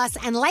Genie Plus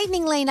and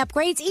Lightning Lane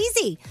upgrades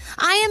easy.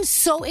 I am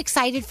so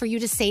excited for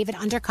you to save at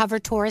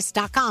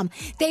UndercoverTourist.com.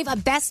 They have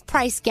a best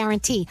price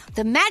guarantee.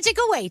 The magic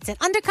awaits at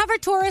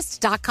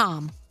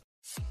UndercoverTourist.com.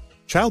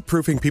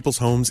 Childproofing people's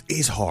homes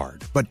is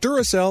hard, but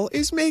Duracell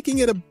is making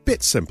it a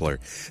bit simpler.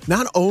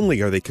 Not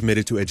only are they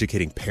committed to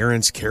educating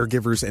parents,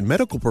 caregivers, and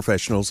medical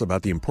professionals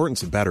about the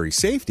importance of battery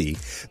safety,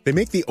 they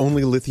make the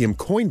only lithium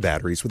coin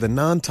batteries with a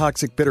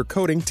non-toxic bitter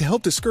coating to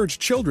help discourage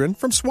children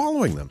from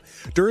swallowing them.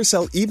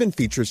 Duracell even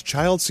features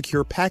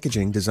child-secure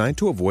packaging designed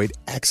to avoid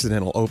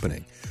accidental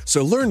opening.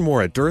 So learn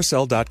more at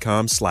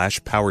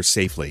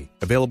Duracell.com/powersafely.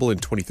 Available in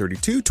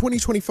 2032,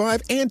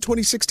 2025, and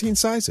 2016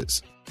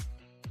 sizes.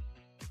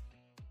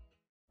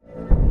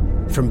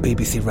 From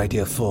BBC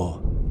Radio 4,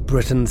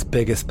 Britain's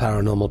biggest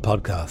paranormal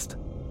podcast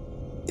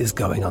is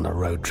going on a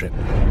road trip.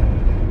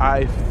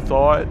 I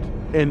thought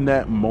in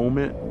that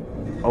moment,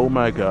 oh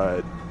my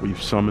God,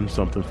 we've summoned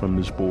something from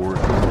this board.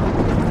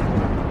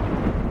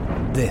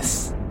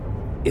 This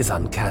is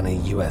Uncanny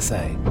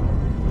USA.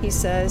 He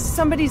says,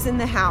 somebody's in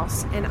the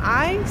house, and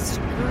I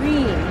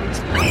screamed.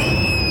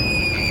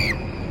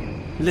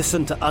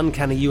 Listen to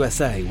Uncanny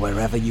USA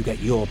wherever you get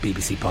your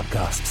BBC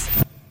podcasts,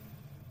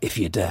 if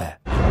you dare.